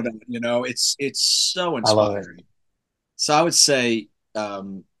talking about, you know, it's so inspiring. So I would say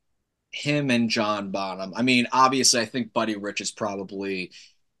him and John Bonham. I mean, obviously I think Buddy Rich is probably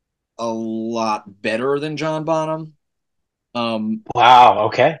a lot better than John Bonham. Wow,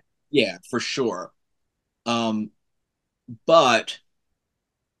 okay. Yeah, for sure. But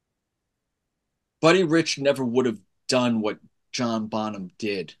Buddy Rich never would have done what John Bonham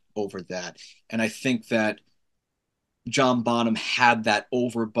did over that. And I think that John Bonham had that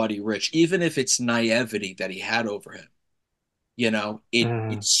over Buddy Rich, even if it's naivety that he had over him. You know,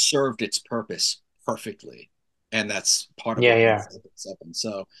 it served its purpose perfectly. And that's part of what makes it Zeppelin.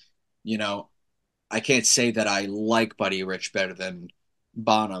 So, you know, I can't say that I like Buddy Rich better than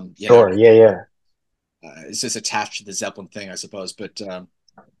Bonham. Sure, know? It's just attached to the Zeppelin thing, I suppose. But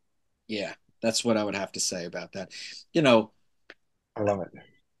yeah, that's what I would have to say about that. You know, I love it.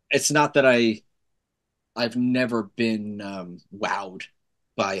 It's not that I've never been wowed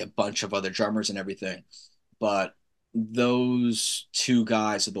by a bunch of other drummers and everything, but those two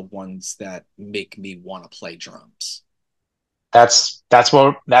guys are the ones that make me want to play drums. That's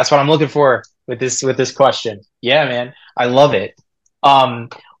what I'm looking for with this question. Yeah, man, I love it.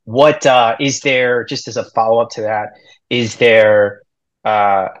 What is there, just as a follow-up to that, is there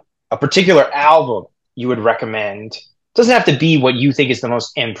a particular album you would recommend doesn't have to be what you think is the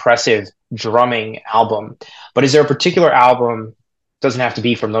most impressive drumming album, but is there a particular album, doesn't have to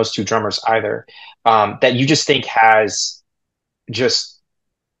be from those two drummers either, that you just think has just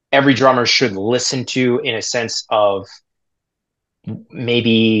every drummer should listen to in a sense of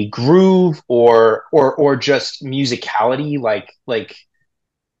maybe groove or just musicality, like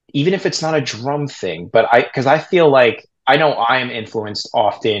even if it's not a drum thing, but because I feel like I know I am influenced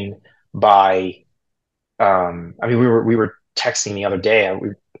often by I mean we were texting the other day.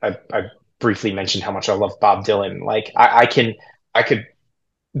 I briefly mentioned how much I love Bob Dylan. Like I could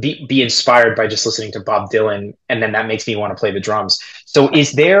be inspired by just listening to Bob Dylan, and then that makes me want to play the drums. So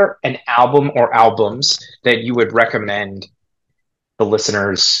is there an album or albums that you would recommend the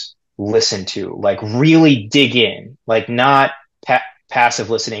listeners listen to, like really dig in, like not passive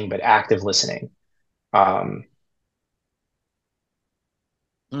listening but active listening?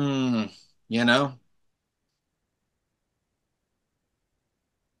 You know,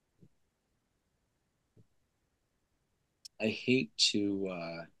 I hate to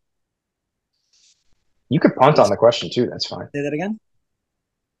You could punt on the question too, that's fine. say that again.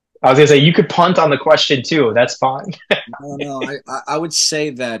 I was gonna say you could punt on the question too, that's fine. No, I would say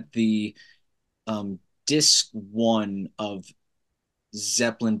that the disc one of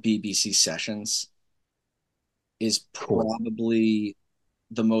Zeppelin BBC Sessions is Cool. probably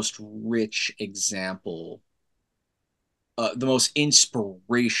the most rich example, the most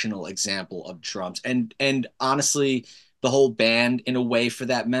inspirational example of drums, and honestly, the whole band in a way for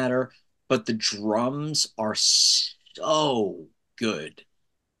that matter. But the drums are so good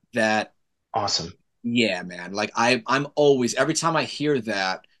that Awesome. yeah, man. Like I'm always every time I hear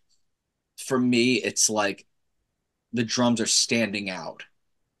that, for me, it's like the drums are standing out,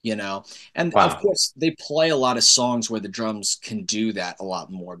 you know? And of Wow. course, they play a lot of songs where the drums can do that a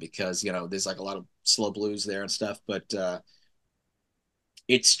lot more because, you know, there's like a lot of slow blues there and stuff, but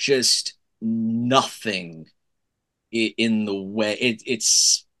it's just nothing in the way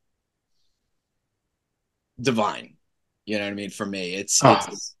it's divine. You know what I mean? For me, Oh,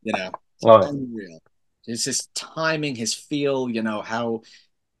 it's you know, love it. unreal. It's just timing, his feel, you know, how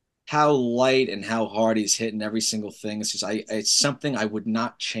light and how hard he's hitting every single thing. It's just it's something I would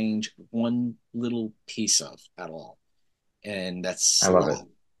not change one little piece of at all. And that's I a love it. lot,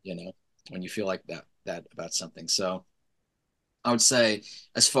 you know, when you feel like that about something. So I would say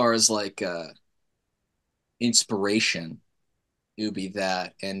as far as like inspiration, it would be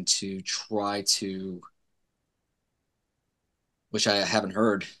that and to try to, which I haven't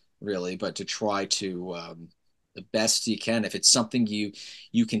heard really, but to try to the best you can. If it's something you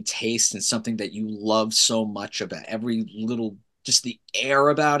can taste and something that you love so much about every little, just the air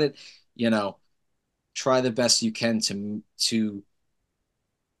about it, you know, try the best you can to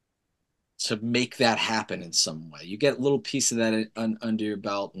make that happen in some way. You get a little piece of that under your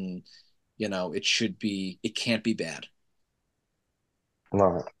belt, and you know it can't be bad.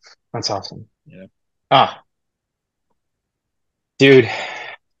 Love it. That's awesome. Yeah. Ah, dude,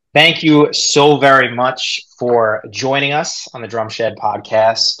 thank you so very much for joining us on the DrumShed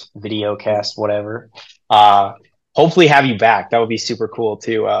podcast, video cast, whatever. Hopefully have you back. That would be super cool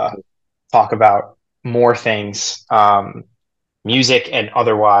to talk about more things, music and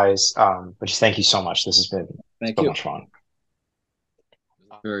otherwise. But just thank you so much. This has been so much fun.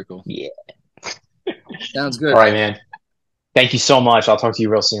 Very cool. Yeah. Sounds good. All right, man. Thank you so much. I'll talk to you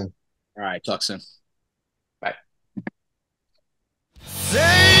real soon. All right. Talk soon. Bye.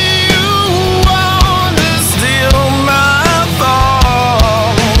 Say you wanna steal my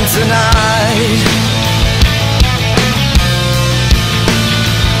phone tonight.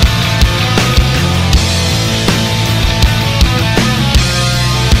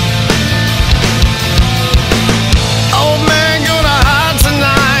 Old man gonna hide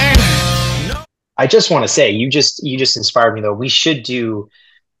tonight. No. I just want to say, you just inspired me though. We should do,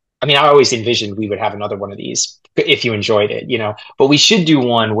 I mean, I always envisioned we would have another one of these if you enjoyed it, you know, but we should do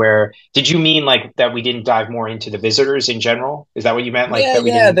one where, did you mean like that we didn't dive more into the visitors in general? Is that what you meant? Like Yeah, that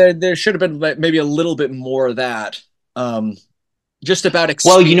we yeah, didn't? there should have been like maybe a little bit more of that. Just about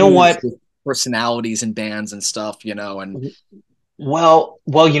Well, you know experience what? with personalities and bands and stuff, you know, and Well,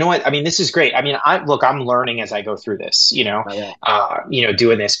 you know what? I mean, this is great. I mean, I'm learning as I go through this, yeah.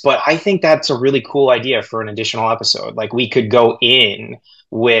 doing this, but I think that's a really cool idea for an additional episode. Like we could go in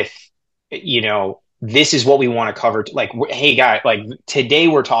with, this is what we want to cover. Like, hey, guy, like today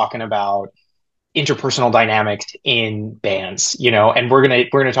we're talking about interpersonal dynamics in bands, and we're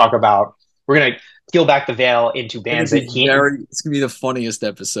gonna talk about we're gonna peel back the veil into bands that can't. It's gonna be the funniest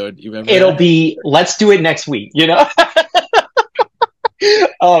episode you've ever It'll had. be. Let's do it next week.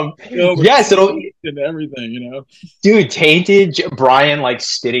 Yes, it'll, and everything, you know. dude, tainted Brian like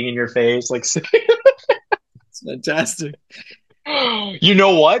spitting in your face, like It's fantastic. you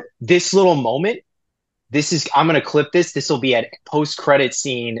know what? This little moment, this is I'm gonna clip this. This will be a post-credit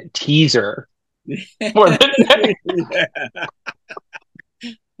scene teaser for the Yeah.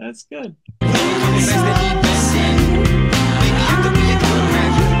 That's good. Best that he